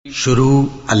شروع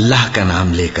اللہ کا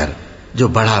نام لے کر جو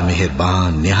بڑا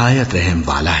مہربان نہایت رحم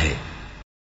والا ہے۔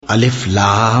 الف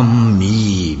لام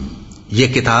میم، یہ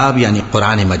کتاب یعنی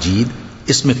قرآن مجید،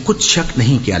 اس میں کچھ شک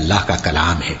نہیں کہ اللہ کا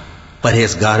کلام ہے،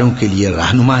 پرہیزگاروں کے لیے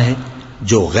رہنما ہے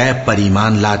جو غیب پر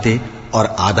ایمان لاتے اور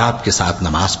آداب کے ساتھ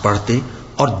نماز پڑھتے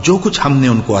اور جو کچھ ہم نے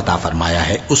ان کو عطا فرمایا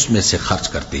ہے اس میں سے خرچ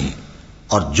کرتے ہیں،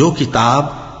 اور جو کتاب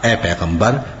اے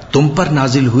پیغمبر تم پر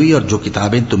نازل ہوئی اور جو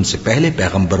کتابیں تم سے پہلے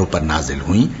پیغمبروں پر نازل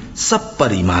ہوئیں سب پر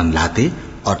ایمان لاتے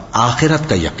اور آخرت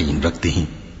کا یقین رکھتے ہیں۔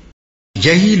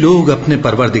 یہی لوگ اپنے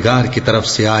پروردگار کی طرف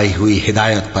سے آئی ہوئی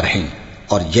ہدایت پر ہیں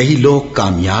اور یہی لوگ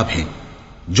کامیاب ہیں۔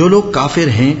 جو لوگ کافر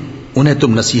ہیں انہیں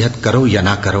تم نصیحت کرو یا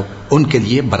نہ کرو ان کے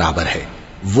لیے برابر ہے،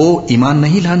 وہ ایمان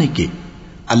نہیں لانے کے۔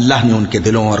 اللہ نے ان کے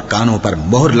دلوں اور کانوں پر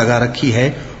مہر لگا رکھی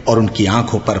ہے اور ان کی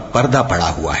آنکھوں پر پردہ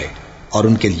پڑا ہوا ہے اور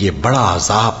ان کے لیے بڑا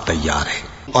عذاب تیار ہے۔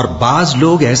 اور بعض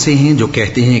لوگ ایسے ہیں جو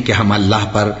کہتے ہیں کہ ہم اللہ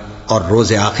پر اور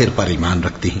روز آخر پر ایمان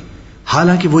رکھتے ہیں،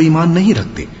 حالانکہ وہ ایمان نہیں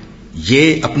رکھتے۔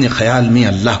 یہ اپنے خیال میں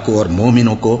اللہ کو اور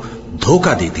مومنوں کو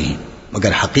دھوکہ دیتے ہیں،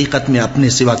 مگر حقیقت میں اپنے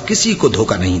سوا کسی کو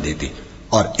دھوکہ نہیں دیتے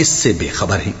اور اس سے بے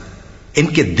خبر ہیں۔ ان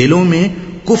کے دلوں میں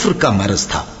کفر کا مرض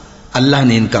تھا، اللہ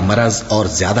نے ان کا مرض اور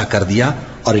زیادہ کر دیا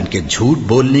اور ان کے جھوٹ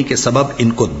بولنے کے سبب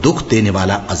ان کو دکھ دینے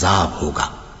والا عذاب ہوگا۔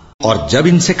 اور جب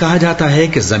ان سے کہا جاتا ہے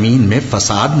کہ زمین میں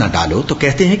فساد نہ ڈالو تو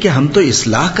کہتے ہیں کہ ہم تو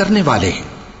اصلاح کرنے والے ہیں،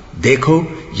 دیکھو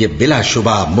یہ بلا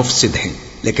شبہ مفسد ہیں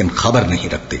لیکن خبر نہیں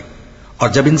رکھتے۔ اور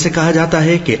جب ان سے کہا جاتا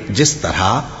ہے کہ جس طرح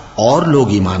اور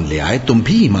لوگ ایمان لے آئے تم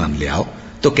بھی ایمان لے آؤ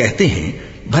تو کہتے ہیں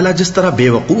بھلا جس طرح بے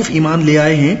وقوف ایمان لے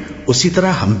آئے ہیں اسی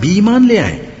طرح ہم بھی ایمان لے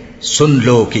آئیں۔ سن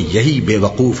لو کہ یہی بے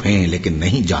وقوف ہیں لیکن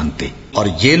نہیں جانتے۔ اور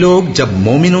یہ لوگ جب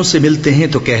مومنوں سے ملتے ہیں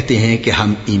تو کہتے ہیں کہ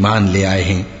ہم ایمان لے آئے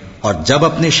ہیں، اور جب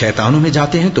اپنے شیطانوں میں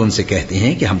جاتے ہیں تو ان سے کہتے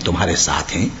ہیں کہ ہم تمہارے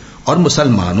ساتھ ہیں، اور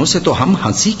مسلمانوں سے تو ہم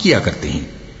ہنسی کیا کرتے ہیں۔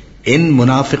 ان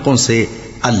منافقوں سے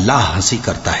اللہ ہنسی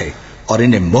کرتا ہے اور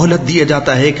انہیں مہلت دیا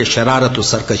جاتا ہے کہ شرارت و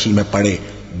سرکشی میں پڑے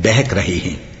بہک رہے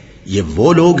ہیں۔ یہ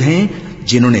وہ لوگ ہیں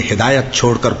جنہوں نے ہدایت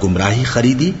چھوڑ کر گمراہی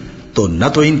خریدی، تو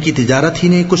نہ تو ان کی تجارت ہی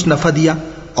نے کچھ نفع دیا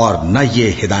اور نہ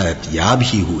یہ ہدایت یاب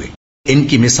ہی ہوئے۔ ان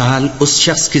کی مثال اس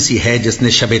شخص کی سی ہے جس نے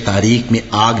شب تاریک میں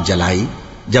آگ جلائی،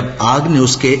 جب آگ نے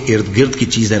اس کے ارد گرد کی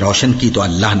چیزیں روشن کی تو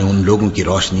اللہ نے ان لوگوں کی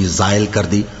روشنی زائل کر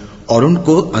دی اور ان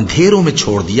کو اندھیروں میں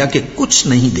چھوڑ دیا کہ کچھ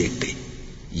نہیں دیکھتے۔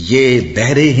 یہ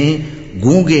بہرے ہیں،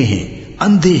 گونگے ہیں،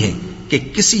 اندھے ہیں کہ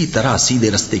کسی طرح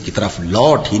سیدھے رستے کی طرف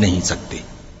لوٹ ہی نہیں سکتے۔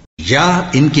 یا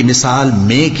ان کی مثال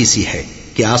میں کسی ہے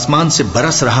کہ آسمان سے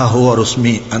برس رہا ہو اور اس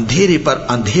میں اندھیرے پر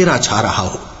اندھیرا چھا رہا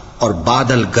ہو اور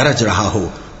بادل گرج رہا ہو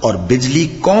اور بجلی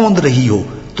کوند رہی ہو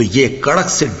تو یہ کڑک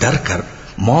سے ڈر کر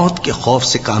موت کے خوف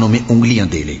سے کانوں میں انگلیاں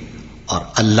دے لے۔ اور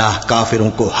اللہ کافروں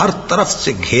کو ہر طرف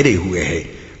سے گھیرے ہوئے ہے،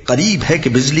 قریب ہے کہ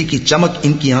بجلی کی چمک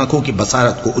ان کی آنکھوں کی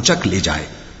بصارت کو اچک لے جائے۔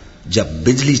 جب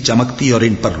بجلی چمکتی اور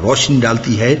ان پر روشنی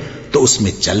ڈالتی ہے تو اس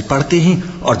میں چل پڑتے ہیں،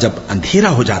 اور جب اندھیرا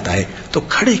ہو جاتا ہے تو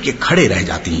کھڑے کے کھڑے رہ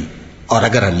جاتے ہیں۔ اور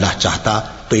اگر اللہ چاہتا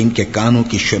تو ان کے کانوں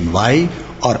کی سنوائی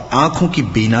اور آنکھوں کی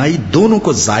بینائی دونوں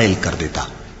کو زائل کر دیتا۔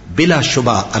 بلا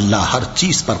شبہ اللہ ہر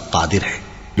چیز پر قادر ہے۔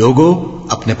 لوگو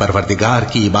اپنے پروردگار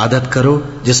کی عبادت کرو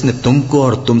جس نے تم کو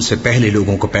اور تم سے پہلے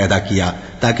لوگوں کو پیدا کیا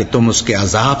تاکہ تم اس کے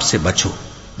عذاب سے بچو،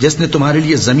 جس نے تمہارے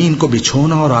لیے زمین کو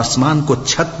بچھونا اور آسمان کو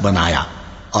چھت بنایا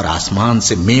اور آسمان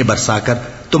سے مے برسا کر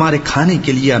تمہارے کھانے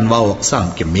کے لیے انواع و اقسام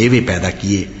کے میوے پیدا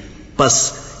کیے۔ پس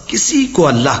کسی کو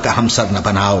اللہ کا ہمسر نہ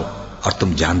بناؤ اور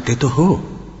تم جانتے تو ہو۔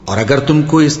 اور اگر تم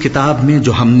کو اس کتاب میں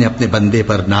جو ہم نے اپنے بندے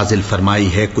پر نازل فرمائی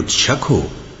ہے کچھ شک ہو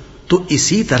تو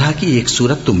اسی طرح کی ایک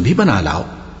صورت تم بھی بنا لاؤ،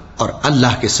 اور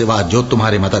اللہ کے سوا جو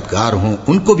تمہارے مددگار ہوں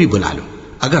ان کو بھی بلا لو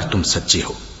اگر تم سچے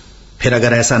ہو۔ پھر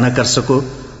اگر ایسا نہ کر سکو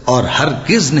اور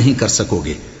ہرگز نہیں کر سکو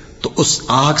گے تو اس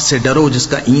آگ سے ڈرو جس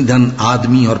کا ایندھن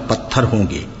آدمی اور پتھر ہوں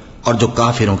گے اور جو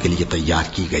کافروں کے لیے تیار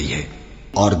کی گئی ہے۔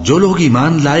 اور جو لوگ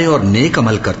ایمان لائے اور نیک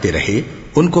عمل کرتے رہے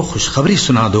ان کو خوشخبری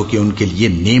سنا دو کہ ان کے لیے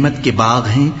نعمت کے باغ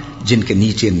ہیں جن کے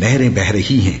نیچے نہریں بہ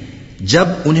رہی ہیں۔ جب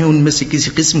انہیں ان میں سے کسی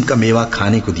قسم کا میوہ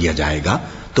کھانے کو دیا جائے گا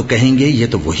تو کہیں گے یہ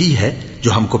تو وہی ہے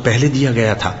جو ہم کو پہلے دیا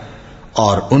گیا تھا،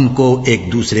 اور ان کو ایک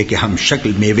دوسرے کے ہم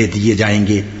شکل میوے دیے جائیں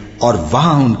گے اور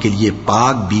وہاں ان کے لیے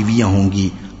پاک بیویاں ہوں گی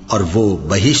اور وہ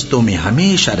بہشتوں میں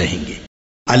ہمیشہ رہیں گے۔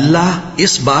 اللہ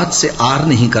اس بات سے آر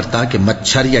نہیں کرتا کہ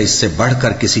مچھر یا اس سے بڑھ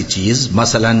کر کسی چیز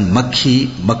مثلا مکھی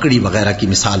مکڑی وغیرہ کی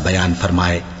مثال بیان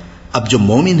فرمائے۔ اب جو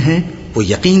مومن ہیں وہ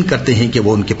یقین کرتے ہیں کہ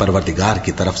وہ ان کے پروردگار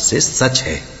کی طرف سے سچ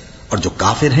ہے، اور جو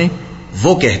کافر ہیں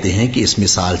وہ کہتے ہیں کہ اس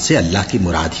مثال سے اللہ کی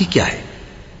مراد ہی کیا ہے۔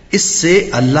 اس سے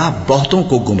اللہ بہتوں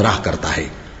کو گمراہ کرتا ہے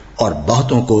اور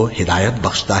بہتوں کو ہدایت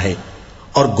بخشتا ہے،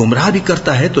 اور گمراہ بھی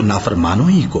کرتا ہے تو نافرمانوں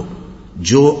ہی کو،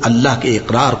 جو اللہ کے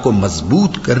اقرار کو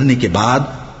مضبوط کرنے کے بعد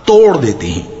توڑ دیتے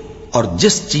ہیں۔ اور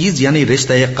جس چیز یعنی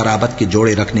رشتہ قرابت کے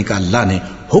جوڑے رکھنے کا اللہ نے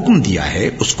حکم دیا ہے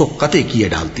اس کو قطع کیے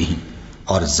ڈالتی ہیں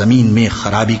اور زمین میں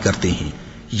خرابی کرتے ہیں،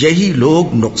 یہی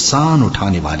لوگ نقصان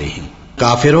اٹھانے والے ہیں۔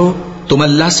 کافرو، تم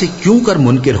اللہ سے کیوں کر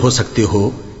منکر ہو سکتے ہو؟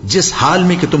 جس حال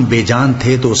میں کہ تم بے جان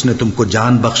تھے تو اس نے تم کو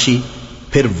جان بخشی،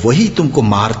 پھر وہی تم کو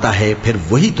مارتا ہے، پھر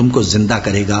وہی تم کو زندہ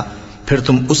کرے گا، پھر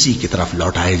تم اسی کی طرف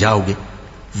لوٹائے جاؤ گے۔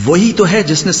 وہی تو ہے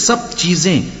جس نے سب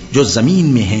چیزیں جو زمین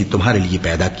میں ہیں تمہارے لیے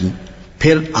پیدا کی،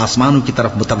 پھر آسمانوں کی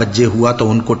طرف متوجہ ہوا تو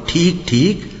ان کو ٹھیک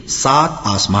ٹھیک 7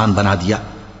 آسمان بنا دیا،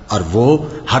 اور وہ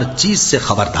ہر چیز سے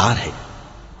خبردار ہے۔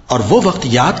 اور وہ وقت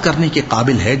یاد کرنے کے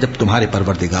قابل ہے جب تمہارے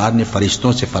پروردگار نے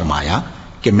فرشتوں سے فرمایا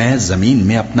کہ میں زمین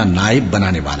میں اپنا نائب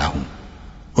بنانے والا ہوں۔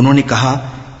 انہوں نے کہا،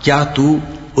 کیا تو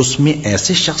اس میں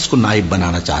ایسے شخص کو نائب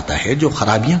بنانا چاہتا ہے جو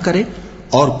خرابیاں کرے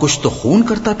اور کچھ تو خون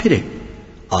کرتا پھرے؟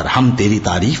 اور ہم تیری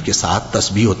تعریف کے ساتھ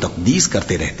تسبیح و تقدیس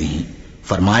کرتے رہتے ہیں۔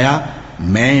 فرمایا،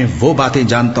 میں وہ باتیں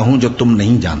جانتا ہوں جو تم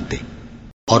نہیں جانتے۔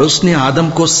 اور اس نے آدم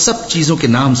کو سب چیزوں کے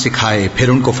نام سکھائے، پھر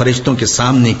ان کو فرشتوں کے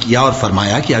سامنے کیا اور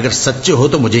فرمایا کہ اگر سچے ہو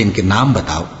تو مجھے ان کے نام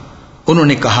بتاؤ۔ انہوں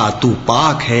نے کہا، تو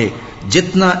پاک ہے،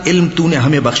 جتنا علم تو نے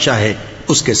ہمیں بخشا ہے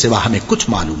اس کے سوا ہمیں کچھ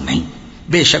معلوم نہیں،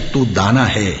 بے شک تو دانا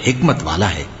ہے، حکمت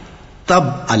والا ہے۔ تب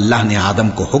اللہ نے آدم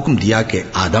کو حکم دیا کہ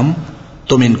آدم،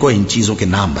 تم ان کو ان چیزوں کے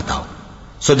نام بتاؤ۔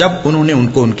 سو جب انہوں نے ان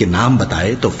کو ان کے نام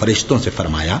بتائے تو فرشتوں سے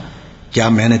فرمایا، کیا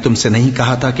میں نے تم سے نہیں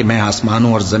کہا تھا کہ میں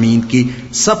آسمانوں اور زمین کی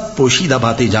سب پوشیدہ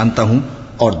باتیں جانتا ہوں،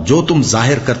 اور جو تم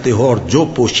ظاہر کرتے ہو اور جو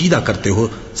پوشیدہ کرتے ہو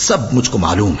سب مجھ کو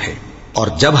معلوم ہے۔ اور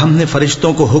جب ہم نے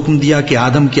فرشتوں کو حکم دیا کہ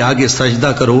آدم کے آگے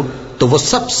سجدہ کرو تو وہ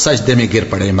سب سجدے میں گر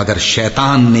پڑے، مگر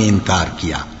شیطان نے انکار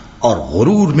کیا اور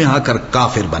غرور میں آ کر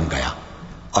کافر بن گیا۔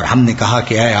 اور ہم نے کہا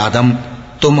کہ اے آدم،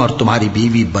 تم اور تمہاری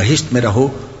بیوی بہشت میں رہو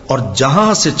اور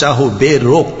جہاں سے چاہو بے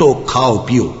روک ٹوک کھاؤ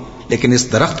پیو، لیکن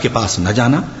اس درخت کے پاس نہ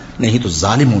جانا، نہیں تو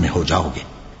ظالموں میں ہو جاؤ گے۔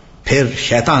 پھر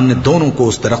شیطان نے دونوں کو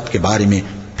اس درخت کے بارے میں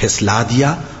پھسلا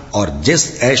دیا اور جس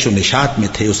عیش و نشاط میں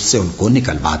تھے اس سے ان کو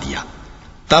نکلوا دیا۔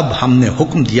 تب ہم نے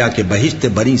حکم دیا کہ بہشت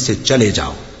بری سے چلے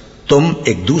جاؤ، تم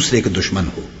ایک دوسرے کے دشمن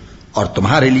ہو، اور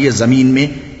تمہارے لیے زمین میں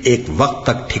ایک وقت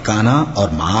تک ٹھکانہ اور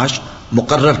معاش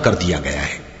مقرر کر دیا گیا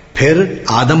ہے۔ پھر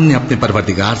آدم نے اپنے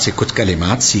پروردگار سے کچھ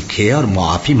کلمات سیکھے اور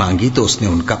معافی مانگی تو اس نے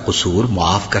ان کا قصور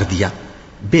معاف کر دیا۔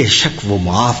 بے شک وہ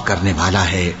معاف کرنے والا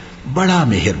ہے، بڑا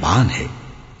مہربان ہے۔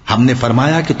 ہم نے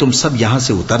فرمایا کہ تم سب یہاں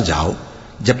سے اتر جاؤ،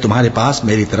 جب تمہارے پاس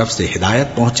میری طرف سے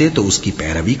ہدایت پہنچے تو اس کی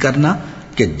پیروی کرنا،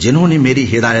 کہ جنہوں نے میری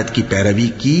ہدایت کی پیروی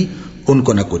کی ان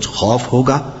کو نہ کچھ خوف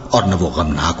ہوگا اور نہ وہ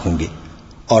غمناک ہوں گے،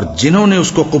 اور جنہوں نے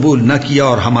اس کو قبول نہ کیا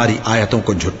اور ہماری آیتوں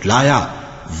کو جھٹلایا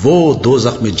وہ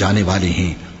دوزخ میں جانے والے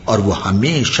ہیں اور وہ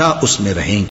ہمیشہ اس میں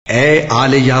رہیں گے۔ اے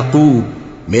آل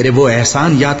یعقوب، میرے وہ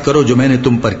احسان یاد کرو جو میں نے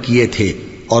تم پر کیے تھے،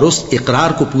 اور اس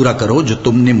اقرار کو پورا کرو جو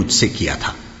تم نے مجھ سے کیا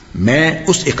تھا۔ میں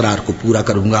اس اقرار کو پورا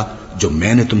کروں گا جو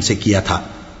میں نے تم سے کیا تھا،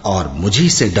 اور مجھی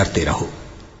سے ڈرتے رہو۔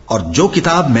 اور جو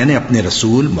کتاب میں نے اپنے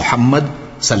رسول محمد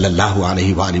صلی اللہ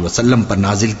علیہ وآلہ وسلم پر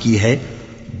نازل کی ہے،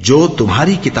 جو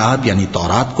تمہاری کتاب یعنی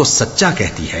تورات کو سچا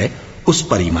کہتی ہے، اس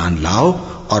پر ایمان لاؤ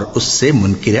اور اس سے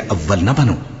منکر اول نہ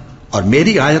بنو، اور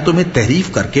میری آیتوں میں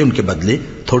تحریف کر کے ان کے بدلے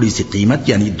تھوڑی سی قیمت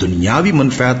یعنی دنیاوی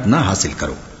منفعت نہ حاصل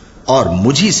کرو، اور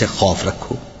مجھی سے خوف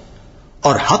رکھو،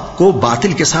 اور حق کو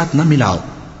باطل کے ساتھ نہ ملاؤ،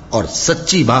 اور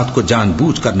سچی بات کو جان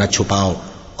بوجھ کر نہ چھپاؤ،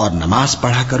 اور نماز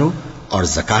پڑھا کرو اور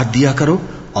زکات دیا کرو،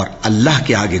 اور اللہ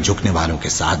کے آگے جھکنے والوں کے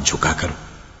ساتھ جھکا کرو۔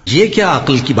 یہ کیا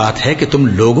عقل کی بات ہے کہ تم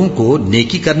لوگوں کو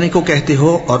نیکی کرنے کو کہتے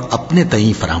ہو اور اپنے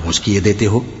تئیں فراموش کیے دیتے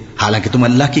ہو، حالانکہ تم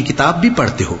اللہ کی کتاب بھی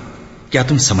پڑھتے ہو؟ کیا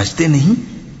تم سمجھتے نہیں؟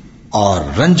 اور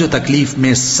رنج و تکلیف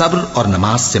میں صبر اور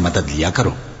نماز سے مدد لیا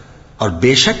کرو، اور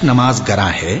بے شک نماز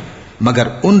گراں ہے، مگر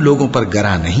ان لوگوں پر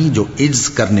گراں نہیں جو عجز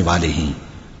کرنے والے ہیں،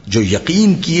 جو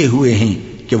یقین کیے ہوئے ہیں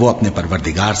کہ وہ اپنے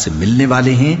پروردگار سے ملنے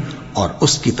والے ہیں اور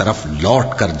اس کی طرف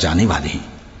لوٹ کر جانے والے ہیں۔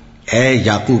 اے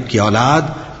یعقوب کی اولاد،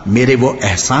 میرے وہ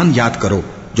احسان یاد کرو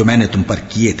جو میں نے تم پر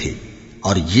کیے تھے،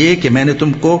 اور یہ کہ میں نے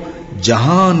تم کو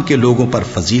جہان کے لوگوں پر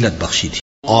فضیلت بخشی تھی۔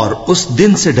 اور اس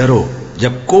دن سے ڈرو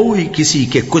جب کوئی کسی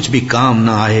کے کچھ بھی کام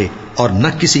نہ آئے، اور نہ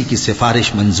کسی کی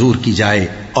سفارش منظور کی جائے،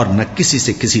 اور نہ کسی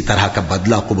سے کسی طرح کا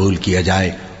بدلہ قبول کیا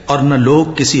جائے، اور نہ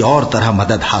لوگ کسی اور طرح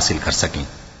مدد حاصل کر سکیں۔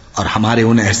 اور ہمارے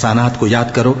ان احسانات کو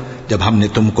یاد کرو جب ہم نے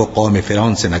تم کو قوم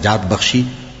فرعون سے نجات بخشی۔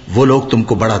 وہ لوگ تم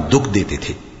کو بڑا دکھ دیتے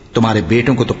تھے، تمہارے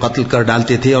بیٹوں کو تو قتل کر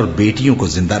ڈالتے تھے اور بیٹیوں کو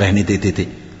زندہ رہنے دیتے تھے،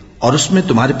 اور اس میں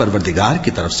تمہارے پروردگار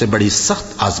کی طرف سے بڑی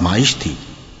سخت آزمائش تھی۔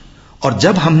 اور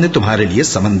جب ہم نے تمہارے لیے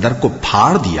سمندر کو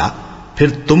پھاڑ دیا، پھر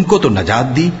تم کو تو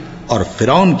نجات دی اور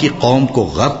فرعون کی قوم کو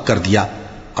غرق کر دیا،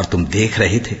 اور تم دیکھ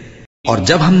رہے تھے۔ اور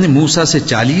جب ہم نے موسیٰ سے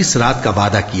 40 رات کا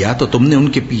وعدہ کیا تو تم نے ان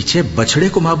کے پیچھے بچڑے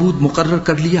کو معبود مقرر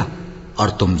کر لیا، اور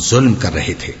تم ظلم کر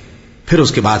رہے تھے۔ پھر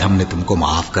اس کے بعد ہم نے تم کو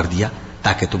معاف کر دیا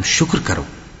تاکہ تم شکر کرو.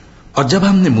 اور جب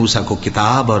ہم نے موسیٰ کو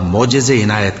کتاب اور معجزے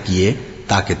عنایت کیے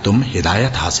تاکہ تم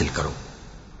ہدایت حاصل کرو.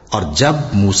 اور جب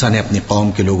موسیٰ نے اپنی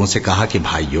قوم کے لوگوں سے کہا کہ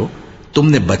بھائیو، تم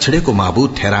نے بچڑے کو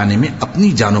معبود ٹھہرانے میں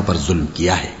اپنی جانوں پر ظلم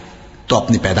کیا ہے، تو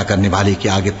اپنے پیدا کرنے والے کے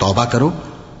آگے توبہ کرو،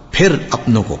 پھر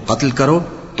اپنوں کو قتل کرو،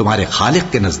 تمہارے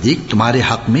خالق کے نزدیک تمہارے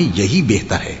حق میں یہی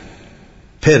بہتر ہے.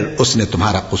 پھر اس نے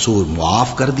تمہارا قصور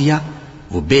معاف کر دیا،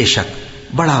 وہ بے شک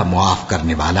بڑا معاف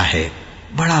کرنے والا ہے،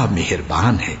 بڑا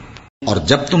مہربان ہے. اور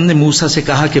جب تم نے موسیٰ سے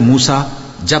کہا کہ موسیٰ،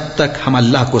 جب تک ہم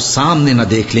اللہ کو سامنے نہ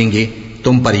دیکھ لیں گے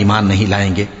تم پر ایمان نہیں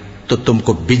لائیں گے، تو تم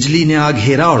کو بجلی نے آ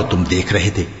گھیرا اور تم دیکھ رہے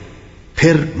تھے.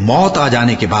 پھر موت آ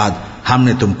جانے کے بعد ہم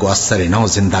نے تم کو اثر نو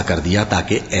زندہ کر دیا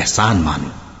تاکہ احسان مانو.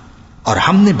 اور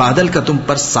ہم نے بادل کا تم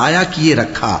پر سایہ کیے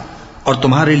رکھا اور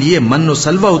تمہارے لیے من و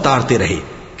سلوہ اتارتے رہے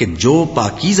کہ جو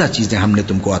پاکیزہ چیزیں ہم نے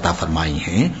تم کو عطا فرمائی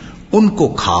ہیں ان کو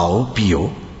کھاؤ پیو،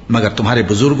 مگر تمہارے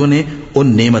بزرگوں نے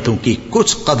ان نعمتوں کی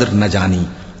کچھ قدر نہ جانی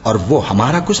اور وہ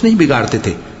ہمارا کچھ نہیں بگاڑتے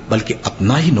تھے بلکہ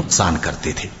اپنا ہی نقصان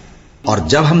کرتے تھے. اور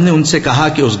جب ہم نے ان سے کہا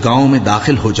کہ اس گاؤں میں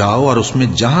داخل ہو جاؤ اور اس میں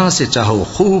جہاں سے چاہو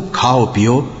خوب کھاؤ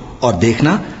پیو، اور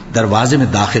دیکھنا دروازے میں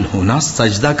داخل ہونا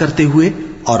سجدہ کرتے ہوئے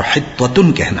اور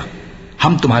حطوتن کہنا،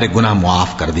 ہم تمہارے گناہ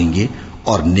معاف کر دیں گے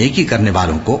اور نیکی کرنے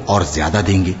والوں کو اور زیادہ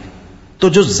دیں گے. تو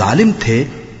جو ظالم تھے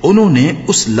انہوں نے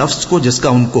اس لفظ کو جس کا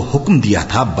ان کو حکم دیا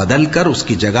تھا بدل کر اس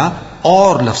کی جگہ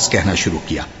اور لفظ کہنا شروع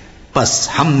کیا. پس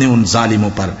ہم نے ان ظالموں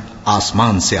پر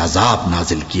آسمان سے عذاب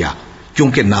نازل کیا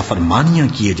کیونکہ نافرمانیاں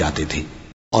کیے جاتے تھے.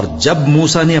 اور جب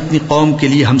موسیٰ نے اپنی قوم کے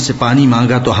لیے ہم سے پانی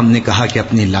مانگا تو ہم نے کہا کہ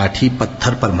اپنی لاٹھی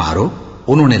پتھر پر مارو.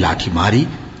 انہوں نے لاٹھی ماری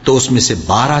تو اس میں سے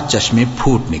 12 چشمے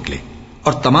پھوٹ نکلے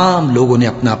اور تمام لوگوں نے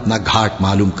اپنا اپنا گھاٹ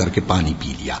معلوم کر کے پانی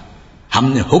پی لیا. ہم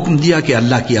نے حکم دیا کہ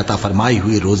اللہ کی عطا فرمائی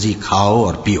ہوئی روزی کھاؤ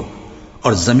اور پیو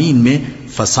اور زمین میں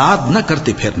فساد نہ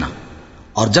کرتے پھرنا.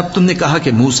 اور جب تم نے کہا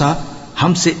کہ موسیٰ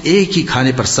ہم سے ایک ہی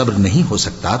کھانے پر صبر نہیں ہو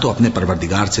سکتا تو اپنے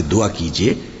پروردگار سے دعا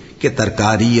کیجئے کہ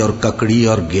ترکاری اور ککڑی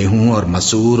اور گیہوں اور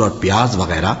مسور اور پیاز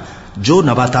وغیرہ جو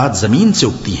نباتات زمین سے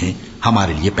اگتی ہیں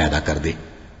ہمارے لیے پیدا کر دے.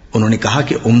 انہوں نے کہا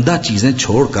کہ عمدہ چیزیں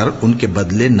چھوڑ کر ان کے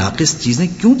بدلے ناقص چیزیں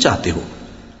کیوں چاہتے ہو؟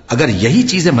 اگر یہی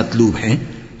چیزیں مطلوب ہیں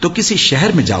تو کسی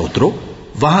شہر میں جا اترو،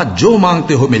 وہاں جو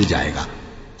مانگتے ہو مل جائے گا.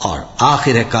 اور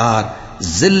آخر کار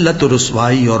ذلت و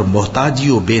رسوائی اور محتاجی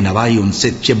و بے نوائی ان سے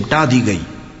چمٹا دی گئی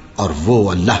اور وہ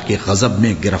اللہ کے غضب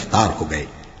میں گرفتار ہو گئے.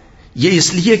 یہ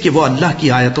اس لیے کہ وہ اللہ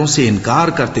کی آیتوں سے انکار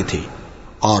کرتے تھے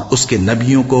اور اس کے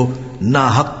نبیوں کو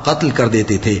ناحق قتل کر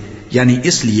دیتے تھے، یعنی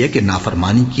اس لیے کہ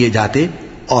نافرمانی کیے جاتے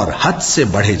اور حد سے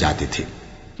بڑھے جاتے تھے.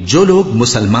 جو لوگ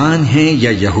مسلمان ہیں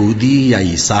یا یہودی یا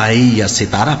عیسائی یا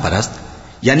ستارہ پرست،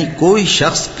 یعنی کوئی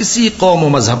شخص کسی قوم و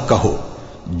مذہب کا ہو،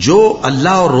 جو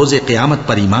اللہ اور روز قیامت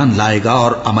پر ایمان لائے گا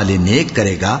اور عمل نیک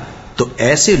کرے گا تو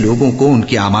ایسے لوگوں کو ان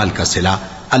کے اعمال کا صلہ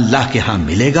اللہ کے ہاں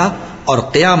ملے گا اور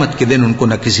قیامت کے دن ان کو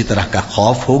نہ کسی طرح کا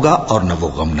خوف ہوگا اور نہ وہ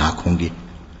غمناک ہوں گے.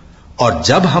 اور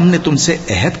جب ہم نے تم سے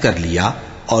عہد کر لیا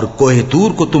اور کوہ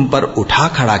طور کو تم پر اٹھا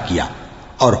کھڑا کیا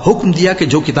اور حکم دیا کہ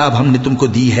جو کتاب ہم نے تم کو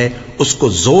دی ہے اس کو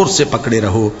زور سے پکڑے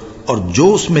رہو اور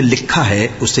جو اس میں لکھا ہے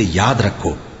اسے یاد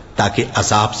رکھو تاکہ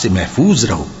عذاب سے محفوظ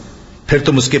رہو، پھر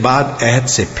تم اس کے بعد عہد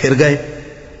سے پھر گئے،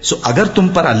 سو اگر تم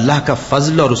پر اللہ کا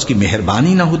فضل اور اس کی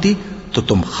مہربانی نہ ہوتی تو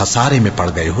تم خسارے میں پڑ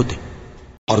گئے ہوتے.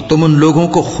 اور تم ان لوگوں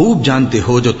کو خوب جانتے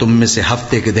ہو جو تم میں سے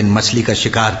ہفتے کے دن مچھلی کا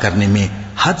شکار کرنے میں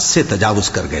حد سے تجاوز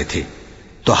کر گئے تھے،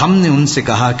 تو ہم نے ان سے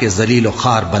کہا کہ ذلیل و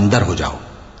خوار بندر ہو جاؤ.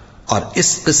 اور اس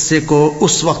قصے کو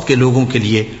اس وقت کے لوگوں کے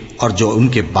لیے اور جو ان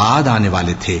کے بعد آنے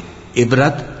والے تھے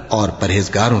عبرت اور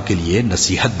پرہیزگاروں کے لیے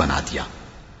نصیحت بنا دیا.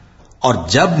 اور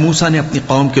جب موسیٰ نے اپنی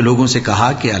قوم کے لوگوں سے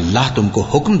کہا کہ اللہ تم کو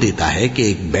حکم دیتا ہے کہ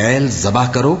ایک بیل ذبح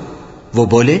کرو، وہ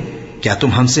بولے کیا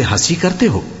تم ہم سے ہنسی کرتے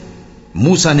ہو؟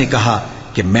 موسیٰ نے کہا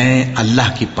کہ میں اللہ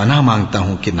کی پناہ مانگتا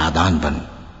ہوں کہ نادان بنوں.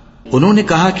 انہوں نے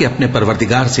کہا کہ اپنے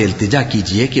پروردگار سے التجا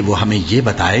کیجئے کہ وہ ہمیں یہ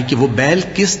بتائے کہ وہ بیل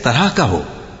کس طرح کا ہو.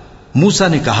 موسیٰ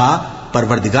نے کہا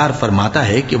پروردگار فرماتا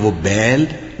ہے کہ وہ بیل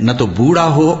نہ تو بوڑھا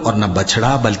ہو اور نہ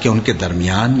بچڑا بلکہ ان کے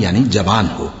درمیان یعنی جوان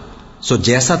ہو، سو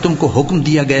جیسا تم کو حکم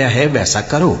دیا گیا ہے ویسا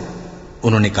کرو.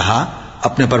 انہوں نے کہا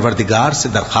اپنے پروردگار سے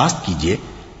درخواست کیجئے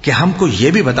کہ ہم کو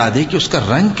یہ بھی بتا دے کہ اس کا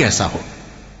رنگ کیسا ہو.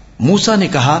 موسیٰ نے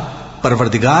کہا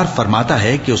پروردگار فرماتا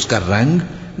ہے کہ اس کا رنگ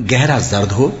گہرا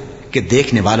زرد ہو کہ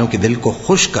دیکھنے والوں کے دل کو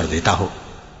خوش کر دیتا ہو.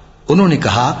 انہوں نے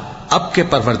کہا اب کے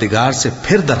پروردگار سے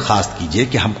پھر درخواست کیجئے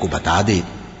کہ ہم کو بتا دے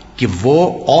کہ وہ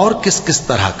اور کس کس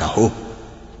طرح کا ہو،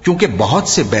 کیونکہ بہت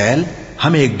سے بیل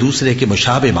ہمیں ایک دوسرے کے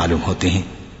مشابہ معلوم ہوتے ہیں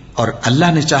اور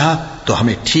اللہ نے چاہا تو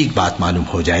ہمیں ٹھیک بات معلوم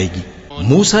ہو جائے گی.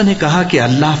 موسیٰ نے کہا کہ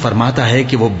اللہ فرماتا ہے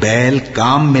کہ وہ بیل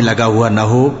کام میں لگا ہوا نہ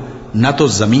ہو، نہ تو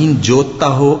زمین جوتتا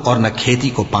ہو اور نہ کھیتی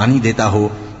کو پانی دیتا ہو،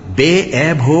 بے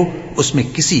عیب ہو، اس میں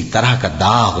کسی طرح کا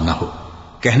داغ نہ ہو۔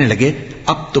 کہنے لگے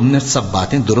اب تم نے سب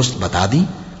باتیں درست بتا دیں۔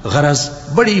 غرض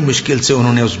بڑی مشکل سے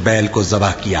انہوں نے اس بیل کو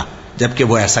ذبح کیا، جبکہ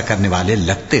وہ ایسا کرنے والے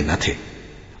لگتے نہ تھے۔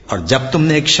 اور جب تم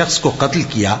نے ایک شخص کو قتل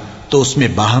کیا تو اس میں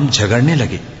باہم جھگڑنے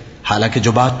لگے، حالانکہ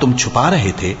جو بات تم چھپا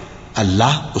رہے تھے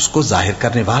اللہ اس کو ظاہر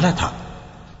کرنے والا تھا۔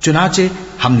 چنانچہ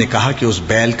ہم نے کہا کہ اس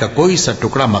بیل کا کوئی سا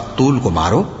ٹکڑا مقتول کو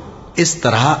مارو، اس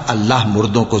طرح اللہ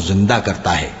مردوں کو زندہ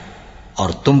کرتا ہے اور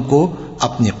تم کو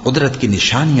اپنی قدرت کی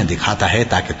نشانیاں دکھاتا ہے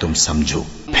تاکہ تم سمجھو۔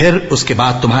 پھر اس کے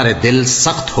بعد تمہارے دل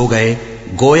سخت ہو گئے،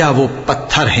 گویا وہ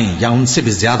پتھر ہیں یا ان سے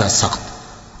بھی زیادہ سخت۔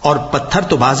 اور پتھر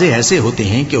تو بعضے ایسے ہوتے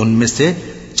ہیں کہ ان میں سے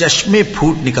چشمے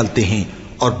پھوٹ نکلتے ہیں،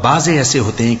 اور بعضے ایسے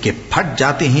ہوتے ہیں کہ پھٹ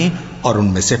جاتے ہیں اور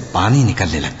ان میں سے پانی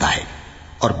نکلنے لگتا ہے،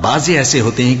 اور بعضے ایسے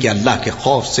ہوتے ہیں کہ اللہ کے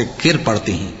خوف سے گر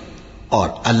پڑتے ہیں، اور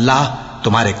اللہ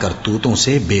تمہارے کرتوتوں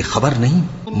سے بے خبر نہیں۔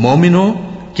 مومنو،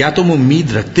 کیا تم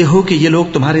امید رکھتے ہو کہ یہ لوگ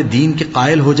تمہارے دین کے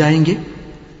قائل ہو جائیں گے؟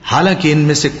 حالانکہ ان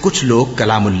میں سے کچھ لوگ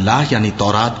کلام اللہ یعنی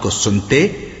تورات کو سنتے،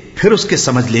 پھر اس کے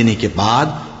سمجھ لینے کے بعد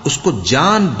اس کو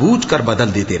جان بوجھ کر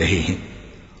بدل دیتے رہے ہیں۔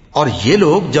 اور یہ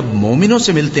لوگ جب مومنوں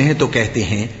سے ملتے ہیں تو کہتے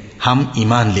ہیں ہم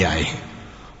ایمان لے آئے ہیں،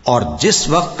 اور جس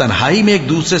وقت تنہائی میں ایک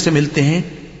دوسرے سے ملتے ہیں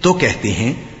تو کہتے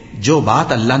ہیں جو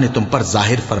بات اللہ نے تم پر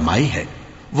ظاہر فرمائی ہے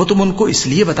وہ تم ان کو اس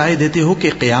لیے بتائے دیتے ہو کہ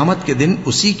قیامت کے دن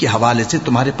اسی کے حوالے سے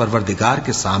تمہارے پروردگار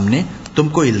کے سامنے تم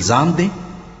کو الزام دیں۔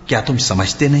 کیا تم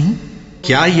سمجھتے نہیں؟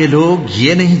 کیا یہ لوگ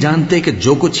یہ نہیں جانتے کہ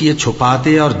جو کچھ یہ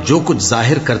چھپاتے اور جو کچھ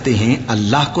ظاہر کرتے ہیں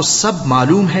اللہ کو سب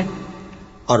معلوم ہے؟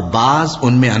 اور بعض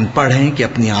ان میں ان پڑھ ہیں کہ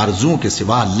اپنی آرزوؤں کے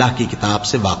سوا اللہ کی کتاب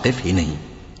سے واقف ہی نہیں،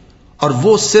 اور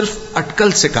وہ صرف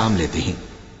اٹکل سے کام لیتے ہیں۔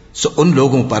 سو ان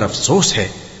لوگوں پر افسوس ہے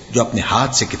جو اپنے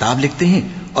ہاتھ سے کتاب لکھتے ہیں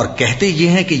اور کہتے یہ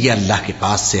ہیں کہ یہ اللہ کے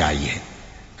پاس سے آئی ہے،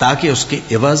 تاکہ اس کے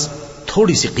عوض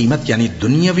تھوڑی سی قیمت یعنی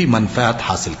دنیاوی منفعت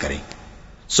حاصل کریں۔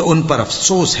 سو ان پر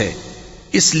افسوس ہے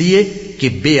اس لیے کہ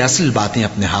بے اصل باتیں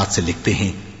اپنے ہاتھ سے لکھتے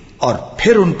ہیں، اور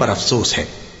پھر ان پر افسوس ہے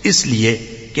اس لیے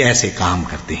کہ ایسے کام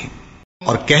کرتے ہیں،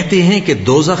 اور کہتے ہیں کہ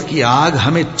دوزخ کی آگ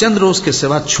ہمیں چند روز کے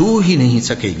سوا چھو ہی نہیں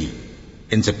سکے گی۔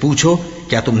 ان سے پوچھو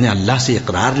کیا تم نے اللہ سے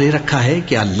اقرار لے رکھا ہے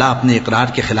کہ اللہ اپنے اقرار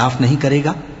کے خلاف نہیں کرے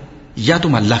گا؟ یا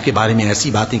تم اللہ کے بارے میں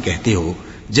ایسی باتیں کہتے ہو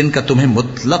جن کا تمہیں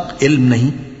مطلق علم نہیں؟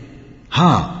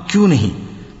 ہاں کیوں نہیں،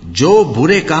 جو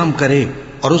برے کام کرے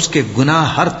اور اس کے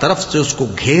گناہ ہر طرف سے اس کو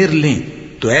گھیر لیں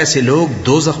تو ایسے لوگ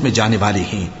دوزخ میں جانے والے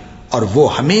ہیں، اور وہ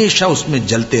ہمیشہ اس میں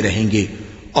جلتے رہیں گے،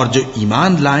 اور جو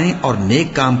ایمان لائیں اور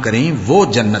نیک کام کریں وہ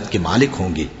جنت کے مالک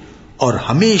ہوں گے اور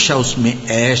ہمیشہ اس میں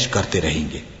عیش کرتے رہیں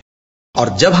گے۔ اور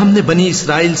جب ہم نے بنی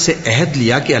اسرائیل سے عہد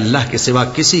لیا کہ اللہ کے سوا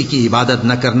کسی کی عبادت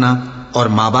نہ کرنا، اور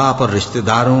ماں باپ اور رشتہ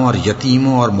داروں اور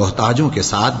یتیموں اور محتاجوں کے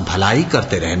ساتھ بھلائی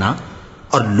کرتے رہنا،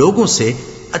 اور لوگوں سے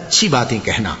اچھی باتیں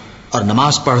کہنا، اور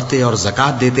نماز پڑھتے اور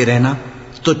زکوٰۃ دیتے رہنا،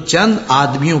 تو چند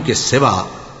آدمیوں کے سوا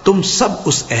تم سب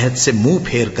اس عہد سے منہ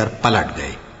پھیر کر پلٹ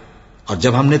گئے۔ اور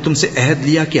جب ہم نے تم سے عہد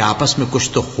لیا کہ آپس میں کچھ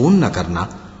تو خون نہ کرنا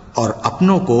اور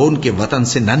اپنوں کو ان کے وطن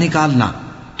سے نہ نکالنا،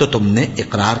 تو تم نے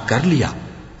اقرار کر لیا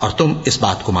اور تم اس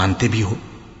بات کو مانتے بھی ہو۔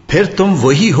 پھر تم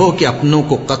وہی ہو کہ اپنوں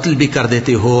کو قتل بھی کر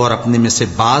دیتے ہو، اور اپنے میں سے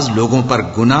بعض لوگوں پر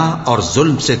گناہ اور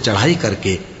ظلم سے چڑھائی کر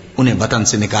کے انہیں وطن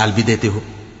سے نکال بھی دیتے ہو،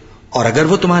 اور اگر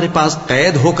وہ تمہارے پاس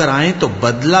قید ہو کر آئیں تو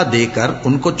بدلہ دے کر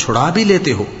ان کو چھڑا بھی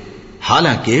لیتے ہو،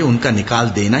 حالانکہ ان کا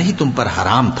نکال دینا ہی تم پر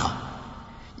حرام تھا۔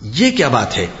 یہ کیا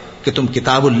بات ہے کہ تم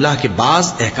کتاب اللہ کے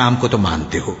بعض احکام کو تو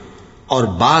مانتے ہو اور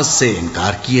بعض سے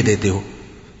انکار کیے دیتے ہو؟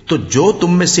 تو جو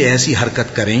تم میں سے ایسی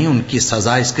حرکت کریں ان کی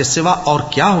سزا اس کے سوا اور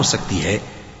کیا ہو سکتی ہے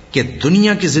کہ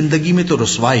دنیا کی زندگی میں تو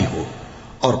رسوائی ہو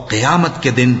اور قیامت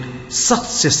کے دن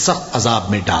سخت سے سخت عذاب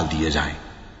میں ڈال دیے جائیں۔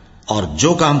 اور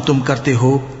جو کام تم کرتے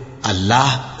ہو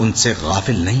اللہ ان سے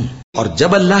غافل نہیں۔ اور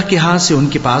جب اللہ کے ہاں سے ان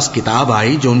کے پاس کتاب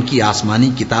آئی جو ان کی آسمانی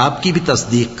کتاب کی بھی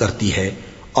تصدیق کرتی ہے،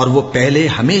 اور وہ پہلے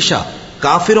ہمیشہ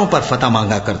کافروں پر فتح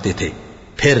مانگا کرتے تھے،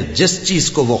 پھر جس چیز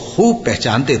کو وہ خوب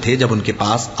پہچانتے تھے جب ان کے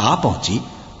پاس آ پہنچی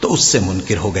تو اس سے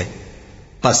منکر ہو گئے۔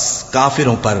 پس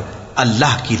کافروں پر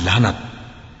اللہ کی لعنت۔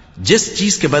 جس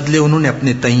چیز کے بدلے انہوں نے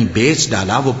اپنے تئیں بیچ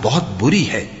ڈالا وہ بہت بری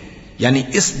ہے، یعنی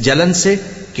اس جلن سے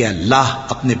کہ اللہ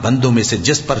اپنے بندوں میں سے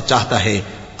جس پر چاہتا ہے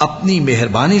اپنی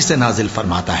مہربانی سے نازل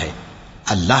فرماتا ہے۔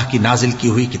 اللہ کی نازل کی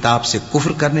ہوئی کتاب سے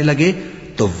کفر کرنے لگے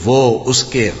تو وہ اس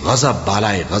کے غضب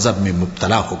بالائے غضب میں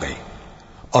مبتلا ہو گئے،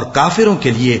 اور کافروں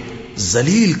کے لیے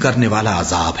ذلیل کرنے والا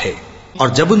عذاب ہے۔ اور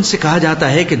جب ان سے کہا جاتا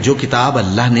ہے کہ جو کتاب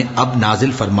اللہ نے اب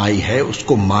نازل فرمائی ہے اس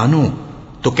کو مانو،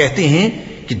 تو کہتے ہیں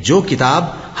کہ جو کتاب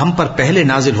ہم پر پہلے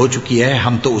نازل ہو چکی ہے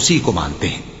ہم تو اسی کو مانتے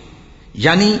ہیں،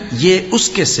 یعنی یہ اس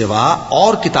کے سوا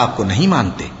اور کتاب کو نہیں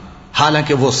مانتے،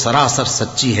 حالانکہ وہ سراسر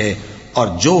سچی ہے، اور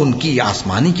جو ان کی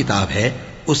آسمانی کتاب ہے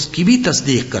اس کی بھی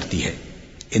تصدیق کرتی ہے۔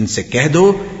 ان سے کہہ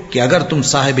دو کہ اگر تم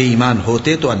صاحب ایمان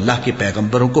ہوتے تو اللہ کے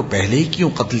پیغمبروں کو پہلے ہی کیوں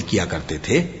قتل کیا کرتے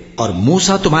تھے؟ اور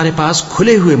موسیٰ تمہارے پاس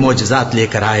کھلے ہوئے معجزات لے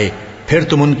کر آئے، پھر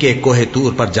تم ان کے کوہ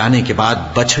طور پر جانے کے بعد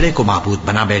بچڑے کو معبود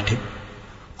بنا بیٹھے،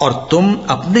 اور تم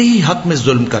اپنے ہی حق میں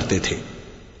ظلم کرتے تھے۔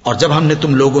 اور جب ہم نے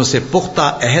تم لوگوں سے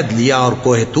پختہ عہد لیا اور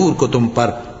کوہ طور کو تم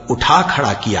پر اٹھا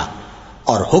کھڑا کیا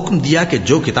اور حکم دیا کہ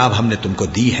جو کتاب ہم نے تم کو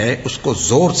دی ہے اس کو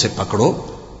زور سے پکڑو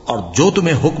اور جو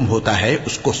تمہیں حکم ہوتا ہے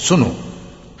اس کو سنو،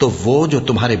 تو وہ جو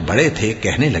تمہارے بڑے تھے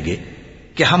کہنے لگے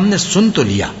کہ ہم نے سن تو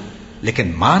لیا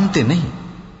لیکن مانتے نہیں،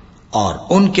 اور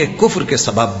ان کے کفر کے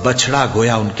سبب بچڑا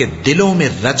گویا ان کے دلوں میں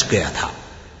رچ گیا تھا۔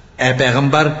 اے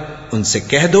پیغمبر ان سے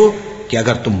کہہ دو کہ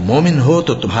اگر تم مومن ہو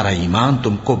تو تمہارا ایمان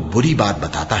تم کو بری بات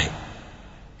بتاتا ہے۔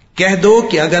 کہہ دو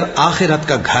کہ اگر آخرت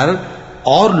کا گھر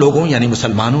اور لوگوں یعنی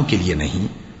مسلمانوں کے لیے نہیں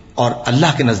اور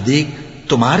اللہ کے نزدیک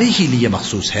تمہارے ہی لیے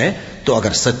مخصوص ہے تو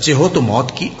اگر سچے ہو تو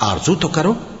موت کی آرزو تو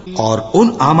کرو، اور ان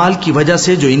اعمال کی وجہ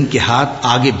سے جو ان کے ہاتھ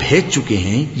آگے بھیج چکے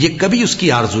ہیں یہ کبھی اس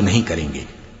کی آرزو نہیں کریں گے،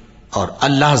 اور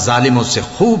اللہ ظالموں سے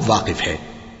خوب واقف ہے۔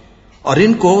 اور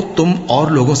ان کو تم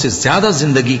اور لوگوں سے زیادہ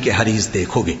زندگی کے حریص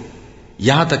دیکھو گے،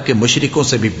 یہاں تک کہ مشرکوں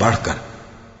سے بھی بڑھ کر۔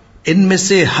 ان میں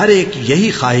سے ہر ایک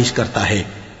یہی خواہش کرتا ہے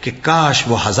کہ کاش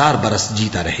وہ 1000 برس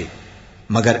جیتا رہے،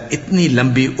 مگر اتنی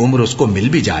لمبی عمر اس کو مل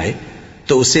بھی جائے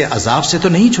تو اسے عذاب سے تو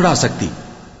نہیں چھڑا سکتی،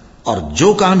 اور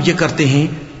جو کام یہ کرتے ہیں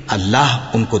اللہ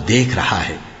ان کو دیکھ رہا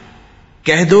ہے۔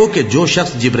 کہہ دو کہ جو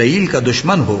شخص جبرائیل کا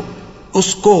دشمن ہو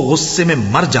اس کو غصے میں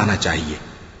مر جانا چاہیے،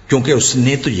 کیونکہ اس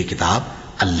نے تو یہ کتاب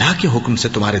اللہ کے حکم سے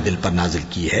تمہارے دل پر نازل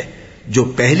کی ہے جو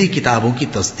پہلی کتابوں کی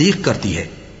تصدیق کرتی ہے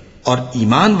اور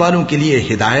ایمان والوں کے لیے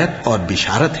ہدایت اور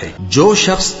بشارت ہے۔ جو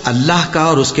شخص اللہ کا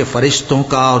اور اس کے فرشتوں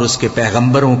کا اور اس کے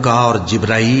پیغمبروں کا اور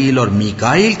جبرائیل اور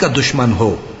میکائیل کا دشمن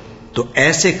ہو تو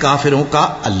ایسے کافروں کا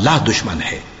اللہ دشمن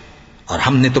ہے۔ اور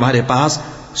ہم نے تمہارے پاس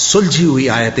سلجھی ہوئی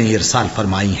آیتیں ارسال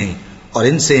فرمائی ہیں، اور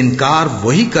ان سے انکار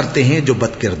وہی کرتے ہیں جو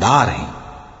بد کردار ہیں۔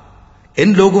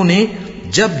 ان لوگوں نے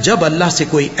جب جب اللہ سے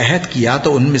کوئی عہد کیا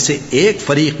تو ان میں سے ایک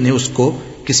فریق نے اس کو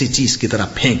کسی چیز کی طرح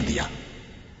پھینک دیا۔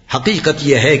 حقیقت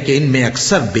یہ ہے کہ ان میں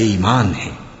اکثر بے ایمان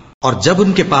ہیں، اور جب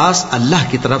ان کے پاس اللہ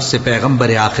کی طرف سے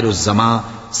پیغمبر آخر الزماں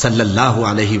صلی اللہ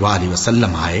علیہ وآلہ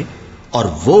وسلم آئے اور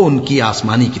وہ ان کی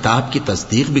آسمانی کتاب کی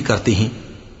تصدیق بھی کرتے ہیں،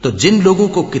 تو جن لوگوں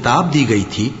کو کتاب دی گئی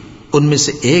تھی ان میں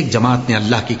سے ایک جماعت نے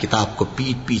اللہ کی کتاب کو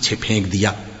پیٹ پیچھے پھینک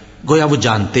دیا، گویا وہ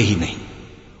جانتے ہی نہیں،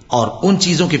 اور ان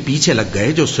چیزوں کے پیچھے لگ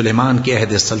گئے جو سلیمان کے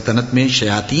عہد سلطنت میں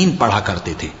شیاطین پڑھا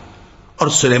کرتے تھے۔ اور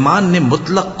سلیمان نے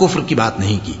مطلق کفر کی بات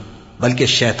نہیں کی، بلکہ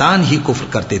شیطان ہی کفر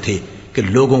کرتے تھے کہ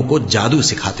لوگوں کو جادو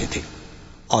سکھاتے تھے،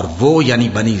 اور وہ یعنی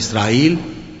بنی اسرائیل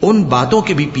ان باتوں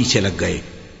کے بھی پیچھے لگ گئے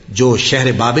جو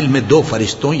شہر بابل میں 2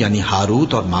 فرشتوں یعنی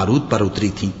ہاروت اور ماروت پر اتری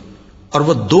تھیں، اور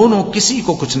وہ دونوں کسی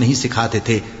کو کچھ نہیں سکھاتے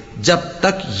تھے جب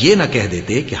تک یہ نہ کہہ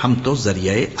دیتے کہ ہم تو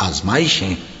ذریعہ آزمائش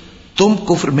ہیں، تم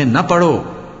کفر میں نہ پڑو۔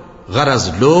 غرض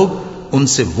لوگ ان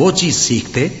سے وہ چیز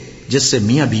سیکھتے جس سے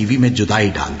میاں بیوی میں جدائی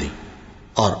ڈال دیں،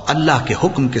 اور اللہ کے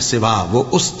حکم کے سوا وہ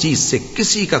اس چیز سے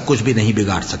کسی کا کچھ بھی نہیں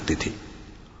بگاڑ سکتے تھے،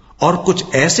 اور کچھ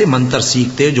ایسے منتر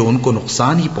سیکھتے جو ان کو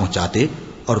نقصان ہی پہنچاتے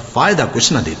اور فائدہ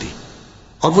کچھ نہ دیتے۔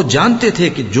 اور وہ جانتے تھے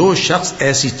کہ جو شخص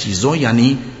ایسی چیزوں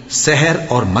یعنی سحر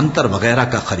اور منتر وغیرہ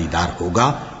کا خریدار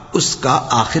ہوگا اس کا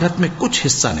آخرت میں کچھ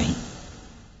حصہ نہیں،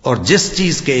 اور جس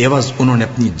چیز کے عوض انہوں نے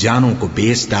اپنی جانوں کو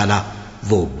بیچ ڈالا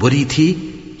وہ بری تھی،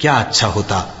 کیا اچھا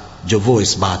ہوتا جو وہ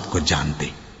اس بات کو جانتے۔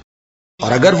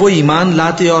 اور اگر وہ ایمان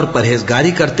لاتے اور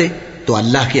پرہیزگاری کرتے تو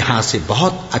اللہ کے ہاں سے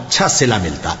بہت اچھا صلہ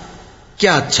ملتا،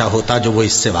 کیا اچھا ہوتا جو وہ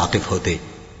اس سے واقف ہوتے۔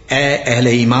 اے اہل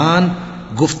ایمان،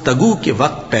 گفتگو کے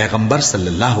وقت پیغمبر صلی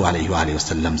اللہ علیہ وآلہ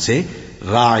وسلم سے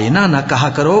رائنا نہ کہا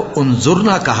کرو،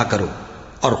 انظرنا کہا کرو،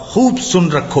 اور خوب سن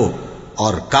رکھو،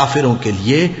 اور کافروں کے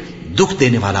لیے دکھ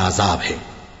دینے والا عذاب ہے۔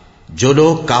 جو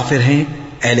لوگ کافر ہیں،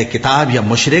 اہل کتاب یا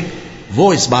مشرک،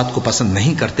 وہ اس بات کو پسند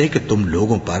نہیں کرتے کہ تم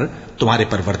لوگوں پر تمہارے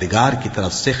پروردگار کی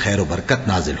طرف سے خیر و برکت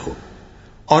نازل ہو،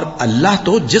 اور اللہ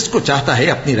تو جس کو چاہتا ہے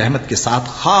اپنی رحمت کے ساتھ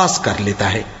خاص کر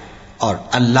لیتا ہے، اور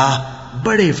اللہ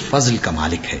بڑے فضل کا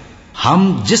مالک ہے۔ ہم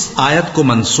جس آیت کو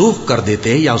منسوخ کر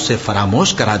دیتے یا اسے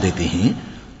فراموش کرا دیتے ہیں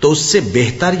تو اس سے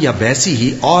بہتر یا ویسی ہی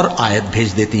اور آیت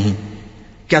بھیج دیتی ہیں۔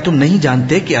 کیا تم نہیں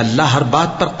جانتے کہ اللہ ہر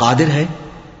بات پر قادر ہے؟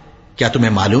 کیا تمہیں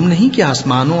معلوم نہیں کہ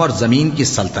آسمانوں اور زمین کی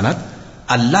سلطنت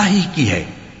اللہ ہی کی ہے،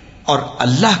 اور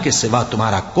اللہ کے سوا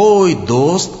تمہارا کوئی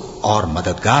دوست اور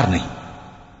مددگار نہیں؟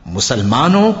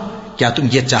 مسلمانوں، کیا تم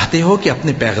یہ چاہتے ہو کہ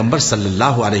اپنے پیغمبر صلی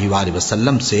اللہ علیہ وآلہ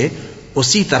وسلم سے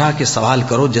اسی طرح کے سوال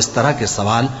کرو جس طرح کے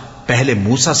سوال پہلے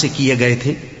موسیٰ سے کیے گئے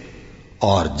تھے؟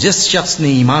 اور جس شخص نے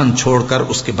ایمان چھوڑ کر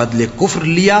اس کے بدلے کفر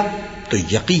لیا تو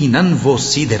یقیناً وہ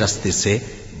سیدھے رستے سے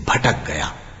بھٹک گیا۔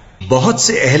 بہت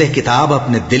سے اہل کتاب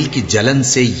اپنے دل کی جلن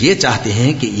سے یہ چاہتے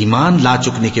ہیں کہ ایمان لا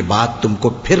چکنے کے بعد تم کو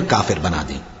پھر کافر بنا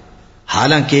دیں،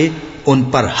 حالانکہ ان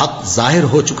پر حق ظاہر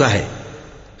ہو چکا ہے۔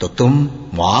 تو تم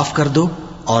معاف کر دو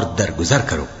اور درگزر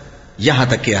کرو یہاں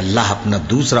تک کہ اللہ اپنا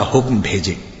دوسرا حکم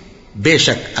بھیجے، بے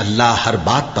شک اللہ ہر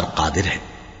بات پر قادر ہے۔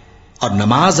 اور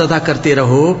نماز ادا کرتے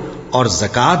رہو اور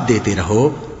زکوٰۃ دیتے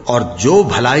رہو، اور جو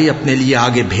بھلائی اپنے لیے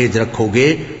آگے بھیج رکھو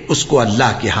گے اس کو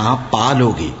اللہ کے ہاں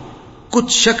پالو گے۔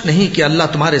 کچھ شک نہیں کہ اللہ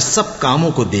تمہارے سب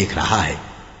کاموں کو دیکھ رہا ہے۔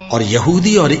 اور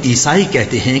یہودی اور عیسائی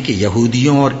کہتے ہیں کہ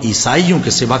یہودیوں اور عیسائیوں کے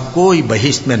سوا کوئی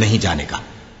بہشت میں نہیں جانے گا۔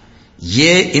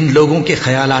 یہ ان لوگوں کے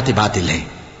خیالات باطل ہیں۔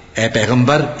 اے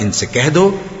پیغمبر ان سے کہہ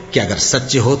دو کہ اگر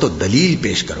سچے ہو تو دلیل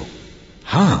پیش کرو۔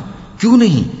 ہاں کیوں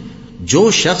نہیں،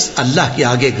 جو شخص اللہ کے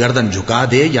آگے گردن جھکا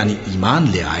دے یعنی ایمان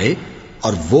لے آئے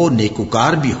اور وہ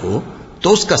نیکوکار بھی ہو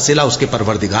تو اس کا صلہ اس کے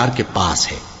پروردگار کے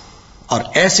پاس ہے۔ اور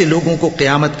ایسے لوگوں کو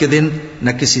قیامت کے دن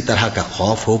نہ کسی طرح کا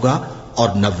خوف ہوگا اور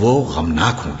نہ وہ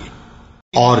غمناک ہوں گے۔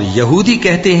 اور یہودی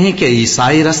کہتے ہیں کہ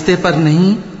عیسائی رستے پر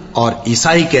نہیں، اور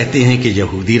عیسائی کہتے ہیں کہ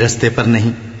یہودی رستے پر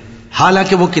نہیں،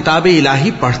 حالانکہ وہ کتاب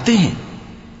الہی پڑھتے ہیں۔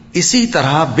 اسی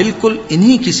طرح بالکل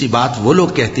انہی کسی بات وہ لوگ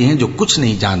کہتے ہیں جو کچھ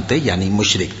نہیں جانتے یعنی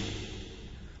مشرک۔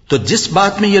 تو جس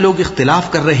بات میں یہ لوگ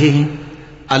اختلاف کر رہے ہیں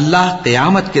اللہ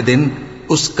قیامت کے دن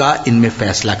اس کا ان میں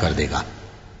فیصلہ کر دے گا۔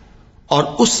 اور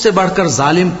اس سے بڑھ کر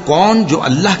ظالم کون جو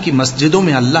اللہ کی مسجدوں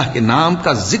میں اللہ کے نام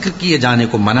کا ذکر کیے جانے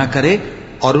کو منع کرے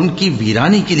اور ان کی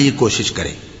ویرانی کے لیے کوشش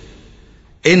کرے۔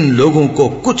 ان لوگوں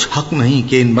کو کچھ حق نہیں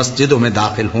کہ ان مسجدوں میں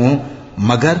داخل ہوں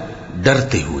مگر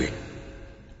ڈرتے ہوئے۔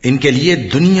 ان کے لیے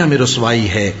دنیا میں رسوائی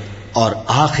ہے اور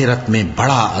آخرت میں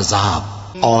بڑا عذاب۔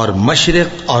 اور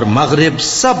مشرق اور مغرب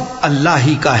سب اللہ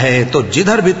ہی کا ہے، تو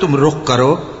جدھر بھی تم رخ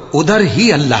کرو ادھر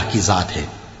ہی اللہ کی ذات ہے۔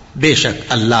 بے شک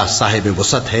اللہ صاحب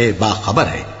وسعت ہے، باخبر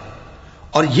ہے۔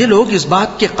 اور یہ لوگ اس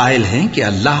بات کے قائل ہیں کہ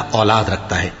اللہ اولاد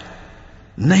رکھتا ہے۔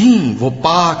 نہیں، وہ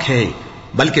پاک ہے،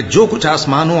 بلکہ جو کچھ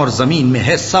آسمانوں اور زمین میں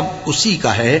ہے سب اسی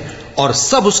کا ہے اور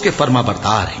سب اس کے فرما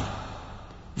بردار ہیں۔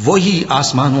 وہی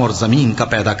آسمانوں اور زمین کا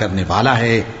پیدا کرنے والا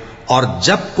ہے، اور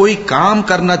جب کوئی کام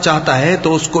کرنا چاہتا ہے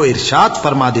تو اس کو ارشاد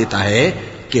فرما دیتا ہے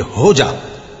کہ ہو جا،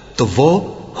 تو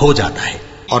وہ ہو جاتا ہے۔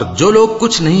 اور جو لوگ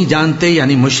کچھ نہیں جانتے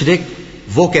یعنی مشرک،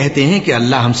 وہ کہتے ہیں کہ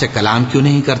اللہ ہم سے کلام کیوں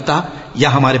نہیں کرتا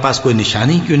یا ہمارے پاس کوئی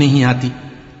نشانی کیوں نہیں آتی۔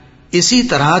 اسی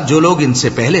طرح جو لوگ ان سے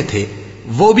پہلے تھے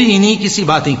وہ بھی انہی کسی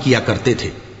باتیں کیا کرتے تھے۔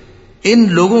 ان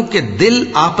لوگوں کے دل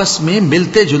آپس میں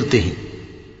ملتے جلتے ہیں۔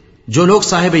 جو لوگ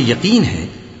صاحب یقین ہیں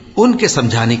ان کے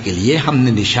سمجھانے کے لیے ہم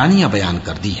نے نشانیاں بیان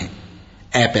کر دی ہیں۔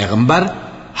 اے پیغمبر،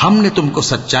 ہم نے تم کو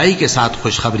سچائی کے ساتھ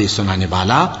خوشخبری سنانے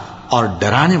والا اور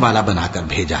ڈرانے والا بنا کر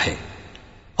بھیجا ہے۔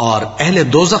 اور اہل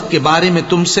دوزخ کے بارے میں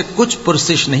تم سے کچھ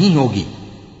پرسش نہیں ہوگی،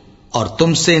 اور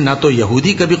تم سے نہ تو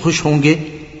یہودی کبھی خوش ہوں گے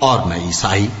اور نہ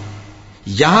عیسائی،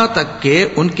 یہاں تک کہ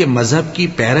ان کے مذہب کی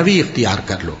پیروی اختیار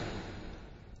کر لو۔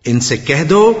 ان سے کہہ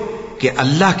دو کہ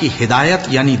اللہ کی ہدایت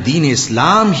یعنی دین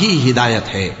اسلام ہی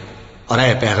ہدایت ہے۔ اور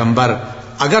اے پیغمبر،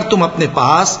 اگر تم اپنے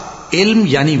پاس علم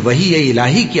یعنی وحی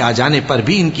الہی کے آ جانے پر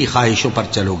بھی ان کی خواہشوں پر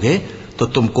چلو گے تو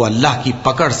تم کو اللہ کی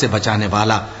پکڑ سے بچانے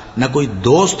والا نہ کوئی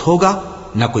دوست ہوگا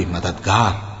نہ کوئی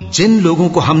مددگار۔ جن لوگوں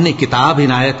کو ہم نے کتاب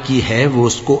عنایت کی ہے وہ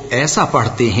اس کو ایسا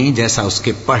پڑھتے ہیں جیسا اس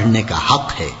کے پڑھنے کا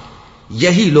حق ہے،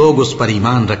 یہی لوگ اس پر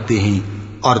ایمان رکھتے ہیں،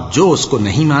 اور جو اس کو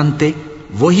نہیں مانتے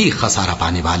وہی خسارہ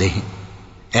پانے والے ہیں۔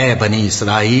 اے بنی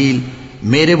اسرائیل،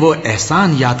 میرے وہ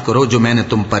احسان یاد کرو جو میں نے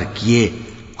تم پر کیے،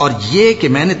 اور یہ کہ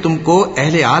میں نے تم کو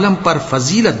اہل عالم پر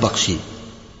فضیلت بخشی۔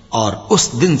 اور اس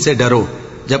دن سے ڈرو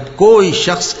جب کوئی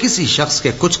شخص کسی شخص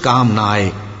کے کچھ کام نہ آئے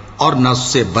اور نہ اس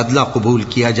سے بدلہ قبول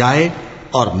کیا جائے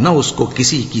اور نہ اس کو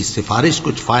کسی کی سفارش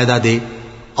کچھ فائدہ دے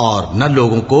اور نہ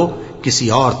لوگوں کو کسی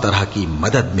اور طرح کی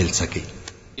مدد مل سکے۔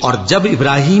 اور جب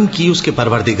ابراہیم کی اس کے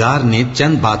پروردگار نے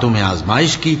چند باتوں میں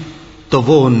آزمائش کی تو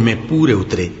وہ ان میں پورے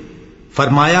اترے۔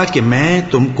 فرمایا کہ میں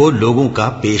تم کو لوگوں کا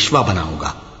پیشوا بناؤں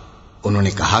گا۔ انہوں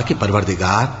نے کہا کہ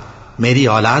پروردگار، میری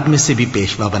اولاد میں سے بھی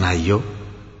پیشوا بنائیو۔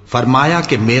 فرمایا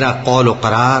کہ میرا قول و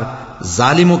قرار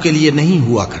ظالموں کے لیے نہیں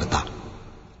ہوا کرتا۔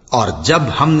 اور جب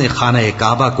ہم نے خانہ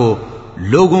کعبہ کو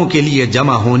لوگوں کے لیے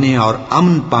جمع ہونے اور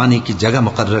امن پانے کی جگہ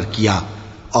مقرر کیا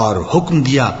اور حکم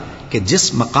دیا کہ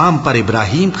جس مقام پر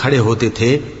ابراہیم کھڑے ہوتے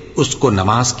تھے اس کو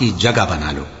نماز کی جگہ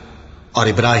بنا لو، اور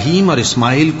ابراہیم اور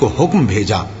اسماعیل کو حکم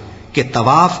بھیجا کہ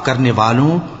طواف کرنے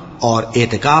والوں اور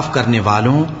اعتکاف کرنے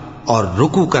والوں اور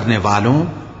رکوع کرنے والوں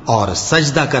اور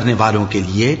سجدہ کرنے والوں کے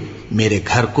لیے میرے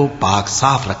گھر کو پاک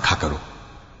صاف رکھا کرو۔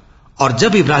 اور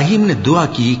جب ابراہیم نے دعا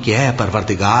کی کہ اے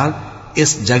پروردگار،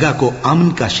 اس جگہ کو امن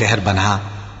کا شہر بنا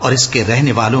اور اس کے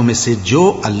رہنے والوں میں سے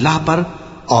جو اللہ پر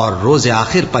اور روز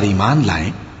آخر پر ایمان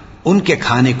لائیں ان کے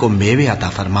کھانے کو میوے عطا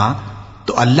فرما،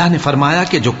 تو اللہ نے فرمایا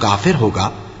کہ جو کافر ہوگا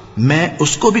میں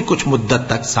اس کو بھی کچھ مدت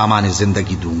تک سامان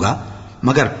زندگی دوں گا،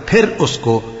 مگر پھر اس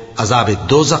کو عذاب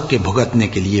دوزخ کے بھگتنے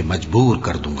کے لیے مجبور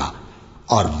کر دوں گا،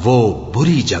 اور وہ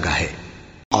بری جگہ ہے۔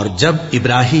 اور جب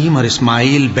ابراہیم اور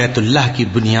اسماعیل بیت اللہ کی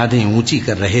بنیادیں اونچی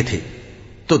کر رہے تھے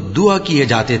تو دعا کیے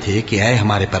جاتے تھے کہ اے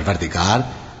ہمارے پروردگار،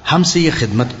 ہم سے یہ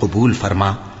خدمت قبول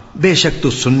فرما، بے شک تو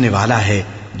سننے والا ہے،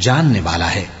 جاننے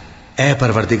والا ہے۔ اے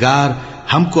پروردگار،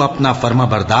 ہم کو اپنا فرما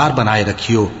بردار بنائے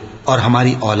رکھیو، اور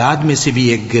ہماری اولاد میں سے بھی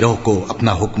ایک گروہ کو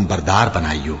اپنا حکم بردار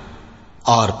بنائیو،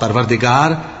 اور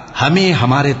پروردگار ہمیں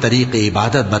ہمارے طریق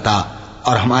عبادت بتا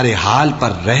اور ہمارے حال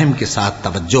پر رحم کے ساتھ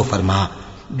توجہ فرما،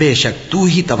 بے شک تو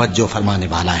ہی توجہ فرمانے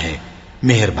والا ہے،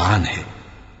 مہربان ہے۔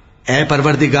 اے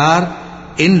پروردگار،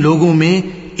 ان لوگوں میں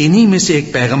انہی میں سے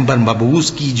ایک پیغمبر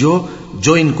مبعوث کی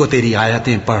جو ان کو تیری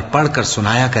آیتیں پڑھ پڑھ کر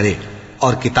سنایا کرے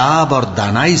اور کتاب اور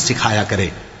دانائی سکھایا کرے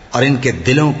اور ان کے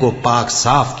دلوں کو پاک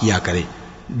صاف کیا کرے،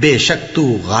 بے شک تو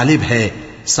غالب ہے،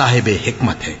 صاحب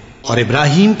حکمت ہے۔ اور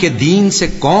ابراہیم کے دین سے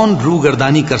کون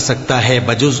روگردانی کر سکتا ہے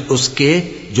بجز اس کے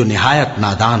جو نہایت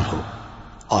نادان ہو،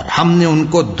 اور ہم نے ان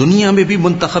کو دنیا میں بھی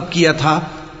منتخب کیا تھا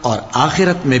اور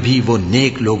آخرت میں بھی وہ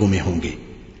نیک لوگوں میں ہوں گے۔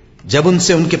 جب ان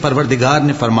سے ان کے پروردگار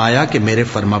نے فرمایا کہ میرے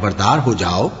فرمانبردار ہو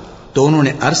جاؤ تو انہوں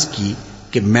نے عرض کی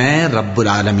کہ میں رب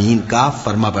العالمین کا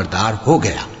فرمانبردار ہو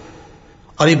گیا۔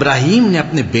 اور ابراہیم نے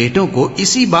اپنے بیٹوں کو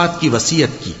اسی بات کی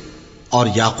وصیت کی، اور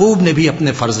یعقوب نے بھی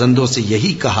اپنے فرزندوں سے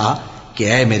یہی کہا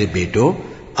کہ اے میرے بیٹو،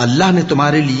 اللہ نے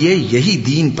تمہارے لیے یہی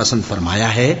دین پسند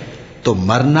فرمایا ہے، تو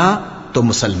مرنا تو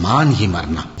مسلمان ہی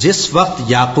مرنا۔ جس وقت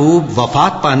یعقوب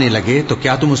وفات پانے لگے تو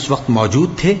کیا تم اس وقت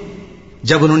موجود تھے؟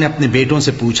 جب انہوں نے اپنے بیٹوں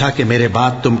سے پوچھا کہ میرے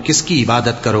بعد تم کس کی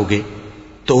عبادت کرو گے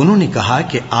تو انہوں نے کہا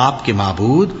کہ آپ کے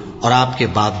معبود اور آپ کے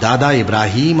باپ دادا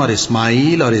ابراہیم اور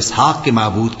اسماعیل اور اسحاق کے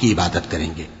معبود کی عبادت کریں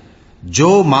گے، جو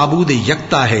معبود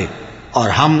یکتا ہے اور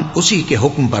ہم اسی کے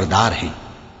حکم بردار ہیں۔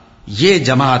 یہ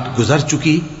جماعت گزر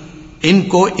چکی، ان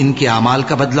کو ان کے اعمال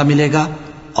کا بدلہ ملے گا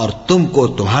اور تم کو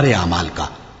تمہارے اعمال کا،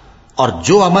 اور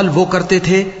جو عمل وہ کرتے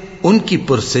تھے ان کی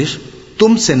پرسش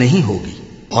تم سے نہیں ہوگی۔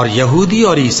 اور یہودی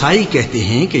اور عیسائی کہتے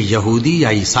ہیں کہ یہودی یا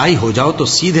عیسائی ہو جاؤ تو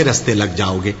سیدھے رستے لگ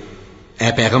جاؤ گے۔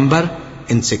 اے پیغمبر،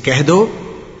 ان سے کہہ دو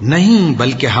نہیں،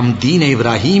 بلکہ ہم دین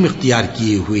ابراہیم اختیار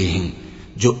کیے ہوئے ہیں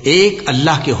جو ایک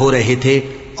اللہ کے ہو رہے تھے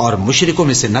اور مشرکوں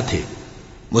میں سے نہ تھے۔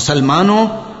 مسلمانوں،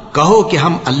 کہو کہ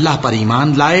ہم اللہ پر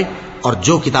ایمان لائے اور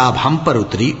جو کتاب ہم پر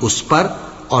اتری اس پر،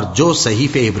 اور جو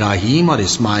صحیفے ابراہیم اور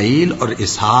اسماعیل اور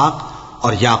اسحاق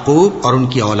اور یعقوب اور ان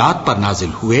کی اولاد پر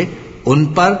نازل ہوئے ان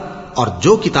پر، اور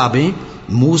جو کتابیں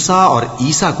موسیٰ اور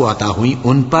عیسیٰ کو عطا ہوئیں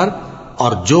ان پر،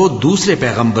 اور جو دوسرے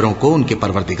پیغمبروں کو ان کے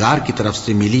پروردگار کی طرف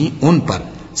سے ملی ان پر،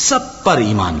 سب پر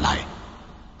ایمان لائے۔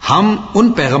 ہم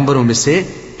ان پیغمبروں میں سے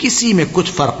کسی میں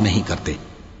کچھ فرق نہیں کرتے،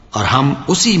 اور ہم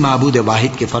اسی معبود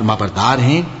واحد کے فرما بردار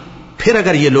ہیں۔ پھر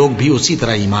اگر یہ لوگ بھی اسی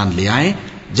طرح ایمان لے آئیں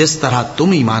جس طرح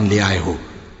تم ایمان لے آئے ہو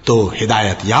تو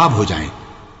ہدایت یاب ہو جائیں،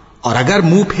 اور اگر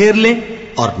منہ پھیر لیں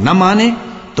اور نہ مانے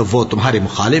تو وہ تمہارے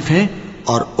مخالف ہیں،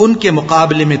 اور ان کے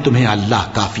مقابلے میں تمہیں اللہ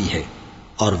کافی ہے،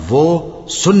 اور وہ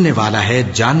سننے والا ہے،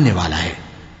 جاننے والا ہے۔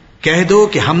 کہہ دو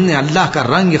کہ ہم نے اللہ کا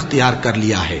رنگ اختیار کر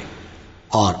لیا ہے،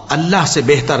 اور اللہ سے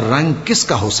بہتر رنگ کس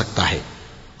کا ہو سکتا ہے،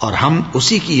 اور ہم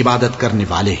اسی کی عبادت کرنے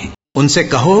والے ہیں۔ ان سے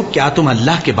کہو کیا تم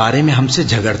اللہ کے بارے میں ہم سے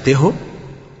جھگڑتے ہو،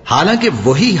 حالانکہ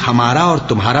وہی ہمارا اور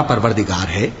تمہارا پروردگار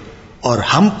ہے، اور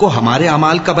ہم کو ہمارے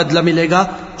اعمال کا بدلہ ملے گا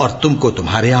اور تم کو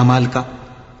تمہارے اعمال کا،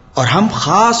 اور ہم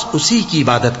خاص اسی کی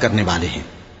عبادت کرنے والے ہیں۔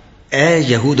 اے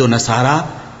یہود و نصارا،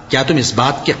 کیا تم اس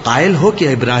بات کے قائل ہو کہ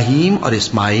ابراہیم اور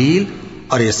اسماعیل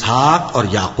اور اسحاق اور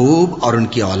یعقوب اور ان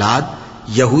کی اولاد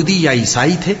یہودی یا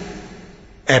عیسائی تھے؟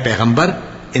 اے پیغمبر،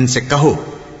 ان سے کہو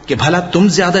کہ بھلا تم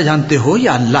زیادہ جانتے ہو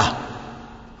یا اللہ؟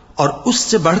 اور اس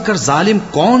سے بڑھ کر ظالم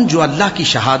کون جو اللہ کی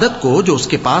شہادت کو جو اس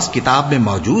کے پاس کتاب میں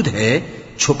موجود ہے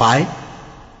چھپائے؟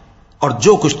 اور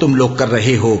جو کچھ تم لوگ کر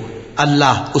رہے ہو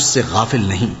اللہ اس سے غافل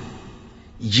نہیں۔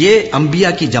 یہ انبیاء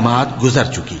کی جماعت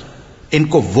گزر چکی، ان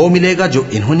کو وہ ملے گا جو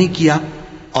انہوں نے کیا،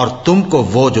 اور تم کو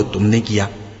وہ جو تم نے کیا،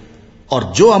 اور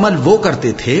جو عمل وہ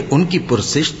کرتے تھے ان کی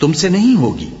پرسش تم سے نہیں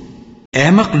ہوگی۔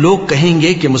 احمق لوگ کہیں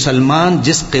گے کہ مسلمان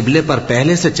جس قبلے پر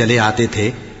پہلے سے چلے آتے تھے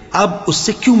اب اس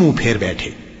سے کیوں منہ پھیر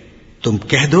بیٹھے؟ تم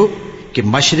کہہ دو کہ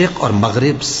مشرق اور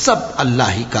مغرب سب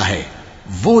اللہ ہی کا ہے،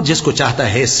 وہ جس کو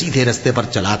چاہتا ہے سیدھے رستے پر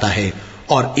چلاتا ہے،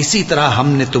 اور اسی طرح ہم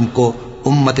نے تم کو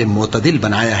امت معتدل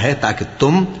بنایا ہے تاکہ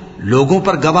تم لوگوں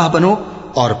پر گواہ بنو،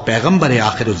 اور پیغمبر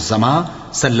آخر الزمان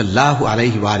صلی اللہ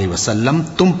علیہ وآلہ وسلم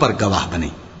تم پر گواہ بنے۔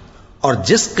 اور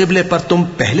جس قبلے پر تم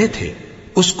پہلے تھے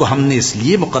اس کو ہم نے اس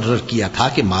لیے مقرر کیا تھا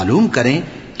کہ معلوم کریں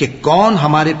کہ کون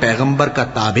ہمارے پیغمبر کا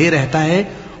تابع رہتا ہے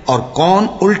اور کون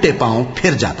الٹے پاؤں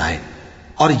پھر جاتا ہے،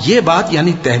 اور یہ بات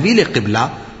یعنی تحویل قبلہ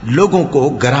لوگوں کو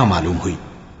گراں معلوم ہوئی،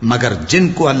 مگر جن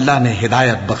کو اللہ نے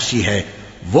ہدایت بخشی ہے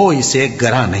وہ اسے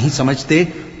گراں نہیں سمجھتے،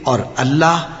 اور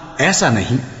اللہ ایسا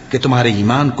نہیں کہ تمہارے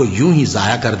ایمان کو یوں ہی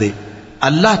ضائع کر دے۔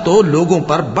 اللہ تو لوگوں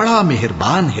پر بڑا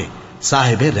مہربان ہے،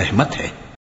 صاحب رحمت ہے۔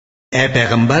 اے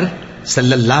پیغمبر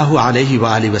صلی اللہ علیہ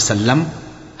وآلہ وسلم،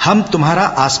 ہم تمہارا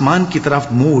آسمان کی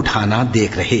طرف منہ اٹھانا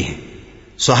دیکھ رہے ہیں،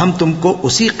 سو ہم تم کو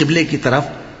اسی قبلے کی طرف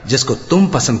جس کو تم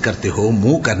پسند کرتے ہو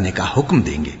منہ کرنے کا حکم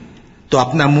دیں گے، تو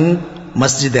اپنا منہ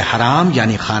مسجد حرام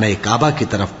یعنی خانہ کعبہ کی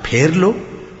طرف پھیر لو،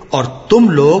 اور تم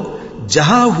لوگ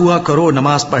جہاں ہوا کرو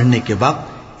نماز پڑھنے کے وقت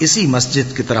اسی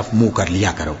مسجد کی طرف منہ کر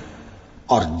لیا کرو۔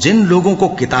 اور جن لوگوں کو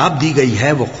کتاب دی گئی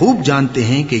ہے وہ خوب جانتے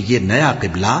ہیں کہ یہ نیا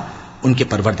قبلہ ان کے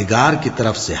پروردگار کی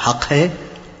طرف سے حق ہے،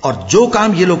 اور جو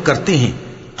کام یہ لوگ کرتے ہیں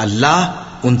اللہ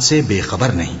ان سے بے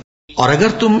خبر نہیں۔ اور اگر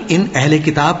تم ان اہل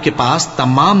کتاب کے پاس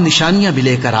تمام نشانیاں بھی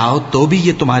لے کر آؤ تو بھی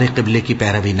یہ تمہارے قبلے کی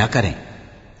پیروی نہ کریں،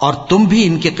 اور تم بھی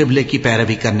ان کے قبلے کی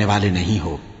پیروی کرنے والے نہیں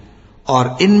ہو، اور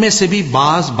ان میں سے بھی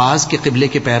بعض کے قبلے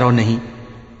کے پیرو نہیں۔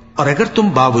 اور اگر تم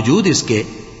باوجود اس کے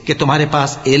کہ تمہارے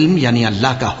پاس علم یعنی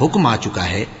اللہ کا حکم آ چکا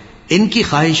ہے ان کی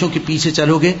خواہشوں کے پیچھے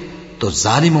چلو گے تو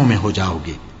ظالموں میں ہو جاؤ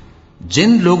گے۔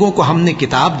 جن لوگوں کو ہم نے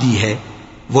کتاب دی ہے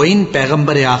وہ ان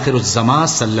پیغمبر آخر الزمان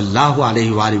صلی اللہ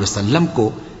علیہ وآلہ وسلم کو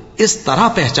اس طرح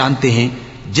پہچانتے ہیں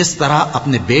جس طرح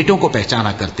اپنے بیٹوں کو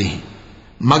پہچانا کرتے ہیں،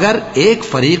 مگر ایک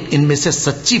فریق ان میں سے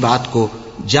سچی بات کو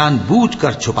جان بوجھ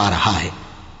کر چھپا رہا ہے۔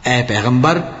 اے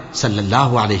پیغمبر صلی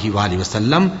اللہ علیہ وآلہ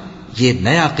وسلم، یہ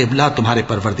نیا قبلہ تمہارے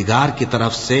پروردگار کی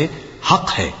طرف سے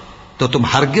حق ہے، تو تم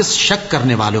ہرگز شک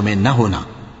کرنے والوں میں نہ ہونا،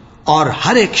 اور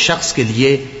ہر ایک شخص کے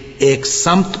لیے ایک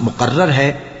سمت مقرر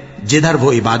ہے جدھر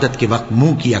وہ عبادت کے وقت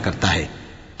منہ کیا کرتا ہے،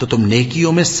 تو تم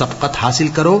نیکیوں میں سبقت حاصل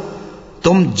کرو۔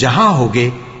 تم جہاں ہوگے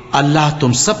اللہ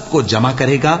تم سب کو جمع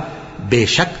کرے گا، بے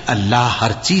شک اللہ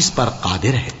ہر چیز پر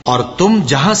قادر ہے۔ اور تم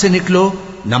جہاں سے نکلو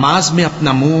نماز میں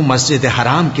اپنا منہ مسجد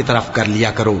حرام کی طرف کر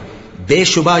لیا کرو، بے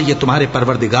شبہ یہ تمہارے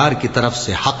پروردگار کی طرف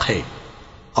سے حق ہے،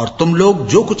 اور تم لوگ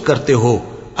جو کچھ کرتے ہو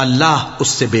اللہ اس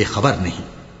سے بے خبر نہیں۔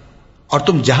 اور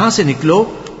تم جہاں سے نکلو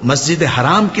مسجد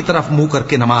حرام کی طرف منہ کر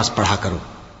کے نماز پڑھا کرو،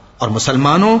 اور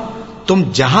مسلمانوں تم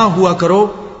جہاں ہوا کرو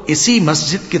اسی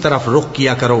مسجد کی طرف رخ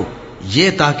کیا کرو۔ یہ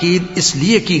تاکید اس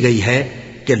لیے کی گئی ہے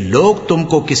کہ لوگ تم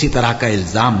کو کسی طرح کا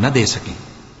الزام نہ دے سکیں،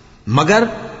 مگر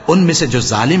ان میں سے جو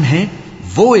ظالم ہیں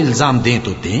وہ الزام دیں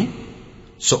تو دیں،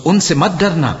 سو ان سے مت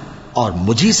ڈرنا اور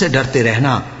مجھی سے ڈرتے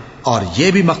رہنا، اور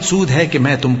یہ بھی مقصود ہے کہ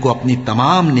میں تم کو اپنی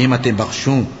تمام نعمتیں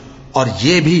بخشوں، اور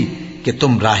یہ بھی کہ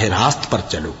تم راہ راست پر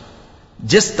چلو۔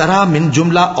 جس طرح من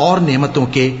جملہ اور نعمتوں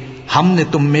کے ہم نے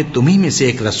تمہیں میں سے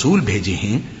ایک رسول بھیجے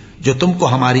ہیں جو تم کو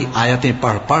ہماری آیتیں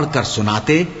پڑھ پڑھ کر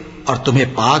سناتے اور تمہیں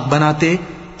پاک بناتے،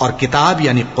 اور کتاب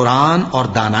یعنی قرآن اور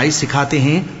دانائی سکھاتے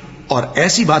ہیں، اور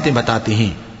ایسی باتیں بتاتے ہیں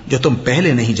جو تم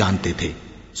پہلے نہیں جانتے تھے،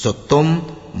 سو تم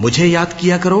مجھے یاد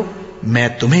کیا کرو، میں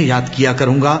تمہیں یاد کیا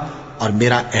کروں گا، اور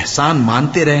میرا احسان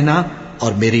مانتے رہنا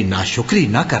اور میری ناشکری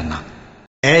نہ کرنا۔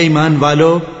 اے ایمان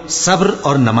والو، صبر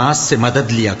اور نماز سے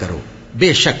مدد لیا کرو،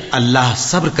 بے شک اللہ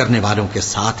صبر کرنے والوں کے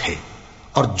ساتھ ہے۔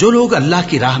 اور جو لوگ اللہ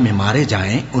کی راہ میں مارے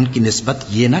جائیں ان کی نسبت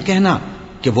یہ نہ کہنا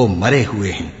کہ وہ مرے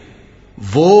ہوئے ہیں،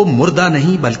 وہ مردہ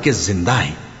نہیں بلکہ زندہ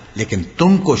ہیں، لیکن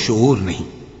تم کو شعور نہیں۔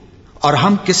 اور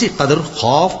ہم کسی قدر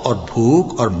خوف اور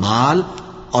بھوک اور مال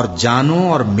اور جانوں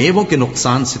اور میووں کے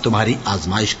نقصان سے تمہاری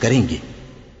آزمائش کریں گے،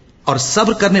 اور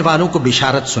صبر کرنے والوں کو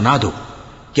بشارت سنا دو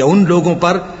کہ ان لوگوں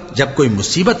پر جب کوئی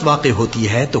مصیبت واقع ہوتی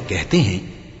ہے تو کہتے ہیں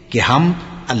کہ ہم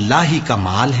اللہ ہی کا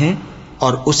مال ہیں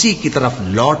اور اسی کی طرف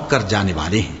لوٹ کر جانے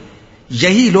والے ہیں۔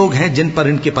 یہی لوگ ہیں جن پر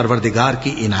ان کے پروردگار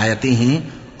کی عنایتیں ہیں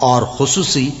اور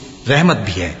خصوصی رحمت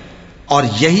بھی ہے، اور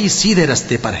یہی سیدھے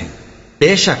رستے پر ہیں۔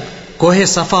 بے شک کوہ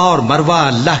صفا اور مروہ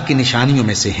اللہ کی نشانیوں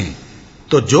میں سے ہیں،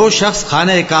 تو جو شخص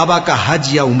خانہ کعبہ کا حج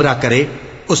یا عمرہ کرے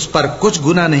اس پر کچھ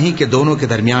گناہ نہیں کہ دونوں کے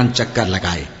درمیان چکر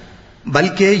لگائے،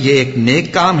 بلکہ یہ ایک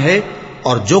نیک کام ہے،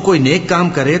 اور جو کوئی نیک کام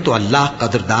کرے تو اللہ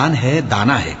قدردان ہے،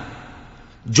 دانا ہے۔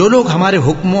 جو لوگ ہمارے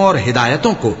حکموں اور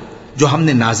ہدایتوں کو جو ہم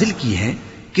نے نازل کی ہیں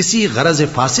کسی غرض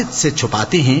فاسد سے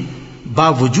چھپاتے ہیں،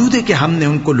 باوجود کہ ہم نے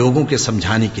ان کو لوگوں کے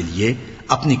سمجھانے کے لیے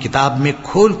اپنی کتاب میں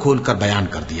کھول کھول کر بیان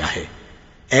کر دیا ہے،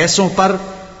 ایسوں پر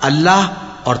اللہ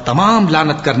اور تمام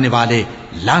لعنت کرنے والے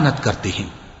لعنت کرتے ہیں۔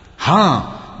 ہاں،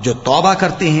 جو توبہ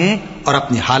کرتے ہیں اور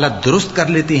اپنی حالت درست کر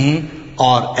لیتے ہیں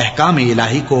اور احکام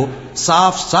الہی کو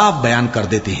صاف صاف بیان کر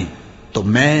دیتے ہیں تو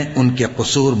میں ان کے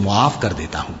قصور معاف کر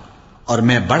دیتا ہوں، اور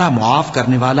میں بڑا معاف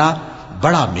کرنے والا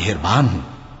بڑا مہربان ہوں۔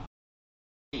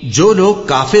 جو لوگ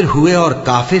کافر ہوئے اور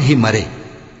کافر ہی مرے،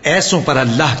 ایسوں پر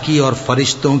اللہ کی اور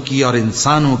فرشتوں کی اور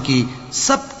انسانوں کی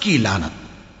سب کی لعنت،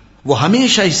 وہ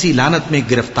ہمیشہ اسی لعنت میں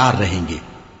گرفتار رہیں گے۔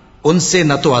 ان سے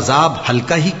نہ تو عذاب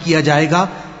ہلکا ہی کیا جائے گا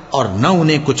اور نہ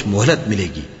انہیں کچھ مہلت ملے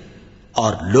گی۔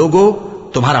 اور لوگوں،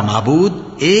 تمہارا معبود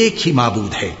ایک ہی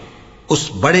معبود ہے، اس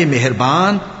بڑے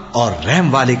مہربان اور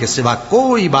رحم والے کے سوا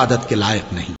کوئی عبادت کے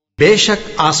لائق نہیں۔ بے شک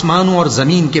آسمانوں اور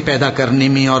زمین کے پیدا کرنے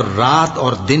میں اور رات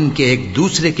اور دن کے ایک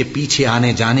دوسرے کے پیچھے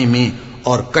آنے جانے میں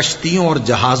اور کشتیوں اور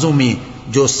جہازوں میں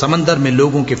جو سمندر میں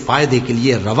لوگوں کے فائدے کے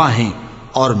لیے رواں ہیں،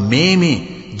 اور میں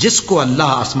جس کو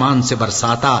اللہ آسمان سے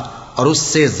برساتا اور اس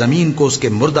سے زمین کو اس کے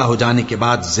مردہ ہو جانے کے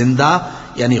بعد زندہ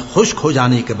یعنی خشک ہو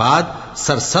جانے کے بعد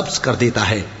سرسبز کر دیتا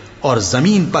ہے، اور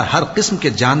زمین پر ہر قسم کے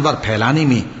جانور پھیلانے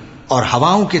میں اور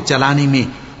ہواؤں کے چلانے میں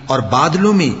اور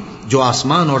بادلوں میں جو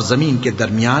آسمان اور زمین کے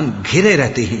درمیان گھرے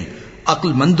رہتے ہیں،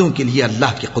 عقل مندوں کے لیے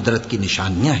اللہ کی قدرت کی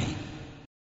نشانیاں ہیں۔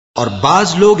 اور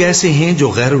بعض لوگ ایسے ہیں جو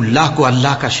غیر اللہ کو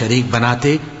اللہ کا شریک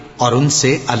بناتے اور ان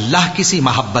سے اللہ کی سی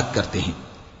محبت کرتے ہیں،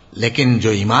 لیکن جو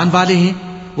ایمان والے ہیں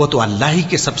وہ تو اللہ ہی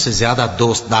کے سب سے زیادہ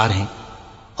دوست دار ہیں۔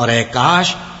 اور اے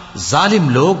کاش ظالم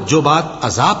لوگ جو بات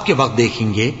عذاب کے وقت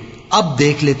دیکھیں گے اب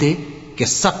دیکھ لیتے کہ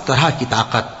سب طرح کی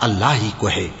طاقت اللہ ہی کو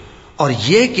ہے، اور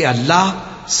یہ کہ اللہ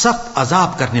سخت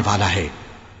عذاب کرنے والا ہے۔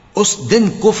 اس دن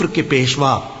کفر کے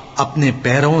پیشوا اپنے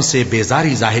پیروں سے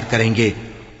بیزاری ظاہر کریں گے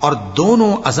اور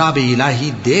دونوں عذاب الہی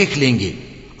دیکھ لیں گے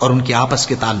اور ان کے آپس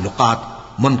کے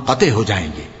تعلقات منقطع ہو جائیں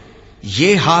گے۔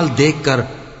 یہ حال دیکھ کر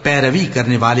پیروی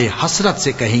کرنے والے حسرت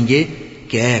سے کہیں گے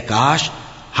کہ اے کاش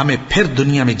ہمیں پھر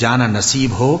دنیا میں جانا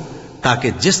نصیب ہو،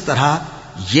 تاکہ جس طرح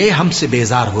یہ ہم سے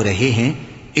بیزار ہو رہے ہیں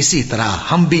اسی طرح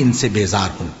ہم بھی ان سے بیزار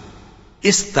ہوں۔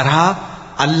 اس طرح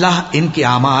اللہ ان کے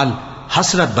اعمال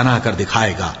حسرت بنا کر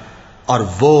دکھائے گا اور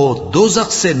وہ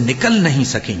دوزخ سے نکل نہیں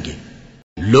سکیں گے۔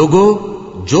 لوگوں،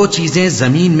 جو چیزیں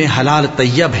زمین میں حلال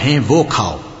طیب ہیں وہ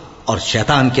کھاؤ، اور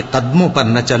شیطان کے قدموں پر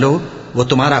نہ چلو، وہ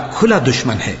تمہارا کھلا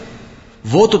دشمن ہے۔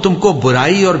 وہ تو تم کو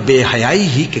برائی اور بے حیائی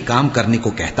ہی کے کام کرنے کو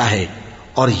کہتا ہے،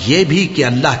 اور یہ بھی کہ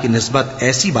اللہ کی نسبت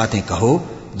ایسی باتیں کہو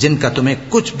جن کا تمہیں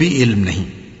کچھ بھی علم نہیں۔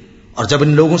 اور جب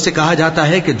ان لوگوں سے کہا جاتا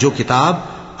ہے کہ جو کتاب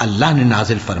اللہ نے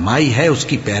نازل فرمائی ہے اس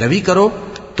کی پیروی کرو،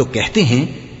 تو کہتے ہیں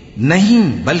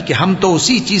نہیں، بلکہ ہم تو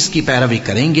اسی چیز کی پیروی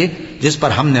کریں گے جس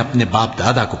پر ہم نے اپنے باپ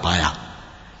دادا کو پایا۔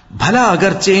 بھلا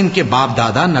اگرچہ ان کے باپ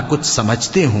دادا نہ کچھ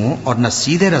سمجھتے ہوں اور نہ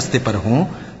سیدھے رستے پر ہوں،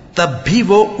 تب بھی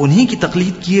وہ انہی کی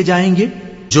تقلید کیے جائیں گے۔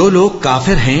 جو لوگ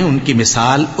کافر ہیں ان کی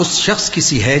مثال اس شخص کی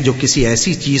سی ہے جو کسی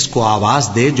ایسی چیز کو آواز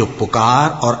دے جو پکار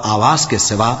اور آواز کے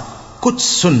سوا کچھ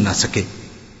سن نہ سکے۔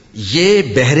 یہ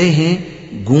بہرے ہیں،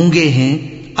 گونگے ہیں،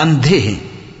 اندھے ہیں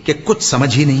کہ کچھ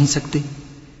سمجھ ہی نہیں سکتے۔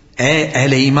 اے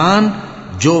اہل ایمان،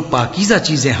 جو پاکیزہ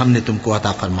چیزیں ہم نے تم کو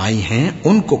عطا فرمائی ہیں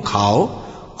ان کو کھاؤ،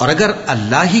 اور اگر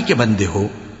اللہ ہی کے بندے ہو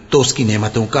تو اس کی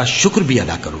نعمتوں کا شکر بھی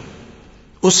ادا کرو۔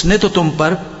 اس نے تو تم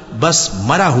پر بس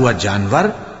مرا ہوا جانور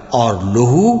اور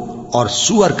لہو اور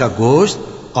سور کا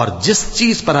گوشت اور جس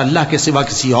چیز پر اللہ کے سوا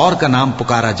کسی اور کا نام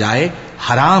پکارا جائے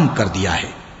حرام کر دیا ہے۔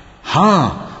 ہاں،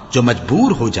 جو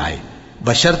مجبور ہو جائے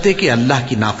بشرطے کہ اللہ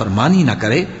کی نافرمانی نہ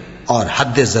کرے اور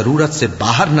حد ضرورت سے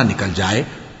باہر نہ نکل جائے،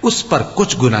 اس پر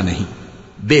کچھ گناہ نہیں۔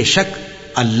 بے شک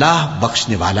اللہ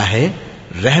بخشنے والا ہے،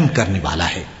 رحم کرنے والا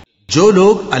ہے۔ جو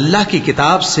لوگ اللہ کی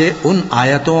کتاب سے ان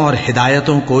آیتوں اور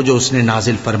ہدایتوں کو جو اس نے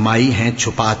نازل فرمائی ہیں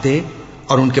چھپاتے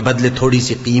اور ان کے بدلے تھوڑی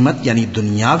سی قیمت یعنی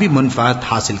دنیاوی منفعت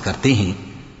حاصل کرتے ہیں،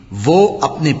 وہ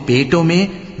اپنے پیٹوں میں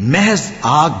محض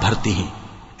آگ بھرتے ہیں۔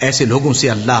 ایسے لوگوں سے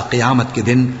اللہ قیامت کے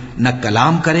دن نہ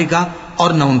کلام کرے گا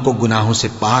اور نہ ان کو گناہوں سے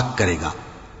پاک کرے گا،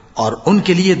 اور ان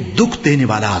کے لیے دکھ دینے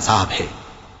والا عذاب ہے۔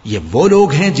 یہ وہ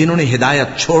لوگ ہیں جنہوں نے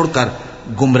ہدایت چھوڑ کر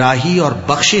گمراہی اور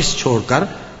بخشش چھوڑ کر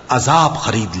عذاب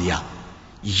خرید لیا۔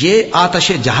 یہ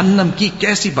آتش جہنم کی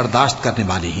کیسی برداشت کرنے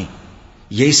والے ہیں۔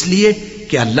 یہ اس لیے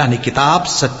کہ اللہ نے کتاب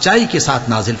سچائی کے ساتھ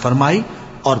نازل فرمائی،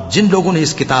 اور جن لوگوں نے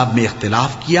اس کتاب میں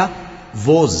اختلاف کیا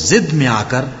وہ ضد میں آ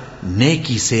کر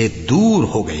نیکی سے دور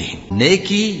ہو گئے ہیں۔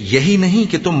 نیکی یہی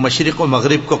نہیں کہ تم مشرق و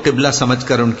مغرب کو قبلہ سمجھ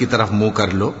کر ان کی طرف منہ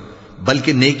کر لو،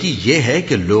 بلکہ نیکی یہ ہے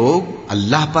کہ لوگ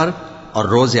اللہ پر اور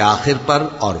روز آخر پر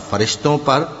اور فرشتوں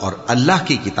پر اور اللہ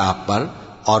کی کتاب پر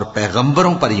اور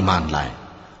پیغمبروں پر ایمان لائیں،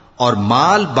 اور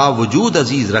مال باوجود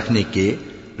عزیز رکھنے کے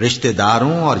رشتہ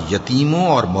داروں اور یتیموں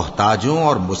اور محتاجوں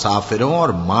اور مسافروں اور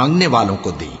مانگنے والوں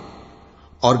کو دیں،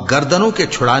 اور گردنوں کے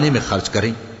چھڑانے میں خرچ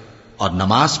کریں، اور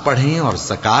نماز پڑھیں اور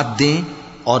زکوٰۃ دیں،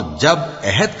 اور جب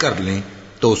عہد کر لیں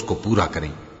تو اس کو پورا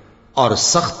کریں، اور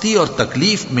سختی اور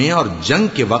تکلیف میں اور جنگ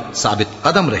کے وقت ثابت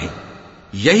قدم رہیں۔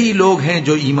 یہی لوگ ہیں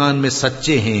جو ایمان میں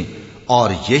سچے ہیں، اور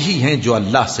یہی ہیں جو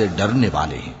اللہ سے ڈرنے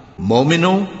والے ہیں۔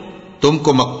 مومنوں، تم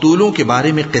کو مقتولوں کے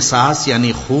بارے میں قصاص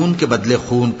یعنی خون کے بدلے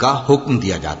خون کا حکم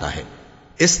دیا جاتا ہے،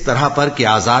 اس طرح پر کہ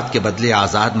آزاد کے بدلے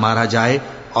آزاد مارا جائے،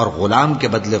 اور غلام کے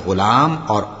بدلے غلام،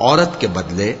 اور عورت کے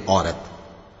بدلے عورت۔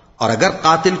 اور اگر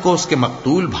قاتل کو اس کے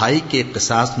مقتول بھائی کے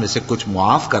قصاص میں سے کچھ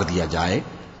معاف کر دیا جائے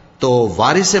تو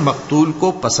وارث مقتول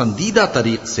کو پسندیدہ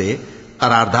طریق سے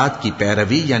قرارداد کی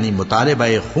پیروی یعنی مطالبہ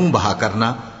خون بہا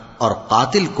کرنا اور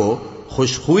قاتل کو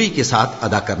خوشخوئی کے ساتھ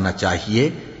ادا کرنا چاہیے.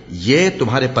 یہ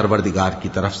تمہارے پروردگار کی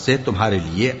طرف سے تمہارے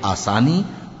لیے آسانی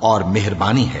اور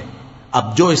مہربانی ہے.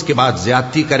 اب جو اس کے بعد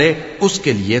زیادتی کرے اس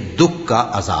کے لیے دکھ کا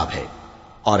عذاب ہے.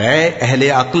 اور اے اہل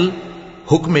عقل،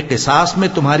 حکم قصاص میں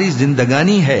تمہاری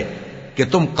زندگانی ہے کہ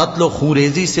تم قتل و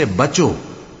خونریزی سے بچو.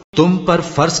 تم پر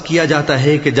فرض کیا جاتا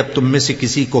ہے کہ جب تم میں سے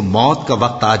کسی کو موت کا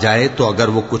وقت آ جائے تو اگر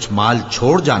وہ کچھ مال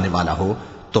چھوڑ جانے والا ہو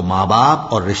تو ماں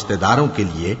باپ اور رشتہ داروں کے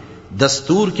لیے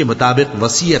دستور کے مطابق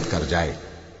وصیت کر جائے.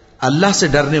 اللہ سے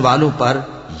ڈرنے والوں پر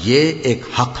یہ ایک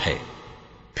حق ہے.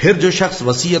 پھر جو شخص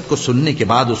وصیت کو سننے کے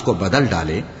بعد اس کو بدل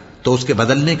ڈالے تو اس کے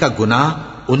بدلنے کا گناہ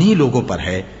انہی لوگوں پر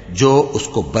ہے جو اس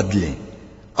کو بدلیں،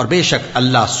 اور بے شک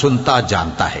اللہ سنتا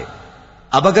جانتا ہے.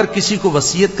 اب اگر کسی کو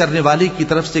وصیت کرنے والے کی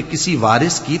طرف سے کسی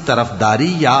وارث کی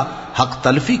طرفداری یا حق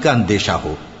تلفی کا اندیشہ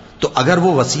ہو تو اگر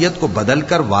وہ وصیت کو بدل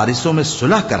کر وارثوں میں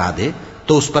صلح کرا دے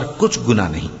تو اس پر کچھ گناہ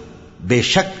نہیں. بے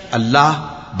شک اللہ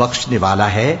بخشنے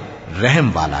والا ہے، رحم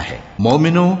والا ہے.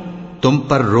 مومنو، تم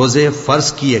پر روزے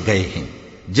فرض کیے گئے ہیں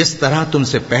جس طرح تم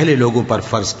سے پہلے لوگوں پر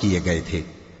فرض کیے گئے تھے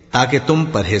تاکہ تم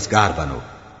پرہیزگار بنو.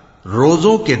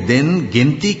 روزوں کے دن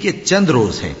گنتی کے چند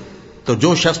روز ہیں، تو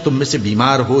جو شخص تم میں سے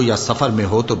بیمار ہو یا سفر میں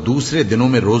ہو تو دوسرے دنوں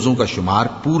میں روزوں کا شمار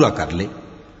پورا کر لے.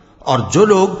 اور جو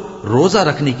لوگ روزہ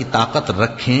رکھنے کی طاقت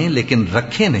رکھیں لیکن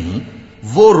رکھیں نہیں،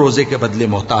 وہ روزے کے بدلے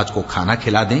محتاج کو کھانا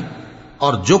کھلا دیں.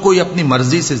 اور جو کوئی اپنی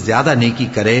مرضی سے زیادہ نیکی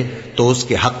کرے تو اس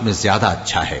کے حق میں زیادہ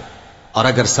اچھا ہے. اور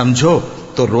اگر سمجھو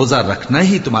تو روزہ رکھنا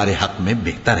ہی تمہارے حق میں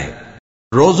بہتر ہے.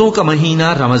 روزوں کا مہینہ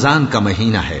رمضان کا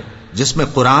مہینہ ہے جس میں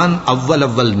قرآن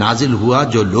اول نازل ہوا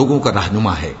جو لوگوں کا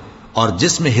رہنما ہے اور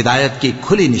جس میں ہدایت کی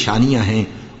کھلی نشانیاں ہیں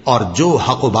اور جو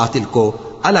حق و باطل کو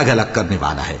الگ الگ کرنے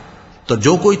والا ہے. تو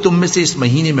جو کوئی تم میں سے اس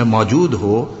مہینے میں موجود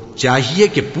ہو چاہیے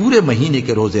کہ پورے مہینے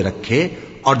کے روزے رکھے،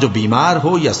 اور جو بیمار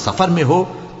ہو یا سفر میں ہو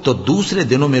تو دوسرے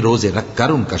دنوں میں روزے رکھ کر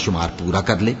ان کا شمار پورا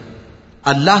کر لے.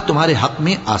 اللہ تمہارے حق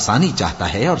میں آسانی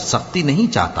چاہتا ہے اور سختی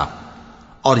نہیں چاہتا.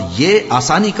 اور یہ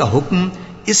آسانی کا حکم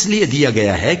اس لیے دیا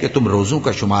گیا ہے کہ تم روزوں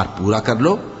کا شمار پورا کر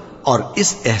لو، اور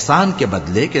اس احسان کے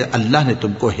بدلے کہ اللہ نے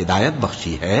تم کو ہدایت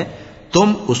بخشی ہے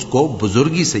تم اس کو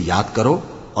بزرگی سے یاد کرو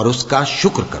اور اس کا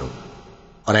شکر کرو.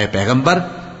 اور اے پیغمبر،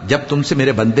 جب تم سے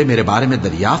میرے بندے میرے بارے میں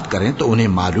دریافت کریں تو انہیں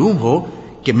معلوم ہو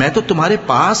کہ میں تو تمہارے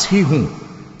پاس ہی ہوں.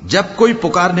 جب کوئی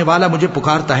پکارنے والا مجھے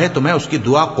پکارتا ہے تو میں اس کی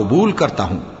دعا قبول کرتا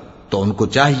ہوں. تو ان کو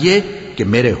چاہیے کہ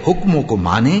میرے حکموں کو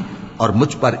مانیں اور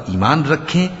مجھ پر ایمان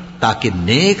رکھیں تاکہ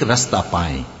نیک رستہ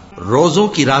پائیں. روزوں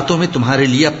کی راتوں میں تمہارے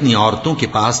لیے اپنی عورتوں کے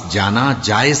پاس جانا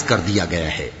جائز کر دیا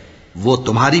گیا ہے. وہ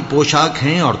تمہاری پوشاک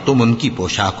ہیں اور تم ان کی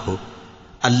پوشاک ہو.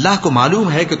 اللہ کو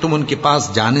معلوم ہے کہ تم ان کے پاس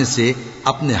جانے سے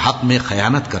اپنے حق میں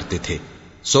خیانت کرتے تھے،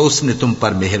 سو اس نے تم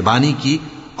پر مہربانی کی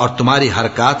اور تمہاری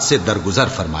حرکات سے درگزر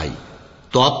فرمائی.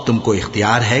 تو اب تم کو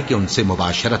اختیار ہے کہ ان سے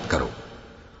مباشرت کرو.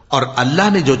 اور اللہ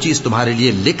نے جو چیز تمہارے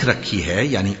لیے لکھ رکھی ہے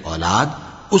یعنی اولاد،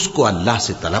 اس کو اللہ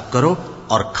سے طلب کرو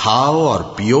اور کھاؤ اور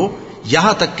پیو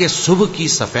یہاں تک کہ صبح کی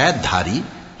سفید دھاری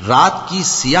رات کی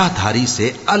سیاہ دھاری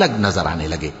سے الگ نظر آنے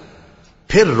لگے.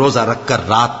 پھر روزہ رکھ کر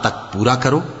رات تک پورا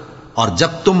کرو. اور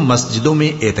جب تم مسجدوں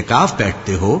میں اعتکاف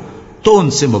بیٹھتے ہو تو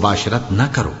ان سے مباشرت نہ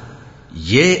کرو.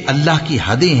 یہ اللہ کی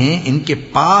حدیں ہیں، ان کے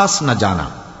پاس نہ جانا.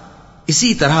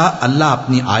 اسی طرح اللہ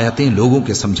اپنی آیتیں لوگوں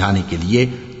کے سمجھانے کے لیے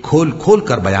کھول کھول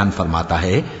کر بیان فرماتا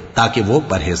ہے تاکہ وہ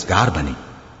پرہیزگار بنے.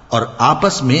 اور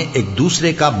آپس میں ایک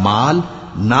دوسرے کا مال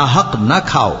ناحق نہ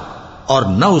کھاؤ اور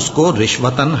نہ اس کو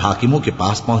رشوتاً حاکموں کے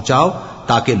پاس پہنچاؤ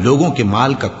تاکہ لوگوں کے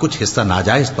مال کا کچھ حصہ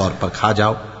ناجائز طور پر کھا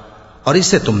جاؤ، اور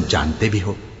اسے تم جانتے بھی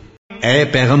ہو. اے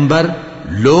پیغمبر،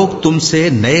 لوگ تم سے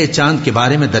نئے چاند کے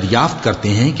بارے میں دریافت کرتے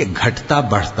ہیں کہ گھٹتا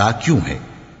بڑھتا کیوں ہے.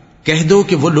 کہہ دو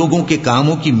کہ وہ لوگوں کے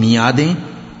کاموں کی میعادیں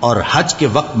اور حج کے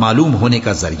وقت معلوم ہونے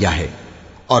کا ذریعہ ہے.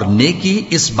 اور نیکی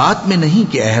اس بات میں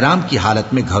نہیں کہ احرام کی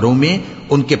حالت میں گھروں میں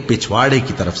ان کے پچھواڑے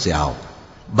کی طرف سے آؤ،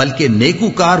 بلکہ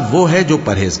نیکوکار وہ ہے جو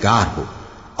پرہیزگار ہو.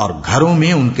 اور گھروں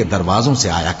میں ان کے دروازوں سے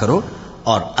آیا کرو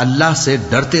اور اللہ سے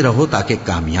ڈرتے رہو تاکہ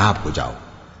کامیاب ہو جاؤ.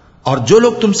 اور جو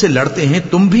لوگ تم سے لڑتے ہیں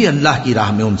تم بھی اللہ کی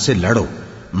راہ میں ان سے لڑو،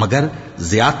 مگر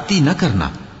زیادتی نہ کرنا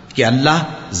کہ اللہ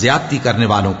زیادتی کرنے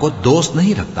والوں کو دوست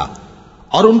نہیں رکھتا.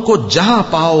 اور ان کو جہاں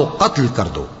پاؤ قتل کر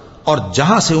دو، اور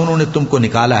جہاں سے انہوں نے تم کو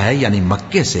نکالا ہے یعنی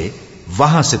مکے سے،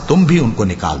 وہاں سے تم بھی ان کو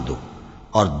نکال دو.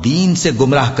 اور دین سے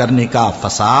گمراہ کرنے کا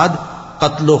فساد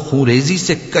قتل و خونریزی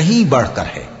سے کہیں بڑھ کر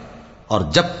ہے. اور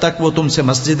جب تک وہ تم سے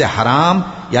مسجد حرام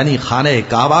یعنی خانہ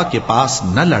کعبہ کے پاس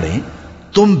نہ لڑیں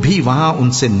تم بھی وہاں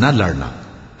ان سے نہ لڑنا.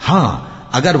 ہاں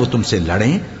اگر وہ تم سے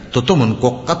لڑیں تو تم ان کو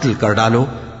قتل کر ڈالو،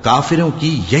 کافروں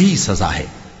کی یہی سزا ہے۔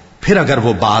 پھر اگر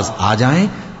وہ باز آ جائیں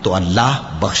تو اللہ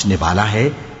بخشنے والا ہے،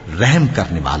 رحم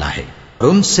کرنے والا ہے۔ اور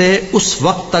ان سے اس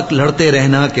وقت تک لڑتے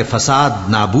رہنا کہ فساد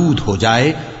نابود ہو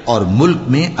جائے اور ملک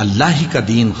میں اللہ ہی کا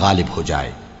دین غالب ہو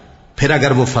جائے۔ پھر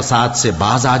اگر وہ فساد سے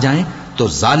باز آ جائیں تو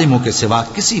ظالموں کے سوا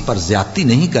کسی پر زیادتی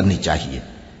نہیں کرنی چاہیے۔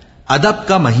 ادب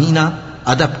کا مہینہ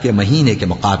ادب کے مہینے کے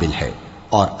مقابل ہے،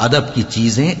 اور ادب کی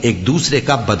چیزیں ایک دوسرے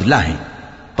کا بدلہ ہیں۔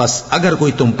 پس اگر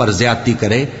کوئی تم پر زیادتی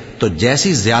کرے تو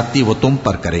جیسی زیادتی وہ تم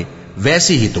پر کرے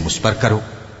ویسی ہی تم اس پر کرو،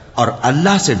 اور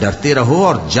اللہ سے ڈرتے رہو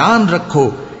اور جان رکھو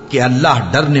کہ اللہ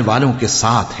ڈرنے والوں کے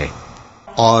ساتھ ہے۔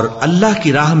 اور اللہ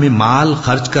کی راہ میں مال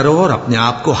خرچ کرو اور اپنے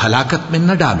آپ کو ہلاکت میں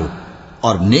نہ ڈالو،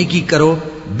 اور نیکی کرو،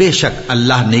 بے شک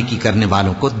اللہ نیکی کرنے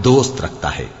والوں کو دوست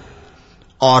رکھتا ہے۔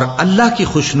 اور اللہ کی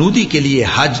خوشنودی کے لیے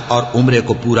حج اور عمرے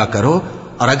کو پورا کرو،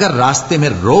 اور اگر راستے میں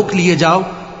روک لیے جاؤ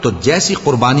تو جیسی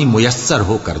قربانی میسر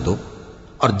ہو کر دو،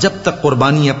 اور جب تک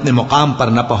قربانی اپنے مقام پر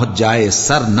نہ پہنچ جائے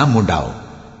سر نہ منڈاؤ۔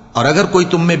 اور اگر کوئی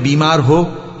تم میں بیمار ہو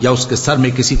یا اس کے سر میں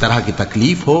کسی طرح کی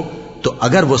تکلیف ہو تو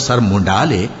اگر وہ سر منڈا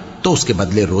لے تو اس کے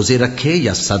بدلے روزے رکھے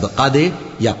یا صدقہ دے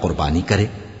یا قربانی کرے۔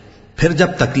 پھر جب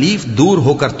تکلیف دور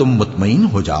ہو کر تم مطمئن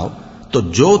ہو جاؤ تو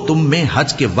جو تم میں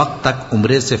حج کے وقت تک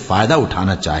عمرے سے فائدہ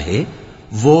اٹھانا چاہے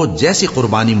وہ جیسی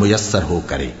قربانی میسر ہو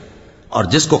کرے، اور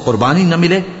جس کو قربانی نہ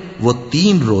ملے وہ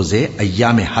 3 روزے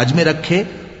ایام حج میں رکھے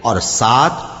اور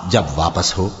 7 جب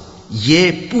واپس ہو،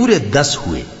 یہ پورے 10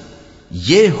 ہوئے۔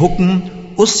 یہ حکم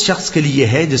اس شخص کے لیے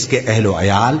ہے جس کے اہل و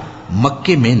عیال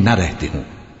مکے میں نہ رہتے ہوں۔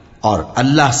 اور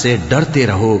اللہ سے ڈرتے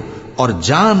رہو اور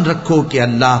جان رکھو کہ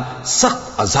اللہ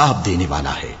سخت عذاب دینے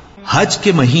والا ہے۔ حج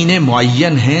کے مہینے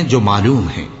معین ہیں جو معلوم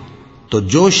ہیں، تو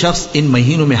جو شخص ان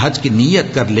مہینوں میں حج کی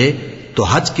نیت کر لے تو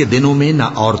حج کے دنوں میں نہ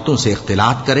عورتوں سے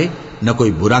اختلاط کرے، نہ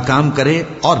کوئی برا کام کرے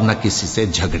اور نہ کسی سے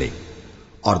جھگڑے۔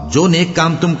 اور جو نیک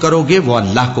کام تم کرو گے وہ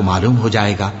اللہ کو معلوم ہو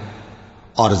جائے گا۔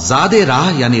 اور زاد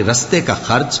راہ یعنی رستے کا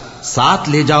خرچ ساتھ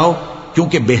لے جاؤ،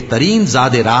 کیونکہ بہترین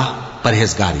زاد راہ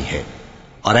پرہیزگاری ہے۔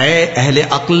 اور اے اہل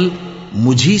عقل،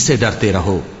 مجھی سے ڈرتے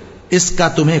رہو، اس کا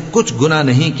تمہیں کچھ گناہ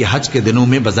نہیں کہ حج کے دنوں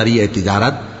میں بذریعہ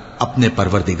تجارت اپنے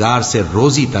پروردگار سے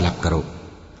روزی طلب کرو۔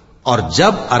 اور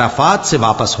جب عرفات سے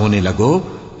واپس ہونے لگو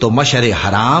تو مشعر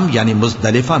حرام یعنی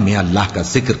مزدلفہ میں اللہ کا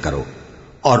ذکر کرو،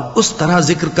 اور اس طرح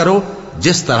ذکر کرو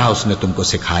جس طرح اس نے تم کو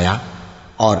سکھایا،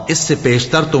 اور اس سے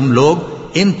پیشتر تم لوگ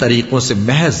ان طریقوں سے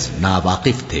محض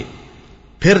ناواقف تھے۔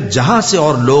 پھر جہاں سے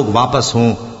اور لوگ واپس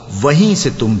ہوں وہیں سے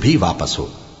تم بھی واپس ہو،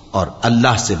 اور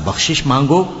اللہ سے بخشش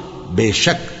مانگو، بے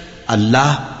شک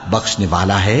اللہ بخشنے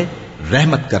والا ہے،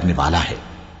 رحمت کرنے والا ہے۔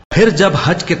 پھر جب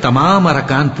حج کے تمام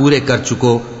ارکان پورے کر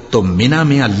چکو تو مینا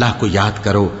میں اللہ کو یاد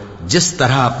کرو جس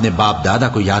طرح اپنے باپ دادا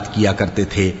کو یاد کیا کرتے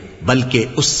تھے، بلکہ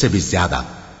اس سے بھی زیادہ۔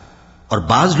 اور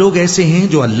بعض لوگ ایسے ہیں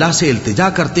جو اللہ سے التجا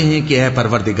کرتے ہیں کہ اے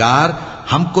پروردگار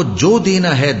ہم کو جو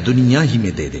دینا ہے دنیا ہی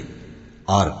میں دے دے،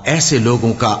 اور ایسے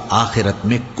لوگوں کا آخرت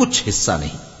میں کچھ حصہ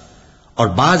نہیں۔ اور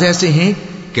بعض ایسے ہیں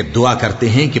کہ دعا کرتے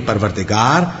ہیں کہ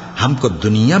پروردگار ہم کو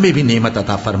دنیا میں بھی نعمت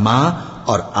عطا فرما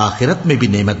اور آخرت میں بھی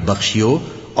نعمت بخشیو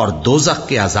اور دوزخ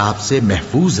کے عذاب سے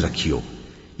محفوظ رکھیو۔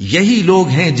 یہی لوگ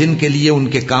ہیں جن کے لیے ان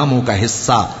کے کاموں کا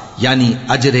حصہ یعنی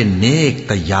اجر نیک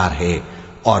تیار ہے،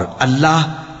 اور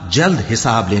اللہ جلد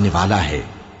حساب لینے والا ہے۔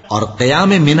 اور قیام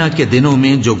منا کے دنوں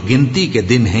میں جو گنتی کے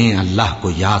دن ہیں اللہ کو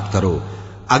یاد کرو،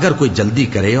 اگر کوئی جلدی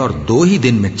کرے اور 2 ہی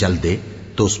دن میں چل دے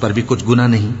تو اس پر بھی کچھ گناہ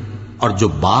نہیں، اور جو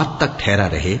بات تک ٹھہرا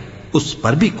رہے اس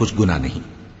پر بھی کچھ گناہ نہیں۔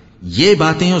 یہ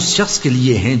باتیں اس شخص کے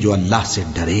لیے ہیں جو اللہ سے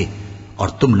ڈرے، اور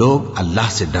تم لوگ اللہ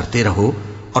سے ڈرتے رہو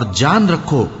اور جان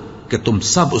رکھو کہ تم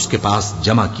سب اس کے پاس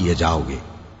جمع کیے جاؤ گے۔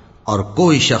 اور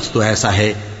کوئی شخص تو ایسا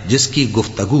ہے جس کی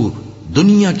گفتگو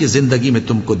دنیا کی زندگی میں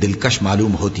تم کو دلکش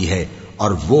معلوم ہوتی ہے،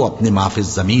 اور وہ اپنے معافی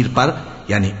ضمیر پر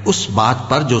یعنی اس بات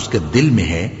پر جو اس کے دل میں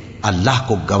ہے اللہ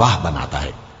کو گواہ بناتا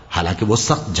ہے، حالانکہ وہ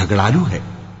سخت جھگڑالو ہے۔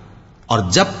 اور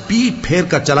جب پیٹ پھیر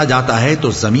کر چلا جاتا ہے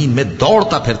تو زمین میں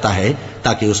دوڑتا پھرتا ہے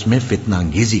تاکہ اس میں فتنہ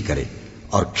انگیزی کرے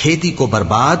اور کھیتی کو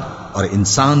برباد اور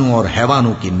انسانوں اور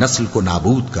حیوانوں کی نسل کو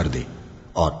نابود کر دے،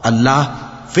 اور اللہ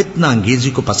فتنہ انگیزی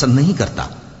کو پسند نہیں کرتا۔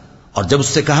 اور جب اس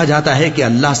سے کہا جاتا ہے کہ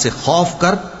اللہ سے خوف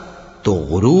کر تو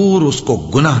غرور اس کو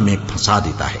گناہ میں پھنسا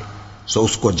دیتا ہے، سو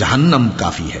اس کو جہنم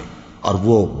کافی ہے اور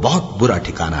وہ بہت برا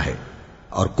ٹھکانہ ہے۔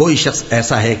 اور کوئی شخص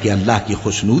ایسا ہے کہ اللہ کی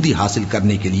خوشنودی حاصل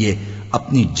کرنے کے لیے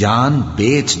اپنی جان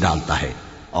بیچ ڈالتا ہے،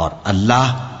 اور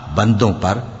اللہ بندوں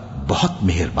پر بہت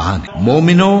مہربان ہے۔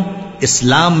 مومنو،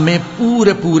 اسلام میں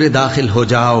پورے پورے داخل ہو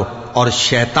جاؤ اور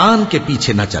شیطان کے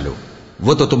پیچھے نہ چلو،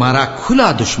 وہ تو تمہارا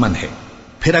کھلا دشمن ہے۔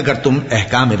 پھر اگر تم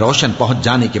احکام روشن پہنچ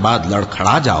جانے کے بعد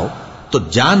لڑکھڑا جاؤ تو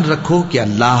جان رکھو کہ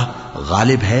اللہ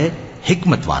غالب ہے،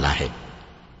 حکمت والا ہے۔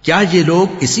 کیا یہ لوگ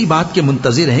اسی بات کے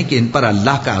منتظر ہیں کہ ان پر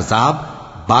اللہ کا عذاب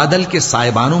بادل کے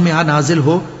سائبانوں میں آ نازل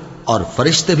ہو اور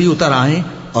فرشتے بھی اتر آئیں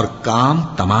اور کام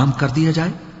تمام کر دیا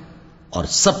جائے؟ اور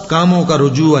سب کاموں کا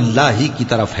رجوع اللہ ہی کی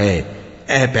طرف ہے۔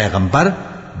 اے پیغمبر،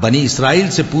 بنی اسرائیل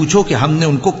سے پوچھو کہ ہم نے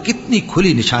ان کو کتنی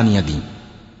کھلی نشانیاں دیں،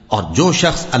 اور جو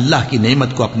شخص اللہ کی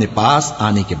نعمت کو اپنے پاس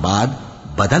آنے کے بعد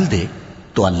بدل دے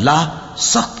تو اللہ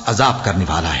سخت عذاب کرنے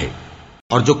والا ہے۔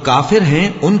 اور جو کافر ہیں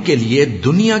ان کے لیے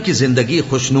دنیا کی زندگی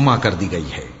خوشنما کر دی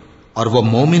گئی ہے اور وہ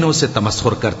مومنوں سے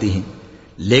تمسخر کرتی ہیں،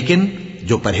 لیکن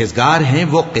جو پرہیزگار ہیں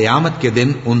وہ قیامت کے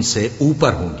دن ان سے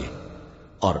اوپر ہوں گے،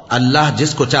 اور اللہ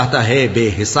جس کو چاہتا ہے بے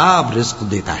حساب رزق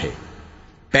دیتا ہے۔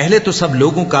 پہلے تو سب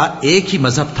لوگوں کا ایک ہی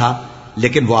مذہب تھا،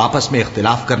 لیکن وہ آپس میں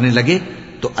اختلاف کرنے لگے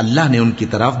تو اللہ نے ان کی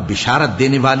طرف بشارت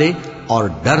دینے والے اور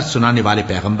ڈر سنانے والے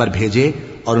پیغمبر بھیجے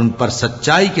اور ان پر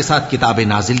سچائی کے ساتھ کتابیں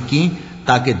نازل کی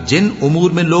تاکہ جن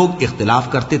امور میں لوگ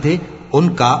اختلاف کرتے تھے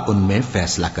ان کا ان میں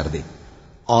فیصلہ کر دے۔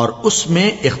 اور اس میں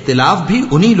اختلاف بھی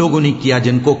انہی لوگوں نے کیا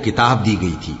جن کو کتاب دی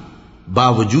گئی تھی،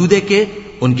 باوجود کہ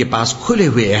ان کے پاس کھلے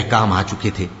ہوئے احکام آ چکے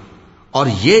تھے، اور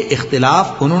یہ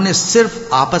اختلاف انہوں نے صرف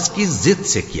آپس کی ضد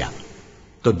سے کیا۔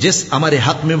 تو جس امر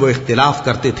حق میں وہ اختلاف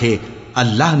کرتے تھے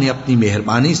اللہ نے اپنی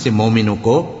مہربانی سے مومنوں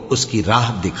کو اس کی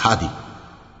راہ دکھا دی،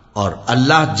 اور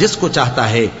اللہ جس کو چاہتا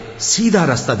ہے سیدھا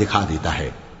رستہ دکھا دیتا ہے۔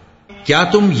 کیا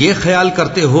تم یہ خیال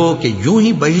کرتے ہو کہ یوں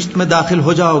ہی بہشت میں داخل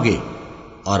ہو جاؤ گے،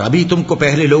 اور ابھی تم کو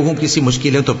پہلے لوگوں کی سی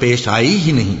مشکلیں تو پیش آئی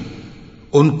ہی نہیں؟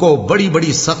 ان کو بڑی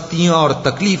بڑی سختیاں اور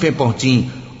تکلیفیں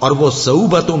پہنچیں اور وہ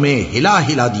صعوبتوں میں ہلا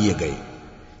ہلا دیے گئے،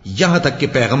 یہاں تک کہ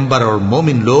پیغمبر اور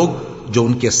مومن لوگ جو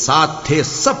ان کے ساتھ تھے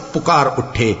سب پکار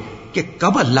اٹھے کہ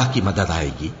کب اللہ کی مدد آئے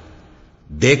گی۔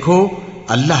 دیکھو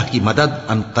اللہ کی مدد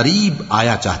ان قریب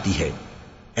آیا چاہتی ہے۔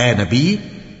 اے نبی،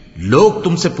 لوگ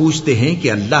تم سے پوچھتے ہیں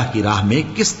کہ اللہ کی راہ میں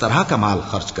کس طرح کا مال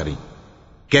خرچ کریں۔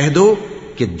 کہہ دو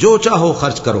کہ جو چاہو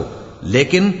خرچ کرو،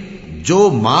 لیکن جو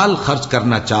مال خرچ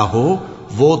کرنا چاہو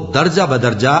وہ درجہ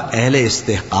بدرجہ اہل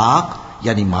استحقاق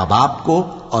یعنی ماں باپ کو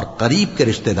اور قریب کے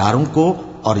رشتہ داروں کو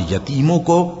اور یتیموں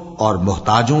کو اور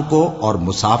محتاجوں کو اور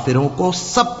مسافروں کو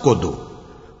سب کو دو،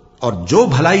 اور جو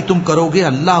بھلائی تم کرو گے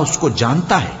اللہ اس کو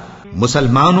جانتا ہے۔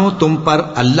 مسلمانوں، تم پر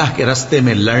اللہ کے رستے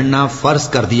میں لڑنا فرض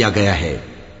کر دیا گیا ہے،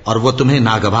 اور وہ تمہیں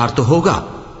ناگوار تو ہوگا،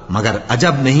 مگر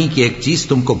عجب نہیں کہ ایک چیز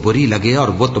تم کو بری لگے اور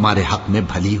وہ تمہارے حق میں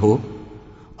بھلی ہو،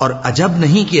 اور عجب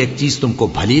نہیں کہ ایک چیز تم کو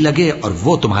بھلی لگے اور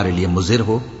وہ تمہارے لیے مضر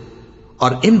ہو،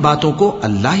 اور ان باتوں کو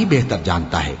اللہ ہی بہتر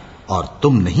جانتا ہے اور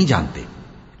تم نہیں جانتے۔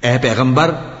 اے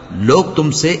پیغمبر، لوگ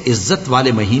تم سے عزت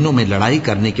والے مہینوں میں لڑائی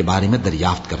کرنے کے بارے میں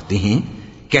دریافت کرتے ہیں،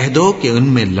 کہہ دو کہ ان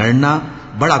میں لڑنا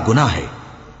بڑا گناہ ہے،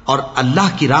 اور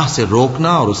اللہ کی راہ سے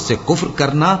روکنا اور اس سے کفر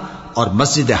کرنا اور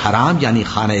مسجد حرام یعنی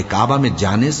خانہ کعبہ میں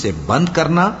جانے سے بند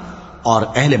کرنا اور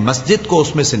اہل مسجد کو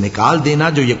اس میں سے نکال دینا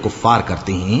جو یہ کفار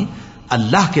کرتے ہیں،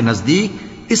 اللہ کے نزدیک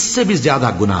اس سے بھی زیادہ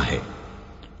گناہ ہے،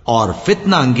 اور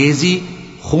فتنہ انگیزی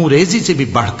خونریزی سے بھی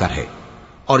بڑھ کر ہے۔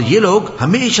 اور یہ لوگ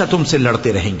ہمیشہ تم سے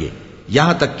لڑتے رہیں گے،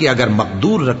 یہاں تک کہ اگر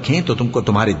مقدور رکھیں تو تم کو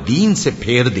تمہارے دین سے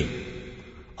پھیر دیں،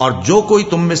 اور جو کوئی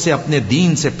تم میں سے اپنے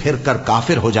دین سے پھر کر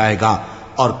کافر ہو جائے گا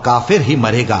اور کافر ہی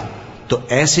مرے گا تو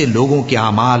ایسے لوگوں کے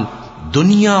اعمال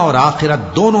دنیا اور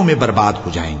آخرت دونوں میں برباد ہو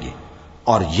جائیں گے،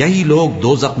 اور یہی لوگ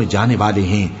دوزخ میں جانے والے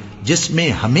ہیں جس میں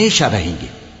ہمیشہ رہیں گے۔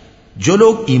 جو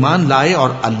لوگ ایمان لائے اور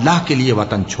اللہ کے لیے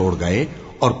وطن چھوڑ گئے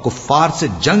اور کفار سے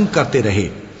جنگ کرتے رہے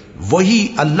وہی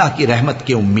اللہ کی رحمت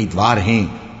کے امیدوار ہیں،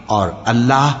 اور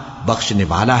اللہ بخشنے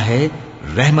والا ہے،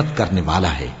 رحمت کرنے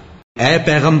والا ہے۔ اے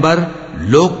پیغمبر،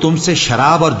 لوگ تم سے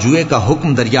شراب اور جوئے کا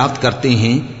حکم دریافت کرتے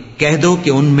ہیں، کہہ دو کہ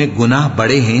ان میں گناہ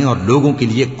بڑے ہیں اور لوگوں کے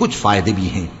لیے کچھ فائدے بھی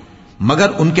ہیں،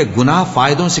 مگر ان کے گناہ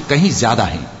فائدوں سے کہیں زیادہ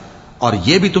ہیں۔ اور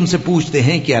یہ بھی تم سے پوچھتے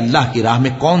ہیں کہ اللہ کی راہ میں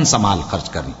کون سا مال خرچ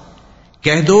کریں،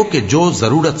 کہہ دو کہ جو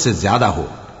ضرورت سے زیادہ ہو۔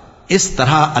 اس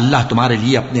طرح اللہ تمہارے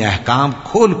لیے اپنے احکام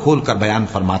کھول کھول کر بیان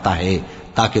فرماتا ہے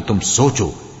تاکہ تم سوچو،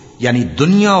 یعنی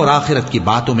دنیا اور آخرت کی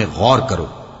باتوں میں غور کرو۔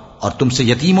 اور تم سے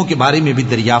یتیموں کے بارے میں بھی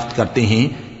دریافت کرتے ہیں،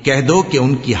 کہہ دو کہ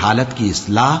ان کی حالت کی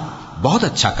اصلاح بہت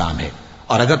اچھا کام ہے،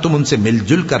 اور اگر تم ان سے مل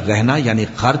جل کر رہنا یعنی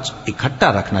خرچ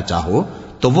اکٹھا رکھنا چاہو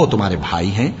تو وہ تمہارے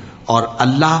بھائی ہیں، اور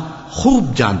اللہ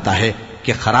خوب جانتا ہے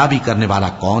کہ خرابی کرنے والا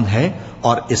کون ہے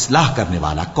اور اصلاح کرنے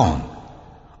والا کون۔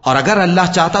 اور اگر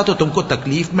اللہ چاہتا تو تم کو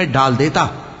تکلیف میں ڈال دیتا،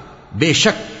 بے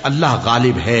شک اللہ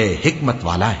غالب ہے، حکمت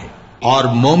والا ہے۔ اور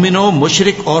مومنوں،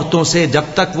 مشرک عورتوں سے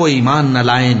جب تک وہ ایمان نہ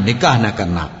لائیں نکاح نہ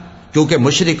کرنا، کیونکہ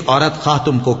مشرک عورت خواہ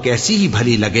تم کو کیسی ہی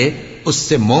بھلی لگے اس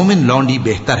سے مومن لونڈی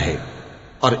بہتر ہے۔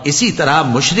 اور اسی طرح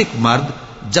مشرک مرد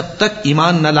جب تک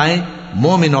ایمان نہ لائیں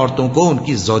مومن عورتوں کو ان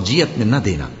کی زوجیت میں نہ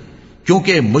دینا،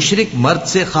 کیونکہ مشرک مرد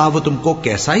سے خواہ وہ تم کو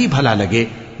کیسا ہی بھلا لگے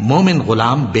مومن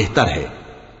غلام بہتر ہے۔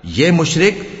 یہ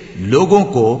مشرک لوگوں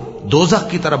کو دوزخ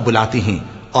کی طرف بلاتی ہیں،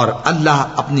 اور اللہ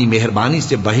اپنی مہربانی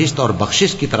سے بہشت اور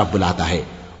بخشش کی طرف بلاتا ہے،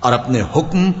 اور اپنے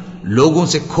حکم لوگوں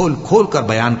سے کھول کھول کر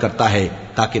بیان کرتا ہے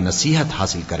تاکہ نصیحت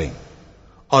حاصل کریں۔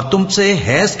 اور تم سے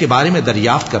حیض کے بارے میں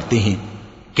دریافت کرتے ہیں،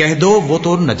 کہہ دو وہ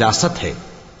تو نجاست ہے،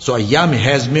 سو ایام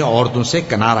حیض میں عورتوں سے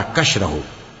کنارہ کش رہو،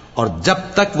 اور جب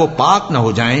تک وہ پاک نہ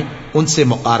ہو جائیں ان سے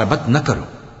مقاربت نہ کرو۔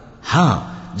 ہاں،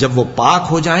 جب وہ پاک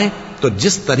ہو جائیں تو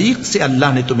جس طریق سے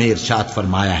اللہ نے تمہیں ارشاد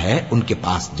فرمایا ہے ان کے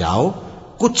پاس جاؤ۔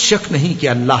 کچھ شک نہیں کہ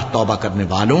اللہ توبہ کرنے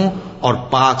والوں اور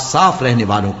پاک صاف رہنے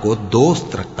والوں کو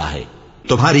دوست رکھتا ہے۔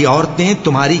 تمہاری عورتیں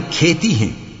تمہاری کھیتی ہیں،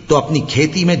 تو اپنی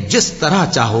کھیتی میں جس طرح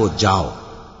چاہو جاؤ،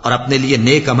 اور اپنے لیے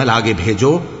نیک عمل آگے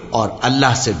بھیجو، اور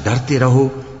اللہ سے ڈرتے رہو،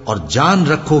 اور جان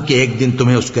رکھو کہ ایک دن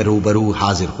تمہیں اس کے روبرو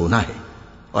حاضر ہونا ہے۔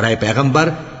 اور اے پیغمبر،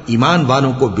 ایمان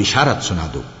والوں کو بشارت سنا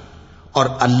دو، اور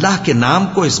اللہ کے نام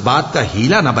کو اس بات کا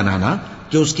ہیلہ نہ بنانا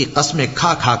کہ اس کی قسمیں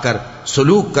کھا کھا کر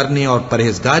سلوک کرنے اور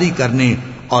پرہیزگاری کرنے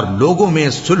اور لوگوں میں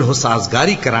صلح و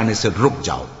سازگاری کرانے سے رک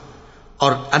جاؤ،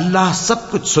 اور اللہ سب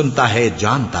کچھ سنتا ہے،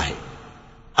 جانتا ہے۔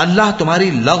 اللہ تمہاری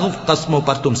لغو قسموں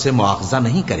پر تم سے مواخذہ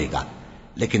نہیں کرے گا،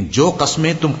 لیکن جو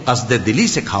قسمیں تم قصد دلی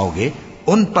سے کھاؤ گے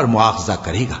ان پر مواخذہ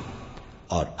کرے گا،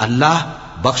 اور اللہ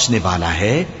بخشنے والا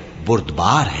ہے،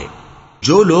 بردبار ہے۔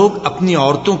 جو لوگ اپنی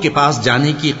عورتوں کے پاس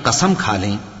جانے کی قسم کھا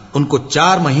لیں ان کو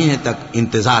 4 مہینے تک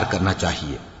انتظار کرنا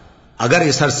چاہیے۔ اگر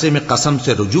اس عرصے میں قسم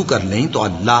سے رجوع کر لیں تو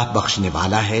اللہ بخشنے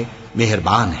والا ہے،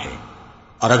 مہربان ہے،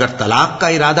 اور اگر طلاق کا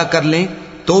ارادہ کر لیں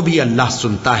تو بھی اللہ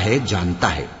سنتا ہے،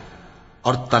 جانتا ہے۔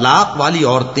 اور طلاق والی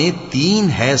عورتیں 3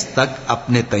 حیض تک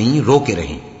اپنے تئیں روکے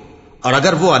رہیں، اور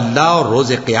اگر وہ اللہ اور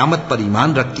روز قیامت پر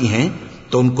ایمان رکھتی ہیں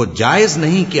تو ان کو جائز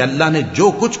نہیں کہ اللہ نے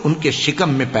جو کچھ ان کے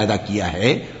شکم میں پیدا کیا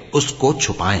ہے اس کو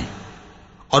چھپائیں۔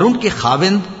 اور ان کے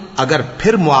خاوند اگر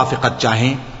پھر موافقت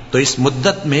چاہیں تو اس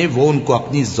مدت میں وہ ان کو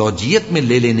اپنی زوجیت میں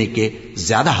لے لینے کے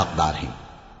زیادہ حقدار ہیں،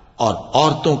 اور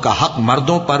عورتوں کا حق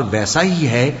مردوں پر ویسا ہی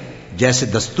ہے جیسے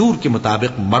دستور کے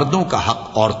مطابق مردوں کا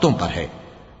حق عورتوں پر ہے،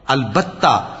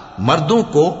 البتہ مردوں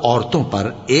کو عورتوں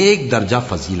پر 1 درجہ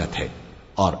فضیلت ہے،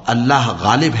 اور اللہ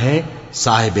غالب ہے،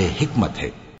 صاحب حکمت ہے۔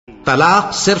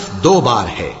 طلاق صرف 2 بار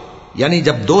ہے، یعنی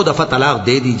جب 2 دفعہ طلاق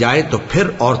دے دی جائے تو پھر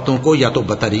عورتوں کو یا تو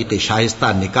بطریق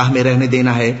شائستہ نکاح میں رہنے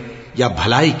دینا ہے یا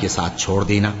بھلائی کے ساتھ چھوڑ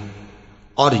دینا،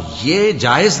 اور یہ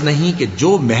جائز نہیں کہ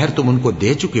جو مہر تم ان کو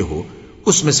دے چکے ہو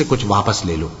اس میں سے کچھ واپس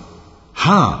لے لو۔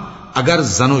 ہاں، اگر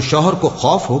زن و شوہر کو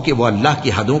خوف ہو کہ وہ اللہ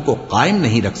کی حدوں کو قائم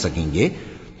نہیں رکھ سکیں گے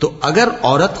تو اگر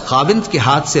عورت خاوند کے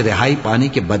ہاتھ سے رہائی پانے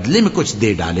کے بدلے میں کچھ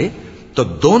دے ڈالے تو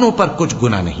دونوں پر کچھ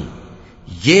گناہ نہیں۔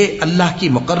 یہ اللہ کی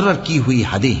مقرر کی ہوئی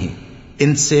حدیں ہیں،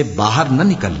 ان سے باہر نہ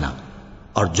نکلنا،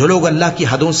 اور جو لوگ اللہ کی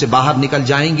حدوں سے باہر نکل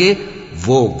جائیں گے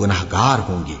وہ گناہگار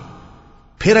ہوں گے۔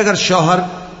 پھر اگر شوہر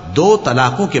 2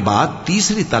 طلاقوں کے بعد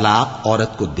تیسری طلاق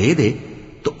عورت کو دے دے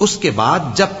تو اس کے بعد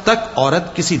جب تک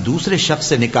عورت کسی دوسرے شخص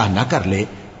سے نکاح نہ کر لے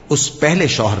اس پہلے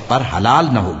شوہر پر حلال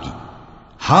نہ ہوگی۔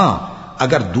 ہاں،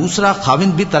 اگر دوسرا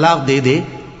خاوند بھی طلاق دے دے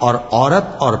اور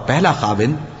عورت اور پہلا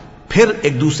خاوند پھر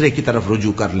ایک دوسرے کی طرف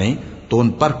رجوع کر لیں تو ان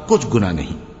پر کچھ گناہ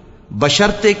نہیں،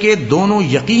 بشرطے کہ دونوں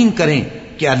یقین کریں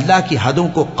کہ اللہ کی حدوں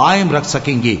کو قائم رکھ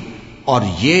سکیں گے، اور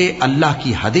یہ اللہ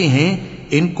کی حدیں ہیں،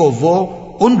 ان کو وہ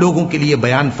ان لوگوں کے لیے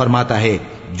بیان فرماتا ہے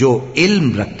جو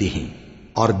علم رکھتے ہیں۔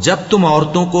 اور جب تم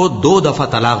عورتوں کو 2 دفعہ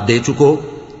طلاق دے چکو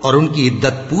اور ان کی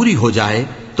عدت پوری ہو جائے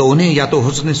تو انہیں یا تو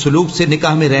حسن سلوک سے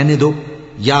نکاح میں رہنے دو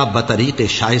یا بطریق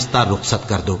شائستہ رخصت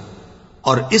کر دو،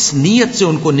 اور اس نیت سے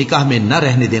ان کو نکاح میں نہ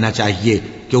رہنے دینا چاہیے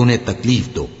کہ انہیں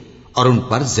تکلیف دو اور ان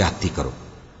پر زیادتی کرو،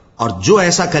 اور جو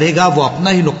ایسا کرے گا وہ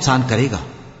اپنا ہی نقصان کرے گا۔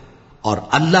 اور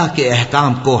اللہ کے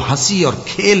احکام کو ہنسی اور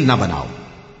کھیل نہ بناؤ،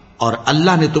 اور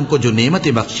اللہ نے تم کو جو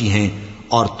نعمتیں بخشی ہیں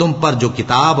اور تم پر جو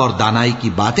کتاب اور دانائی کی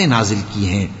باتیں نازل کی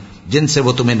ہیں جن سے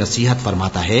وہ تمہیں نصیحت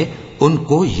فرماتا ہے ان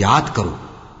کو یاد کرو،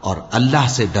 اور اللہ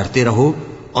سے ڈرتے رہو،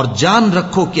 اور جان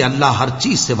رکھو کہ اللہ ہر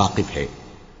چیز سے واقف ہے۔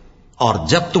 اور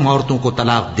جب تم عورتوں کو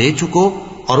طلاق دے چکو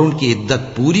اور ان کی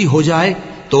عدت پوری ہو جائے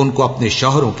تو ان کو اپنے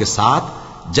شوہروں کے ساتھ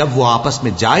جب وہ آپس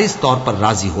میں جائز طور پر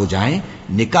راضی ہو جائیں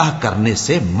نکاح کرنے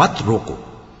سے مت روکو۔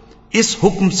 اس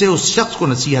حکم سے اس شخص کو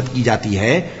نصیحت کی جاتی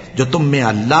ہے جو تم میں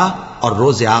اللہ اور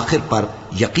روز آخر پر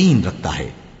یقین رکھتا ہے،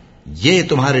 یہ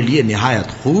تمہارے لیے نہایت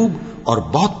خوب اور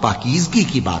بہت پاکیزگی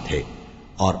کی بات ہے،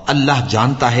 اور اللہ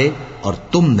جانتا ہے اور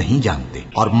تم نہیں جانتے۔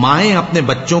 اور مائیں اپنے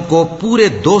بچوں کو پورے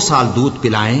 2 سال دودھ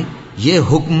پلائیں، یہ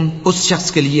حکم اس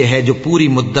شخص کے لیے ہے جو پوری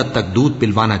مدت تک دودھ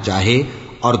پلوانا چاہے،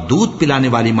 اور دودھ پلانے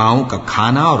والی ماؤں کا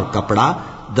کھانا اور کپڑا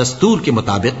دستور کے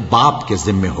مطابق باپ کے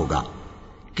ذمے ہوگا۔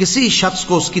 کسی شخص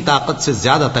کو اس کی طاقت سے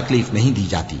زیادہ تکلیف نہیں دی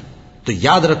جاتی، تو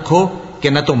یاد رکھو کہ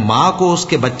نہ تو ماں کو اس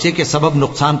کے بچے کے سبب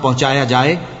نقصان پہنچایا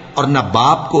جائے اور نہ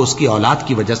باپ کو اس کی اولاد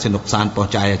کی وجہ سے نقصان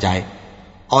پہنچایا جائے،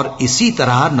 اور اسی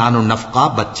طرح نان و نفقہ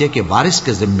بچے کے وارث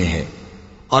کے ذمے ہے،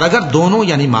 اور اگر دونوں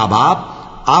یعنی ماں باپ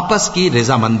آپس کی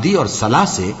رضامندی اور صلاح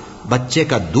سے بچے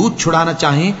کا دودھ چھڑانا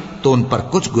چاہیں تو ان پر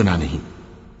کچھ گناہ نہیں،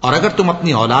 اور اگر تم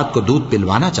اپنی اولاد کو دودھ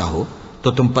پلوانا چاہو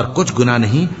تو تم پر کچھ گناہ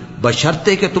نہیں،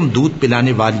 بشرطے کہ تم دودھ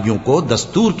پلانے والیوں کو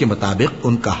دستور کے مطابق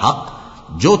ان کا حق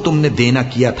جو تم نے دینا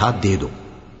کیا تھا دے دو،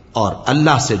 اور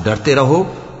اللہ سے ڈرتے رہو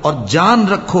اور جان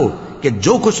رکھو کہ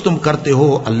جو کچھ تم کرتے ہو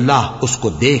اللہ اس کو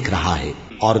دیکھ رہا ہے۔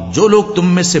 اور جو لوگ تم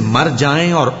میں سے مر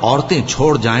جائیں اور عورتیں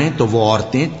چھوڑ جائیں تو وہ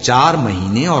عورتیں 4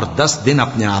 مہینے اور 10 دن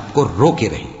اپنے آپ کو روکے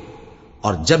رہیں،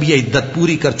 اور جب یہ عدت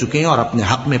پوری کر چکیں اور اپنے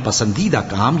حق میں پسندیدہ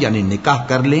کام یعنی نکاح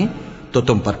کر لیں تو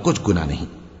تم پر کچھ گناہ نہیں،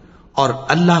 اور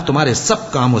اللہ تمہارے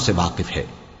سب کاموں سے واقف ہے۔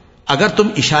 اگر تم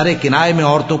اشارے کنائے میں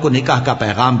عورتوں کو نکاح کا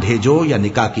پیغام بھیجو یا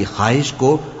نکاح کی خواہش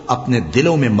کو اپنے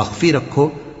دلوں میں مخفی رکھو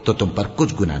تو تم پر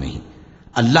کچھ گناہ نہیں،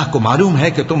 اللہ کو معلوم ہے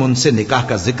کہ تم ان سے نکاح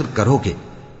کا ذکر کرو گے،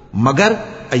 مگر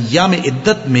ایام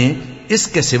عدت میں اس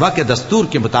کے سوا کے دستور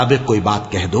کے مطابق کوئی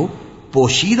بات کہہ دو،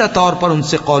 پوشیدہ طور پر ان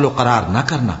سے قول و قرار نہ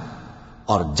کرنا،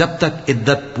 اور جب تک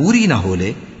عدت پوری نہ ہو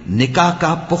لے نکاح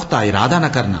کا پختہ ارادہ نہ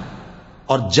کرنا،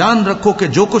 اور جان رکھو کہ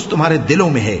جو کچھ تمہارے دلوں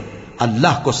میں ہے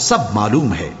اللہ کو سب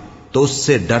معلوم ہے، تو اس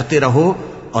سے ڈرتے رہو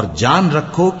اور جان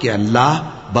رکھو کہ اللہ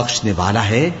بخشنے والا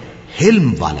ہے،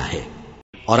 حلم والا ہے۔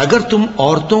 اور اگر تم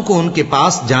عورتوں کو ان کے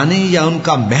پاس جانے یا ان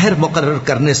کا مہر مقرر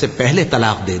کرنے سے پہلے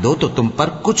طلاق دے دو تو تم پر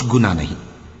کچھ گناہ نہیں،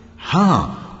 ہاں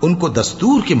ان کو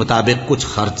دستور کے مطابق کچھ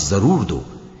خرچ ضرور دو،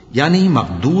 یعنی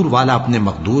مقدور والا اپنے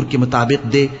مقدور کے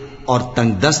مطابق دے اور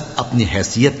تنگ دست اپنی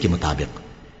حیثیت کے مطابق۔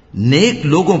 نیک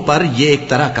لوگوں پر یہ ایک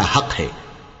طرح کا حق ہے۔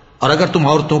 اور اگر تم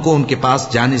عورتوں کو ان کے پاس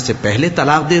جانے سے پہلے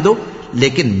طلاق دے دو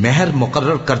لیکن مہر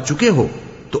مقرر کر چکے ہو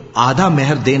تو آدھا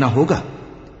مہر دینا ہوگا،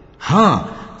 ہاں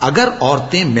اگر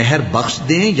عورتیں مہر بخش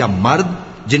دیں یا مرد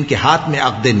جن کے ہاتھ میں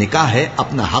عقد نکاح ہے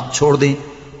اپنا حق چھوڑ دیں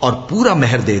اور پورا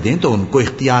مہر دے دیں تو ان کو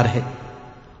اختیار ہے،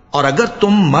 اور اگر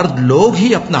تم مرد لوگ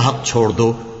ہی اپنا حق چھوڑ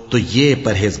دو تو یہ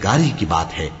پرہیزگاری کی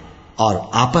بات ہے، اور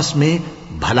آپس میں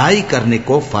بھلائی کرنے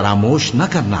کو فراموش نہ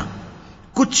کرنا،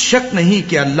 کچھ شک نہیں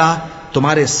کہ اللہ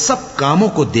تمہارے سب کاموں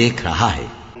کو دیکھ رہا ہے۔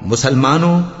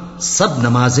 مسلمانوں، سب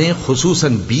نمازیں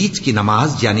خصوصاً بیچ کی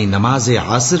نماز یعنی نماز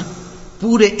عصر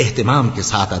پورے اہتمام کے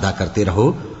ساتھ ادا کرتے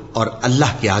رہو اور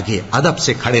اللہ کے آگے ادب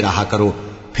سے کھڑے رہا کرو،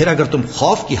 پھر اگر تم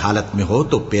خوف کی حالت میں ہو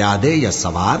تو پیادے یا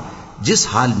سوار جس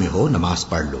حال میں ہو نماز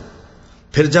پڑھ لو،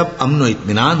 پھر جب امن و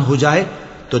اطمینان ہو جائے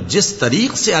تو جس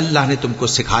طریق سے اللہ نے تم کو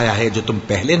سکھایا ہے جو تم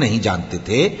پہلے نہیں جانتے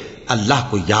تھے اللہ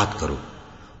کو یاد کرو،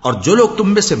 اور جو لوگ تم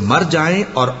میں سے مر جائیں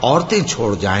اور عورتیں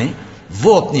چھوڑ جائیں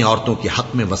وہ اپنی عورتوں کے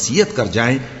حق میں وصیت کر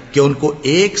جائیں کہ ان کو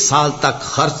 1 سال تک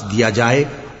خرچ دیا جائے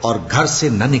اور گھر سے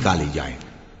نہ نکالی جائیں،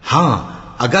 ہاں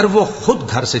اگر وہ خود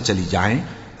گھر سے چلی جائیں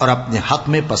اور اپنے حق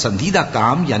میں پسندیدہ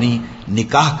کام یعنی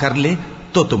نکاح کر لیں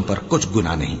تو تم پر کچھ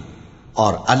گناہ نہیں،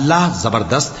 اور اللہ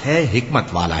زبردست ہے،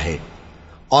 حکمت والا ہے۔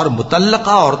 اور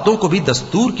مطلقہ عورتوں کو بھی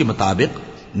دستور کے مطابق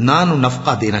نان و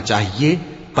نفقہ دینا چاہیے،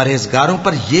 پرہیزگاروں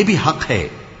پر یہ بھی حق ہے۔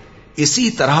 اسی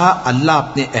طرح اللہ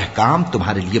اپنے احکام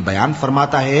تمہارے لیے بیان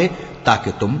فرماتا ہے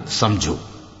تاکہ تم سمجھو۔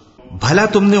 بھلا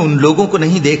تم نے ان لوگوں کو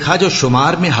نہیں دیکھا جو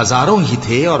شمار میں ہزاروں ہی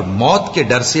تھے اور موت کے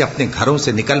ڈر سے اپنے گھروں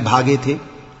سے نکل بھاگے تھے،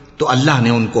 تو اللہ نے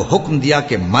ان کو حکم دیا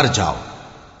کہ مر جاؤ،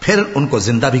 پھر ان کو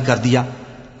زندہ بھی کر دیا۔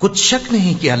 کچھ شک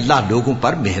نہیں کہ اللہ لوگوں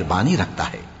پر مہربانی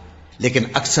رکھتا ہے، لیکن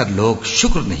اکثر لوگ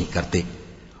شکر نہیں کرتے۔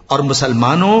 اور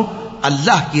مسلمانوں،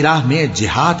 اللہ کی راہ میں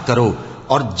جہاد کرو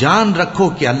اور جان رکھو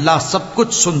کہ اللہ سب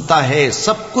کچھ سنتا ہے،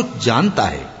 سب کچھ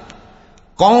جانتا ہے۔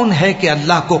 کون ہے کہ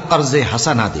اللہ کو قرض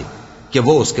حسنہ دے کہ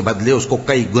وہ اس کے بدلے اس کو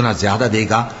کئی گنا زیادہ دے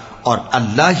گا، اور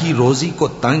اللہ ہی روزی کو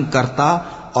تنگ کرتا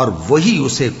اور وہی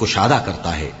اسے کشادہ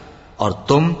کرتا ہے، اور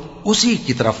تم اسی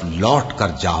کی طرف لوٹ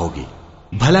کر جاؤ گے۔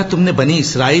 بھلا تم نے بنی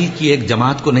اسرائیل کی ایک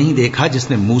جماعت کو نہیں دیکھا جس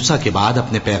نے موسیٰ کے بعد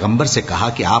اپنے پیغمبر سے کہا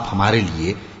کہ آپ ہمارے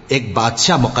لیے ایک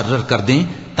بادشاہ مقرر کر دیں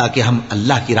تاکہ ہم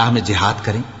اللہ کی راہ میں جہاد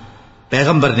کریں؟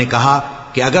 پیغمبر نے کہا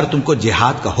کہ اگر تم کو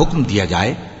جہاد کا حکم دیا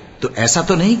جائے تو ایسا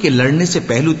تو نہیں کہ لڑنے سے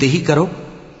پہلو تہی کرو۔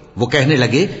 وہ کہنے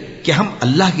لگے کہ ہم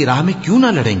اللہ کی راہ میں کیوں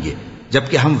نہ لڑیں گے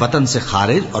جبکہ ہم وطن سے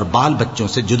خارج اور بال بچوں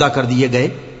سے جدا کر دیے گئے۔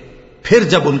 پھر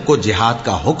جب ان کو جہاد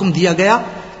کا حکم دیا گیا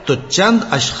تو چند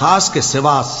اشخاص کے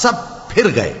سوا سب پھر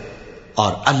گئے،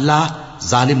 اور اللہ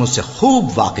ظالموں سے خوب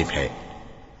واقف ہے۔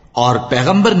 اور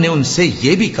پیغمبر نے ان سے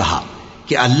یہ بھی کہا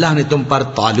کہ اللہ نے تم پر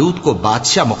طالوت کو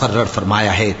بادشاہ مقرر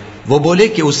فرمایا ہے۔ وہ بولے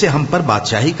کہ اسے ہم پر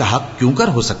بادشاہی کا حق کیوں کر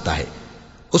ہو سکتا ہے؟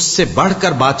 اس سے بڑھ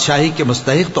کر بادشاہی کے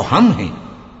مستحق تو ہم ہیں،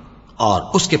 اور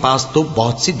اس کے پاس تو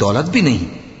بہت سی دولت بھی نہیں۔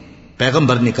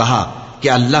 پیغمبر نے کہا کہ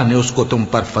اللہ نے اس کو تم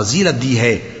پر فضیلت دی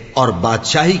ہے اور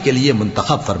بادشاہی کے لیے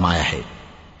منتخب فرمایا ہے۔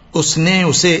 اس نے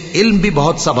اسے علم بھی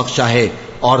بہت سا بخشا ہے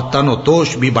اور تن و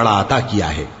توش بھی بڑا عطا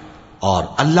کیا ہے، اور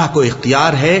اللہ کو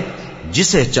اختیار ہے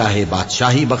جسے چاہے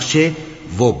بادشاہی بخشے،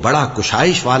 وہ بڑا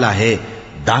کشائش والا ہے،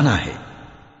 دانا ہے۔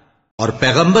 اور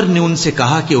پیغمبر نے ان سے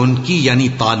کہا کہ ان کی یعنی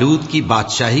طالوت کی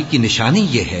بادشاہی کی نشانی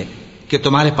یہ ہے کہ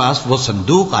تمہارے پاس وہ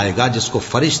صندوق آئے گا جس کو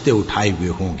فرشتے اٹھائے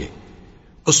ہوئے ہوں گے،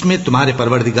 اس میں تمہارے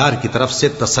پروردگار کی طرف سے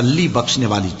تسلی بخشنے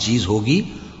والی چیز ہوگی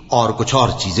اور کچھ اور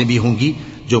چیزیں بھی ہوں گی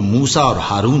جو موسیٰ اور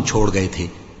ہارون چھوڑ گئے تھے۔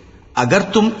 اگر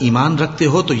تم ایمان رکھتے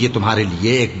ہو تو یہ تمہارے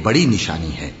لیے ایک بڑی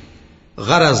نشانی ہے۔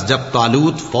 غرض جب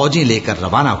طالوت فوجیں لے کر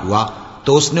روانہ ہوا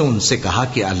تو اس نے ان سے کہا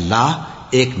کہ اللہ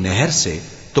ایک نہر سے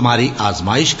تمہاری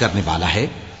آزمائش کرنے والا ہے،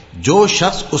 جو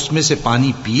شخص اس میں سے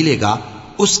پانی پی لے گا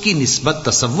اس کی نسبت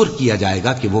تصور کیا جائے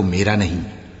گا کہ وہ میرا نہیں،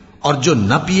 اور جو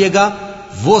نہ پیے گا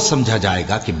وہ سمجھا جائے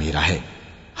گا کہ میرا ہے۔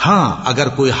 ہاں اگر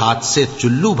کوئی ہاتھ سے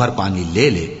چلو بھر پانی لے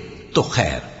لے تو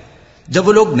خیر۔ جب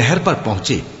وہ لوگ نہر پر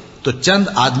پہنچے تو چند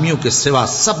آدمیوں کے سوا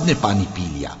سب نے پانی پی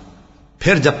لیا۔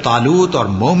 پھر جب طالوت اور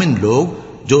مومن لوگ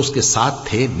جو اس کے ساتھ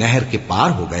تھے نہر کے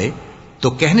پار ہو گئے تو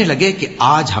کہنے لگے کہ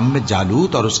آج ہم میں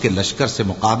جالوت اور اس کے لشکر سے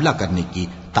مقابلہ کرنے کی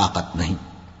طاقت نہیں۔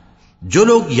 جو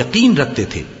لوگ یقین رکھتے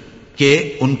تھے کہ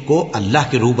ان کو اللہ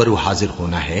کے روبرو حاضر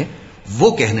ہونا ہے، وہ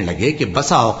کہنے لگے کہ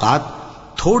بسا اوقات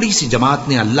تھوڑی سی جماعت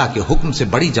نے اللہ کے حکم سے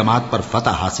بڑی جماعت پر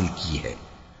فتح حاصل کی ہے،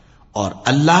 اور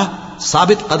اللہ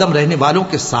ثابت قدم رہنے والوں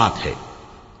کے ساتھ ہے۔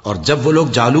 اور جب وہ لوگ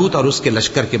جالوت اور اس کے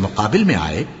لشکر کے مقابل میں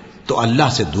آئے تو اللہ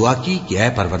سے دعا کی کہ اے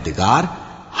پروردگار،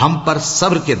 ہم پر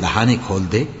صبر کے دہانے کھول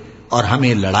دے اور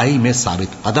ہمیں لڑائی میں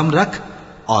ثابت قدم رکھ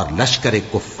اور لشکر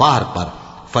کفار پر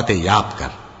فتح یاب کر۔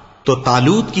 تو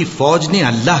طالوت کی فوج نے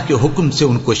اللہ کے حکم سے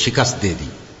ان کو شکست دے دی،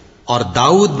 اور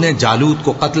داؤد نے جالوت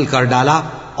کو قتل کر ڈالا،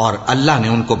 اور اللہ نے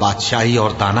ان کو بادشاہی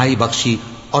اور دانائی بخشی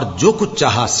اور جو کچھ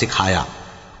چاہا سکھایا۔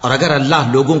 اور اگر اللہ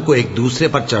لوگوں کو ایک دوسرے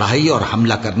پر چڑھائی اور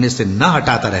حملہ کرنے سے نہ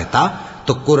ہٹاتا رہتا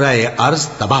تو کرۂ ارض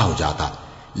تباہ ہو جاتا،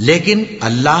 لیکن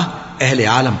اللہ اہل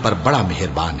عالم پر بڑا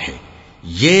مہربان ہے۔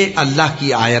 یہ اللہ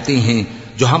کی آیتیں ہیں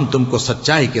جو ہم تم کو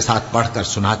سچائی کے ساتھ پڑھ کر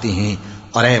سناتے ہیں،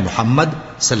 اور اے محمد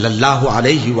صلی اللہ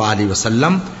علیہ وآلہ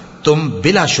وسلم تم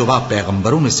بلا شبہ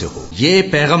پیغمبروں میں سے ہو۔ یہ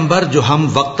پیغمبر جو ہم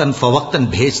وقتاً فوقتاً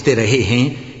بھیجتے رہے ہیں،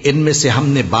 ان میں سے ہم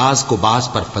نے بعض کو بعض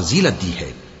پر فضیلت دی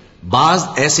ہے، بعض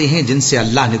ایسے ہیں جن سے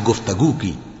اللہ نے گفتگو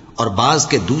کی، اور بعض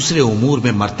کے دوسرے امور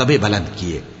میں مرتبے بلند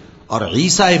کیے، اور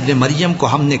عیسیٰ ابن مریم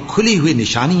کو ہم نے کھلی ہوئی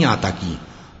نشانیاں عطا کی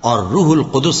اور روح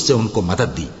القدس سے ان کو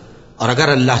مدد دی، اور اگر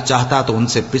اللہ چاہتا تو ان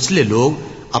سے پچھلے لوگ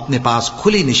اپنے پاس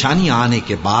کھلی نشانیاں آنے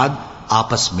کے بعد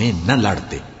آپس میں نہ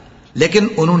لڑتے، لیکن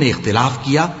انہوں نے اختلاف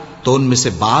کیا تو ان میں سے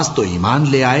بعض تو ایمان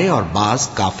لے آئے اور بعض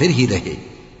کافر ہی رہے۔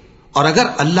 اور اگر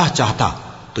اللہ چاہتا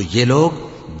تو یہ لوگ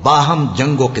باہم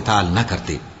جنگ و قتال نہ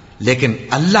کرتے، لیکن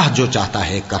اللہ جو چاہتا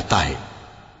ہے کرتا ہے۔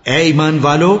 اے ایمان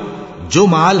والو، جو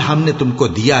مال ہم نے تم کو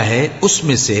دیا ہے اس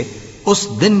میں سے اس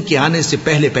دن کے آنے سے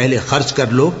پہلے پہلے خرچ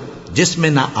کر لو جس میں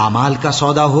نہ اعمال کا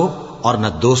سودا ہو اور نہ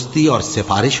دوستی اور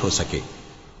سفارش ہو سکے،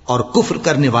 اور کفر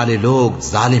کرنے والے لوگ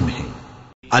ظالم ہیں۔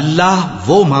 اللہ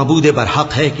وہ معبود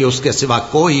برحق ہے کہ اس کے سوا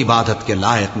کوئی عبادت کے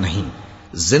لائق نہیں،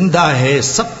 زندہ ہے،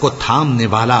 سب کو تھامنے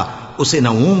والا، اسے نہ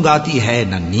اونگ آتی ہے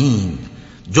نہ نیند،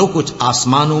 جو کچھ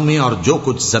آسمانوں میں اور جو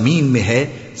کچھ زمین میں ہے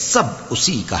سب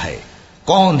اسی کا ہے۔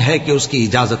 کون ہے کہ اس کی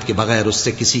اجازت کے بغیر اس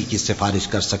سے کسی کی سفارش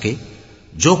کر سکے؟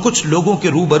 جو کچھ لوگوں کے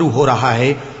روبرو ہو رہا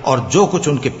ہے اور جو کچھ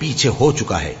ان کے پیچھے ہو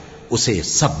چکا ہے اسے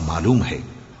سب معلوم ہے،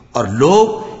 اور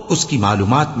لوگ اس کی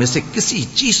معلومات میں سے کسی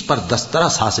چیز پر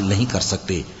دسترس حاصل نہیں کر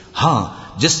سکتے۔ ہاں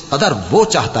جس قدر وہ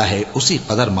چاہتا ہے اسی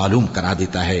قدر معلوم کرا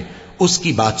دیتا ہے۔ اس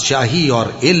کی بادشاہی اور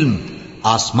علم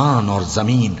آسمان اور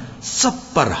زمین سب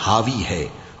پر حاوی ہے،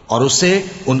 اور اسے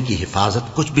ان کی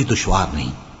حفاظت کچھ بھی دشوار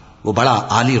نہیں۔ وہ بڑا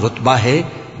عالی رتبہ ہے،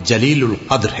 جلیل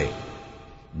القدر ہے۔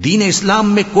 دین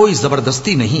اسلام میں کوئی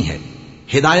زبردستی نہیں ہے،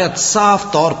 ہدایت صاف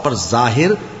طور پر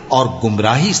ظاہر اور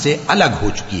گمراہی سے الگ ہو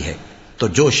چکی ہے۔ تو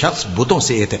جو شخص بتوں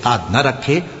سے اعتقاد نہ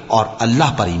رکھے اور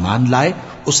اللہ پر ایمان لائے،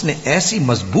 اس نے ایسی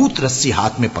مضبوط رسی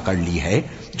ہاتھ میں پکڑ لی ہے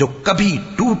جو کبھی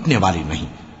ٹوٹنے والی نہیں،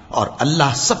 اور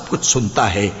اللہ سب کچھ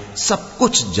سنتا ہے، سب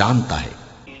کچھ جانتا ہے۔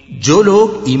 جو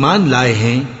لوگ ایمان لائے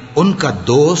ہیں ان کا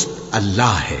دوست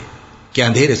اللہ ہے کہ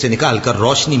اندھیرے سے نکال کر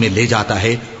روشنی میں لے جاتا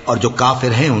ہے، اور جو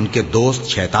کافر ہیں ان کے دوست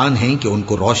شیطان ہیں کہ ان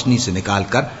کو روشنی سے نکال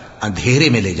کر اندھیرے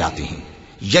میں لے جاتے ہیں۔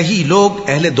 یہی لوگ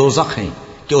اہل دوزخ ہیں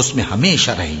کہ اس میں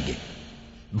ہمیشہ رہیں گے۔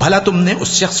 بھلا تم نے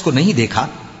اس شخص کو نہیں دیکھا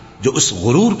جو اس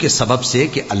غرور کے سبب سے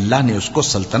کہ اللہ نے اس کو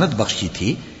سلطنت بخشی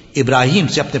تھی ابراہیم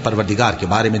سے اپنے پروردگار کے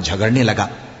بارے میں جھگڑنے لگا؟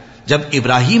 جب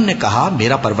ابراہیم نے کہا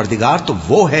میرا پروردگار تو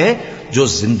وہ ہے جو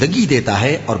زندگی دیتا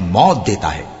ہے اور موت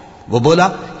دیتا ہے، وہ بولا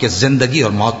کہ زندگی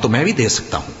اور موت تو میں بھی دے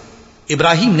سکتا ہوں۔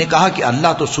 ابراہیم نے کہا کہ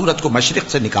اللہ تو سورج کو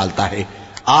مشرق سے نکالتا ہے،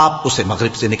 آپ اسے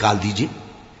مغرب سے نکال دیجئے۔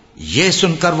 یہ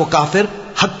سن کر وہ کافر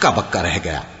ہکا بکا رہ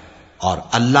گیا، اور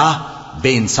اللہ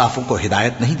بے انصافوں کو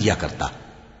ہدایت نہیں دیا کرتا۔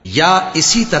 یا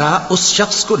اسی طرح اس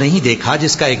شخص کو نہیں دیکھا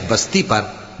جس کا ایک بستی پر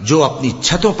جو اپنی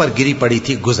چھتوں پر گری پڑی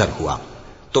تھی گزر ہوا،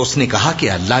 تو اس نے کہا کہ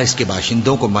اللہ اس کے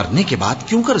باشندوں کو مرنے کے بعد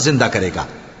کیوں کر زندہ کرے گا؟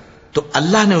 تو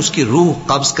اللہ نے اس کی روح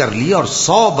قبض کر لی اور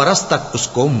 100 برس تک اس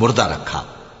کو مردہ رکھا۔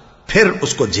 پھر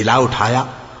اس کو جلا اٹھایا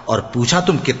اور پوچھا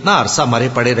تم کتنا عرصہ مرے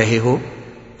پڑے رہے ہو؟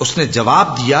 اس نے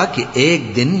جواب دیا کہ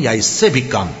 1 دن یا اس سے بھی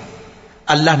کم۔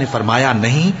 اللہ نے فرمایا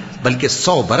نہیں بلکہ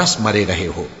 100 برس مرے رہے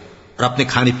ہو، اور اپنے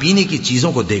کھانے پینے کی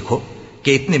چیزوں کو دیکھو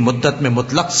کہ اتنی مدت میں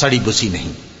مطلق سڑی بسی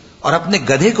نہیں، اور اپنے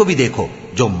گدھے کو بھی دیکھو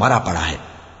جو مرا پڑا ہے۔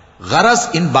 غرض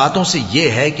ان باتوں سے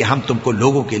یہ ہے کہ ہم تم کو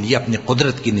لوگوں کے لیے اپنی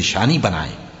قدرت کی نشانی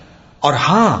بنائیں۔ اور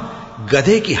ہاں،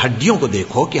 گدھے کی ہڈیوں کو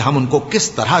دیکھو کہ ہم ان کو کس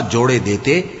طرح جوڑے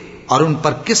دیتے اور ان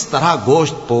پر کس طرح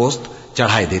گوشت پوست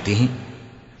چڑھائے دیتے ہیں۔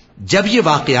 جب یہ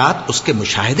واقعات اس کے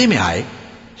مشاہدے میں آئے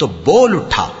تو بول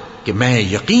اٹھا کہ میں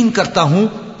یقین کرتا ہوں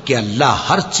کہ اللہ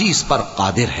ہر چیز پر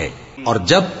قادر ہے۔ اور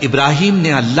جب ابراہیم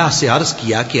نے اللہ سے عرض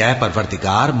کیا کہ اے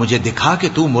پروردگار مجھے دکھا کہ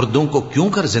تو مردوں کو کیوں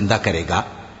کر زندہ کرے گا،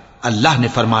 اللہ نے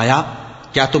فرمایا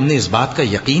کیا تم نے اس بات کا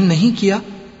یقین نہیں کیا؟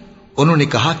 انہوں نے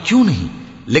کہا کیوں نہیں،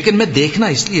 لیکن میں دیکھنا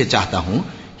اس لیے چاہتا ہوں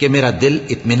کہ میرا دل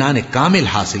اطمینان کامل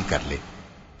حاصل کر لے۔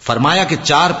 فرمایا کہ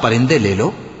 4 پرندے لے لو،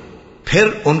 پھر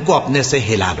ان کو اپنے سے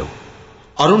ہلا لو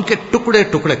اور ان کے ٹکڑے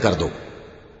ٹکڑے کر دو،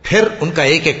 پھر ان کا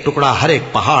ایک ایک ٹکڑا ہر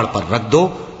ایک پہاڑ پر رکھ دو،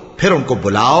 پھر ان کو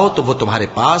بلاؤ تو وہ تمہارے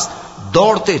پاس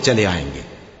دوڑتے چلے آئیں گے،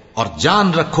 اور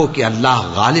جان رکھو کہ اللہ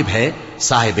غالب ہے،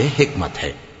 صاحب حکمت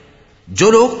ہے۔ جو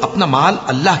لوگ اپنا مال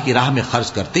اللہ کی راہ میں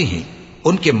خرچ کرتے ہیں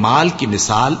ان کے مال کی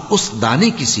مثال اس دانے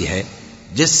کی سی ہے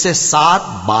جس سے 7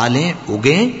 بالیں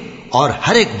اگیں اور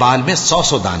ہر ایک بال میں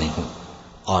 100 دانے ہوں،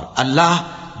 اور اللہ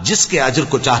جس کے اجر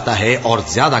کو چاہتا ہے اور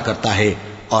زیادہ کرتا ہے،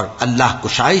 اور اللہ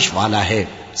کشائش والا ہے،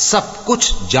 سب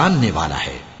کچھ جاننے والا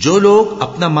ہے۔ جو لوگ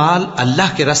اپنا مال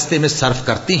اللہ کے راستے میں صرف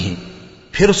کرتے ہیں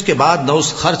پھر اس کے بعد نہ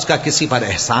اس خرچ کا کسی پر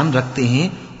احسان رکھتے ہیں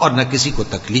اور نہ کسی کو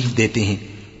تکلیف دیتے ہیں،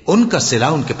 ان کا صلہ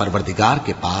ان کے پروردگار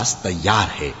کے پاس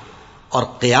تیار ہے، اور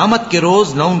قیامت کے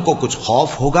روز نہ ان کو کچھ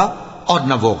خوف ہوگا اور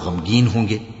نہ وہ غمگین ہوں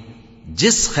گے۔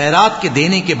 جس خیرات کے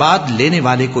دینے کے بعد لینے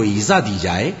والے کو ایذا دی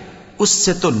جائے اس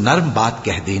سے تو نرم بات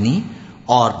کہہ دینی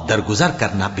اور درگزر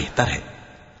کرنا بہتر ہے،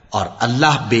 اور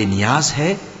اللہ بے نیاز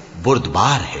ہے،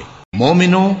 بردبار ہے۔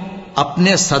 مومنوں،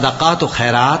 اپنے صدقات و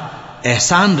خیرات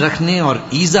احسان رکھنے اور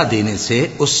ایذا دینے سے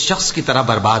اس شخص کی طرح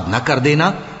برباد نہ کر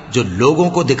دینا جو لوگوں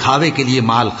کو دکھاوے کے لیے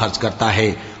مال خرچ کرتا ہے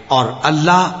اور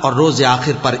اللہ اور روز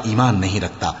آخر پر ایمان نہیں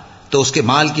رکھتا، تو اس کے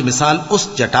مال کی مثال اس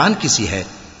چٹان کی سی ہے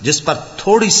جس پر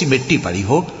تھوڑی سی مٹی پڑی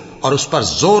ہو اور اس پر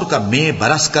زور کا مے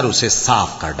برس کر اسے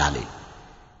صاف کر ڈالے۔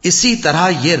 اسی طرح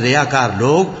یہ ریاکار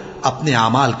لوگ اپنے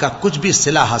اعمال کا کچھ بھی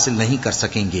صلہ حاصل نہیں کر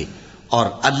سکیں گے، اور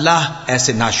اللہ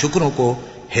ایسے ناشکروں کو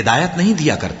ہدایت نہیں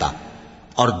دیا کرتا۔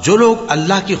 اور جو لوگ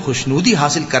اللہ کی خوشنودی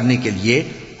حاصل کرنے کے لیے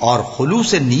اور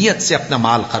خلوص نیت سے اپنا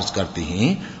مال خرچ کرتے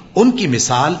ہیں ان کی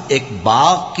مثال ایک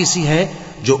باغ کی سی ہے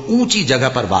جو اونچی جگہ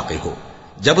پر واقع ہو،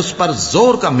 جب اس پر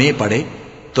زور کا مے پڑے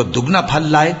تو دگنا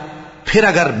پھل لائے، پھر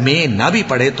اگر مے نہ بھی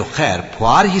پڑے تو خیر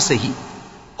پھوار ہی صحیح،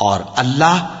 اور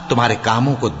اللہ تمہارے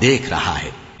کاموں کو دیکھ رہا ہے۔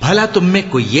 بھلا تم میں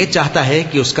کوئی یہ چاہتا ہے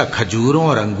کہ اس کا کھجوروں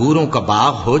اور انگوروں کا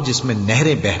باغ ہو جس میں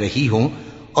نہریں بہ رہی ہوں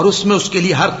اور اس میں اس کے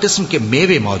لیے ہر قسم کے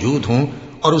میوے موجود ہوں،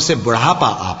 اور اسے بڑھاپا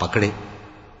آ پکڑے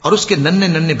اور اس کے ننھے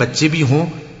ننھے بچے بھی ہوں،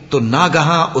 تو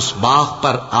ناگہاں اس باغ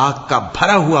پر آگ کا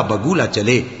بھرا ہوا بگولا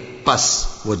چلے، پس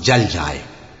وہ جل جائے۔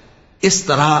 اس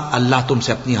طرح اللہ تم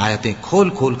سے اپنی آیتیں کھول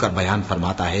کھول کر بیان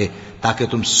فرماتا ہے تاکہ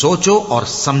تم سوچو اور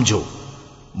سمجھو۔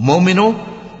 مومنوں،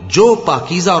 جو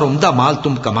پاکیزہ اور عمدہ مال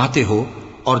تم کماتے ہو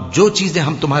اور جو چیزیں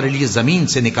ہم تمہارے لیے زمین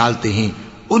سے نکالتے ہیں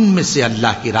ان میں سے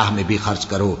اللہ کی راہ میں بھی خرچ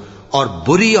کرو، اور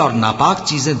بری اور ناپاک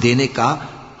چیزیں دینے کا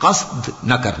قصد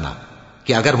نہ کرنا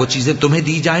کہ اگر وہ چیزیں تمہیں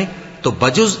دی جائیں تو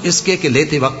بجز اس کے کہ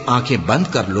لیتے وقت آنکھیں بند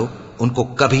کر لو، ان کو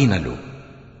کبھی نہ لو۔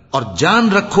 اور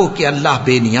جان رکھو کہ اللہ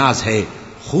بے نیاز ہے،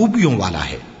 خوبیوں والا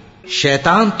ہے۔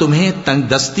 شیطان تمہیں تنگ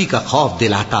دستی کا خوف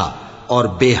دلاتا اور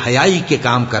بے حیائی کے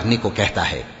کام کرنے کو کہتا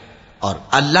ہے، اور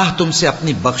اللہ تم سے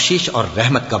اپنی بخشش اور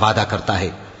رحمت کا وعدہ کرتا ہے،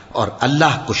 اور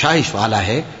اللہ کشائش والا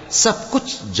ہے، سب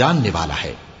کچھ جاننے والا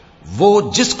ہے۔ وہ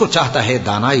جس کو چاہتا ہے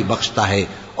دانائی بخشتا ہے،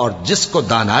 اور جس کو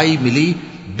دانائی ملی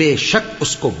بے شک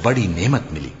اس کو بڑی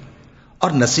نعمت ملی۔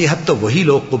 اور نصیحت تو وہی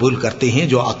لوگ قبول کرتے ہیں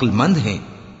جو عقل مند ہیں،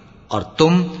 اور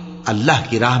تم اللہ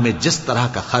کی راہ میں جس طرح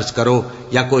کا خرچ کرو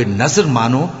یا کوئی نذر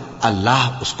مانو اللہ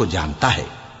اس کو جانتا ہے،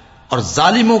 اور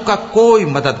ظالموں کا کوئی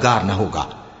مددگار نہ ہوگا۔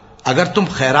 اگر تم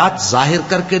خیرات ظاہر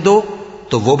کر کے دو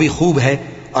تو وہ بھی خوب ہے،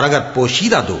 اور اگر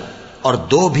پوشیدہ دو اور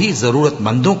دو بھی ضرورت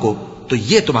مندوں کو تو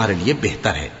یہ تمہارے لیے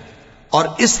بہتر ہے، اور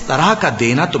اس طرح کا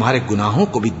دینا تمہارے گناہوں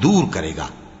کو بھی دور کرے گا،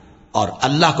 اور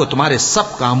اللہ کو تمہارے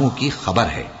سب کاموں کی خبر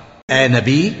ہے۔ اے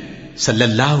نبی صلی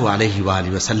اللہ علیہ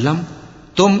وآلہ وسلم،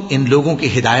 تم ان لوگوں کی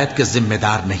ہدایت کے ذمہ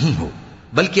دار نہیں ہو،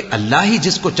 بلکہ اللہ ہی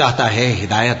جس کو چاہتا ہے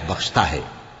ہدایت بخشتا ہے۔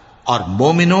 اور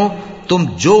مومنو، تم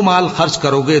جو مال خرچ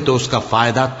کرو گے تو اس کا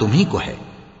فائدہ تمہیں کو ہے،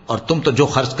 اور تم تو جو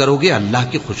خرچ کرو گے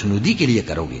اللہ کی خوشنودی کے لیے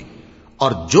کرو گے،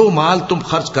 اور جو مال تم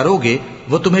خرچ کرو گے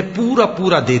وہ تمہیں پورا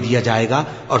پورا دے دیا جائے گا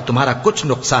اور تمہارا کچھ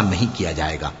نقصان نہیں کیا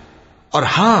جائے گا۔ اور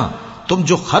ہاں، تم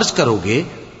جو خرچ کرو گے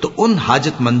تو ان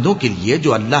حاجت مندوں کے لیے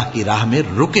جو اللہ کی راہ میں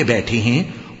رکے بیٹھے ہیں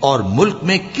اور ملک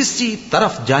میں کسی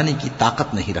طرف جانے کی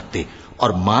طاقت نہیں رکھتے اور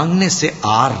مانگنے سے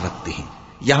آر رکھتے ہیں،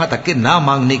 یہاں تک کہ نہ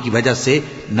مانگنے کی وجہ سے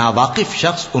ناواقف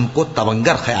شخص ان کو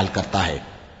تونگر خیال کرتا ہے،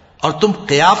 اور تم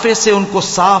قیافے سے ان کو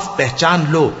صاف پہچان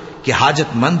لو کہ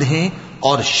حاجت مند ہیں،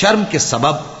 اور شرم کے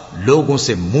سبب لوگوں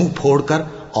سے منہ پھوڑ کر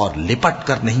اور لپٹ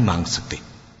کر نہیں مانگ سکتے۔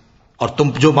 اور تم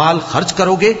جو مال خرچ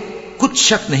کرو گے کچھ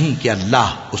شک نہیں کہ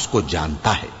اللہ اس کو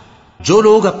جانتا ہے۔ جو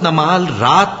لوگ اپنا مال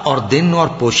رات اور دن اور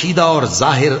پوشیدہ اور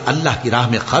ظاہر اللہ کی راہ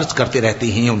میں خرچ کرتے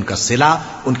رہتے ہیں، ان کا صلہ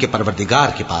ان کے پروردگار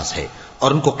کے پاس ہے،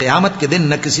 اور ان کو قیامت کے دن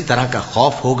نہ کسی طرح کا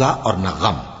خوف ہوگا اور نہ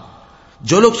غم۔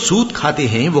 جو لوگ سود کھاتے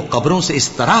ہیں وہ قبروں سے اس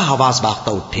طرح حواس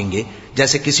باختہ اٹھیں گے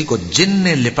جیسے کسی کو جن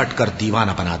نے لپٹ کر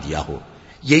دیوانہ بنا دیا ہو،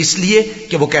 یہ اس لیے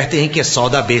کہ وہ کہتے ہیں کہ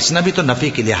سودا بیچنا بھی تو نفع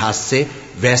کے لحاظ سے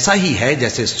ویسا ہی ہے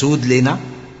جیسے سود لینا،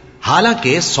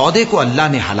 حالانکہ سودے کو اللہ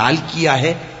نے حلال کیا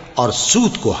ہے اور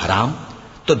سود کو حرام۔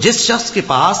 تو جس شخص کے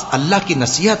پاس اللہ کی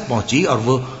نصیحت پہنچی اور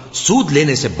وہ سود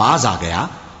لینے سے باز آ گیا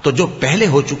تو جو پہلے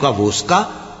ہو چکا وہ اس کا،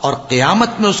 اور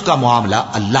قیامت میں اس کا معاملہ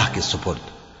اللہ کے سپرد۔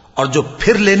 اور جو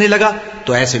پھر لینے لگا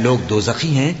تو ایسے لوگ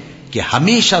دوزخی ہیں کہ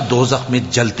ہمیشہ دوزخ میں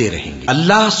جلتے رہیں گے۔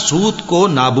 اللہ سود کو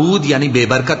نابود یعنی بے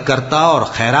برکت کرتا اور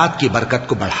خیرات کی برکت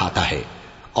کو بڑھاتا ہے،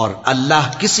 اور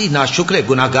اللہ کسی ناشکر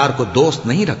گناہگار کو دوست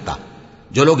نہیں رکھتا۔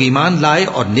 جو لوگ ایمان لائے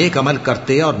اور نیک عمل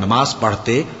کرتے اور نماز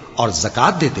پڑھتے اور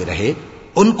زکات دیتے رہے،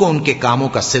 ان کو ان کے کاموں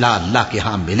کا صلہ اللہ کے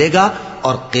ہاں ملے گا،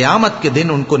 اور قیامت کے دن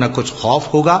ان کو نہ کچھ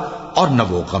خوف ہوگا اور نہ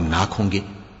وہ غمناک ہوں گے۔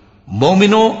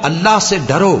 مومنو، اللہ سے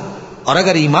ڈرو، اور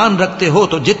اگر ایمان رکھتے ہو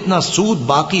تو جتنا سود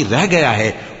باقی رہ گیا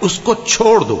ہے اس کو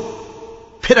چھوڑ دو۔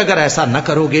 پھر اگر ایسا نہ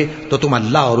کرو گے تو تم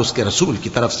اللہ اور اس کے رسول کی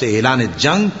طرف سے اعلان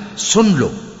جنگ سن لو،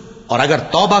 اور اگر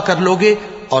توبہ کر لو گے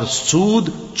اور سود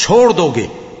چھوڑ دو گے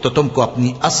تو تم کو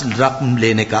اپنی اصل رقم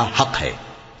لینے کا حق ہے،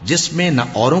 جس میں نہ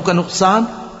اوروں کا نقصان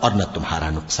اور نہ تمہارا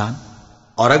نقصان۔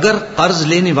 اور اگر قرض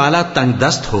لینے والا تنگ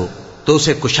دست ہو تو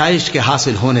اسے کشائش کے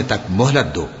حاصل ہونے تک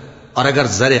مہلت دو، اور اگر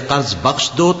زر قرض بخش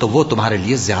دو تو وہ تمہارے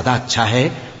لیے زیادہ اچھا ہے،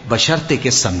 بشرطے کہ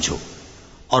سمجھو۔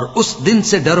 اور اس دن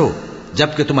سے ڈرو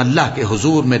جبکہ تم اللہ کے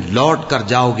حضور میں لوٹ کر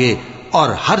جاؤ گے، اور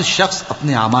ہر شخص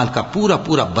اپنے اعمال کا پورا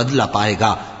پورا بدلہ پائے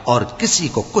گا اور کسی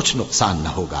کو کچھ نقصان نہ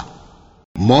ہوگا۔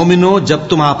 مومنو، جب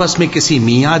تم آپس میں کسی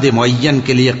میعاد معین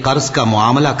کے لیے قرض کا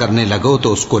معاملہ کرنے لگو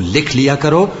تو اس کو لکھ لیا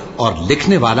کرو، اور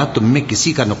لکھنے والا تم میں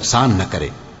کسی کا نقصان نہ کرے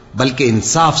بلکہ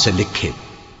انصاف سے لکھے۔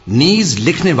 نیز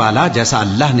لکھنے والا جیسا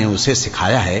اللہ نے اسے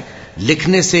سکھایا ہے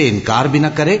لکھنے سے انکار بھی نہ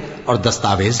کرے اور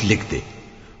دستاویز لکھ دے،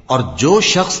 اور جو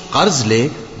شخص قرض لے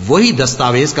وہی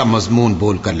دستاویز کا مضمون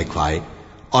بول کر لکھوائے،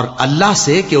 اور اللہ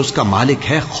سے کہ اس کا مالک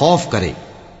ہے خوف کرے،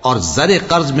 اور زر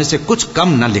قرض میں سے کچھ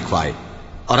کم نہ لکھوائے۔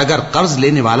 اور اگر قرض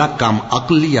لینے والا کم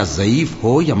عقل یا ضعیف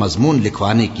ہو یا مضمون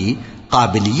لکھوانے کی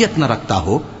قابلیت نہ رکھتا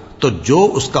ہو تو جو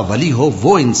اس کا ولی ہو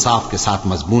وہ انصاف کے ساتھ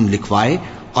مضمون لکھوائے،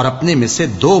 اور اپنے میں سے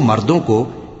 2 مردوں کو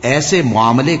ایسے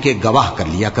معاملے کے گواہ کر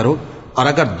لیا کرو، اور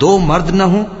اگر 2 مرد نہ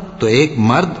ہوں تو 1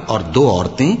 مرد اور 2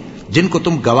 عورتیں جن کو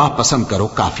تم گواہ پسند کرو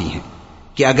کافی ہیں،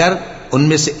 کہ اگر ان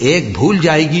میں سے ایک بھول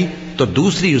جائے گی تو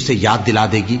دوسری اسے یاد دلا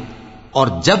دے گی۔ اور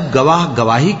جب گواہ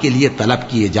گواہی کے لیے طلب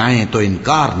کیے جائیں تو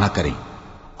انکار نہ کریں،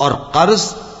 اور قرض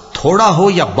تھوڑا ہو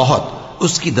یا بہت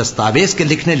اس کی دستاویز کے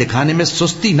لکھنے لکھانے میں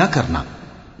سستی نہ کرنا۔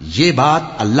 یہ بات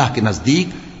اللہ کے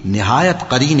نزدیک نہایت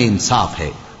قرین انصاف ہے،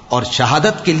 اور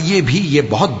شہادت کے لیے بھی یہ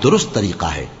بہت درست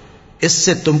طریقہ ہے۔ اس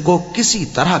سے تم کو کسی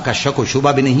طرح کا شک و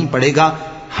شبہ بھی نہیں پڑے گا۔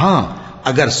 ہاں،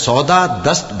 اگر سودا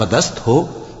دست بدست ہو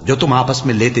جو تم آپس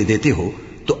میں لیتے دیتے ہو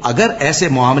تو اگر ایسے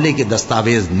معاملے کے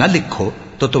دستاویز نہ لکھو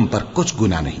تو تم پر کچھ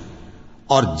گناہ نہیں۔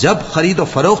 اور جب خرید و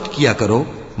فروخت کیا کرو،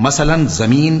 مثلا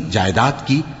زمین جائیداد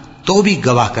کی، تو بھی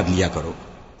گواہ کر لیا کرو،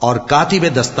 اور کاتب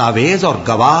دستاویز اور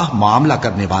گواہ معاملہ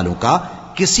کرنے والوں کا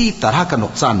کسی طرح کا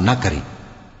نقصان نہ کریں۔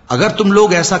 اگر تم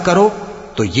لوگ ایسا کرو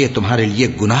تو یہ تمہارے لیے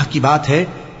گناہ کی بات ہے،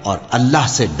 اور اللہ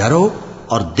سے ڈرو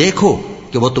اور دیکھو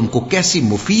کہ وہ تم کو کیسی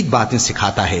مفید باتیں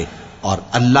سکھاتا ہے، اور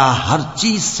اللہ ہر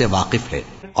چیز سے واقف ہے۔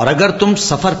 اور اگر تم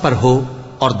سفر پر ہو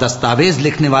اور دستاویز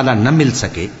لکھنے والا نہ مل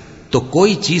سکے تو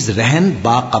کوئی چیز رہن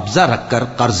با قبضہ رکھ کر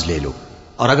قرض لے لو،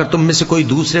 اور اگر تم میں سے کوئی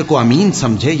دوسرے کو امین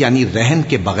سمجھے یعنی رہن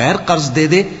کے بغیر قرض دے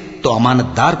دے تو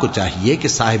امانت دار کو چاہیے کہ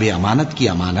صاحب امانت کی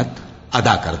امانت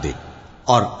ادا کر دے،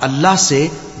 اور اللہ سے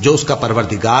جو اس کا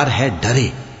پروردگار ہے ڈرے،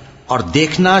 اور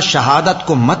دیکھنا شہادت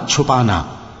کو مت چھپانا،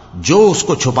 جو اس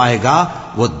کو چھپائے گا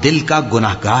وہ دل کا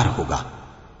گناہگار ہوگا،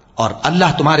 اور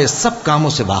اللہ تمہارے سب کاموں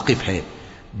سے واقف ہے،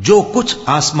 جو کچھ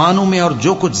آسمانوں میں اور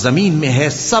جو کچھ زمین میں ہے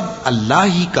سب اللہ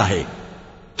ہی کا ہے۔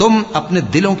 تم اپنے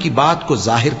دلوں کی بات کو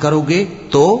ظاہر کرو گے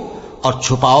تو اور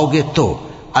چھپاؤ گے تو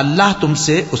اللہ تم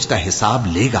سے اس کا حساب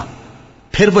لے گا،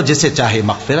 پھر وہ جسے چاہے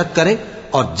مغفرت کرے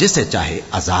اور جسے چاہے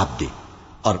عذاب دے،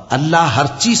 اور اللہ ہر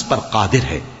چیز پر قادر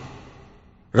ہے۔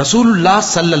 رسول اللہ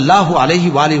صلی اللہ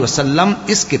علیہ وآلہ وسلم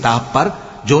اس کتاب پر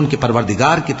جو ان کے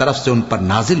پروردگار کی طرف سے ان پر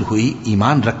نازل ہوئی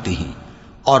ایمان رکھتے ہیں،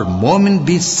 اور مومن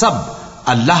بھی سب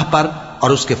اللہ پر اور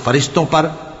اس کے فرشتوں پر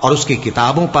اور اس کی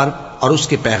کتابوں پر اور اس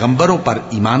کے پیغمبروں پر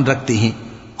ایمان رکھتے ہیں،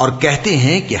 اور کہتے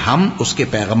ہیں کہ ہم اس کے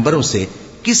پیغمبروں سے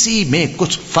کسی میں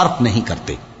کچھ فرق نہیں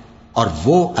کرتے، اور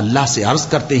وہ اللہ سے عرض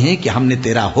کرتے ہیں کہ ہم نے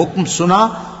تیرا حکم سنا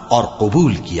اور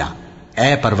قبول کیا،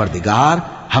 اے پروردگار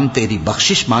ہم تیری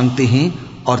بخشش مانگتے ہیں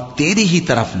اور تیری ہی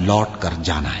طرف لوٹ کر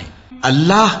جانا ہے۔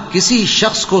 اللہ کسی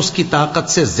شخص کو اس کی طاقت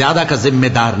سے زیادہ کا ذمہ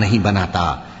دار نہیں بناتا،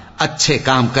 اچھے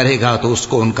کام کرے گا تو اس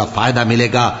کو ان کا فائدہ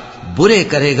ملے گا، برے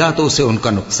کرے گا تو اسے ان کا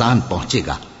نقصان پہنچے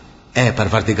گا۔ اے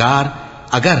پروردگار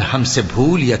اگر ہم سے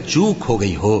بھول یا چوک ہو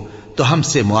گئی ہو تو ہم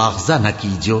سے مواخذہ نہ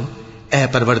کیجو، اے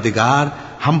پروردگار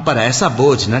ہم پر ایسا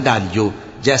بوجھ نہ ڈالیو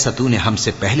جیسا تو نے ہم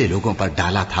سے پہلے لوگوں پر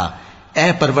ڈالا تھا،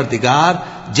 اے پروردگار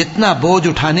جتنا بوجھ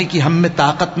اٹھانے کی ہم میں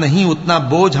طاقت نہیں اتنا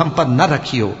بوجھ ہم پر نہ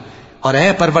رکھیو، اور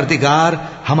اے پروردگار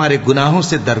ہمارے گناہوں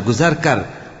سے درگزر کر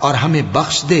اور ہمیں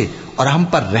بخش دے اور ہم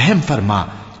پر رحم فرما،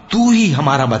 تو ہی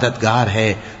ہمارا مددگار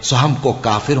ہے، سو ہم کو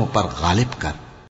کافروں پر غالب کر۔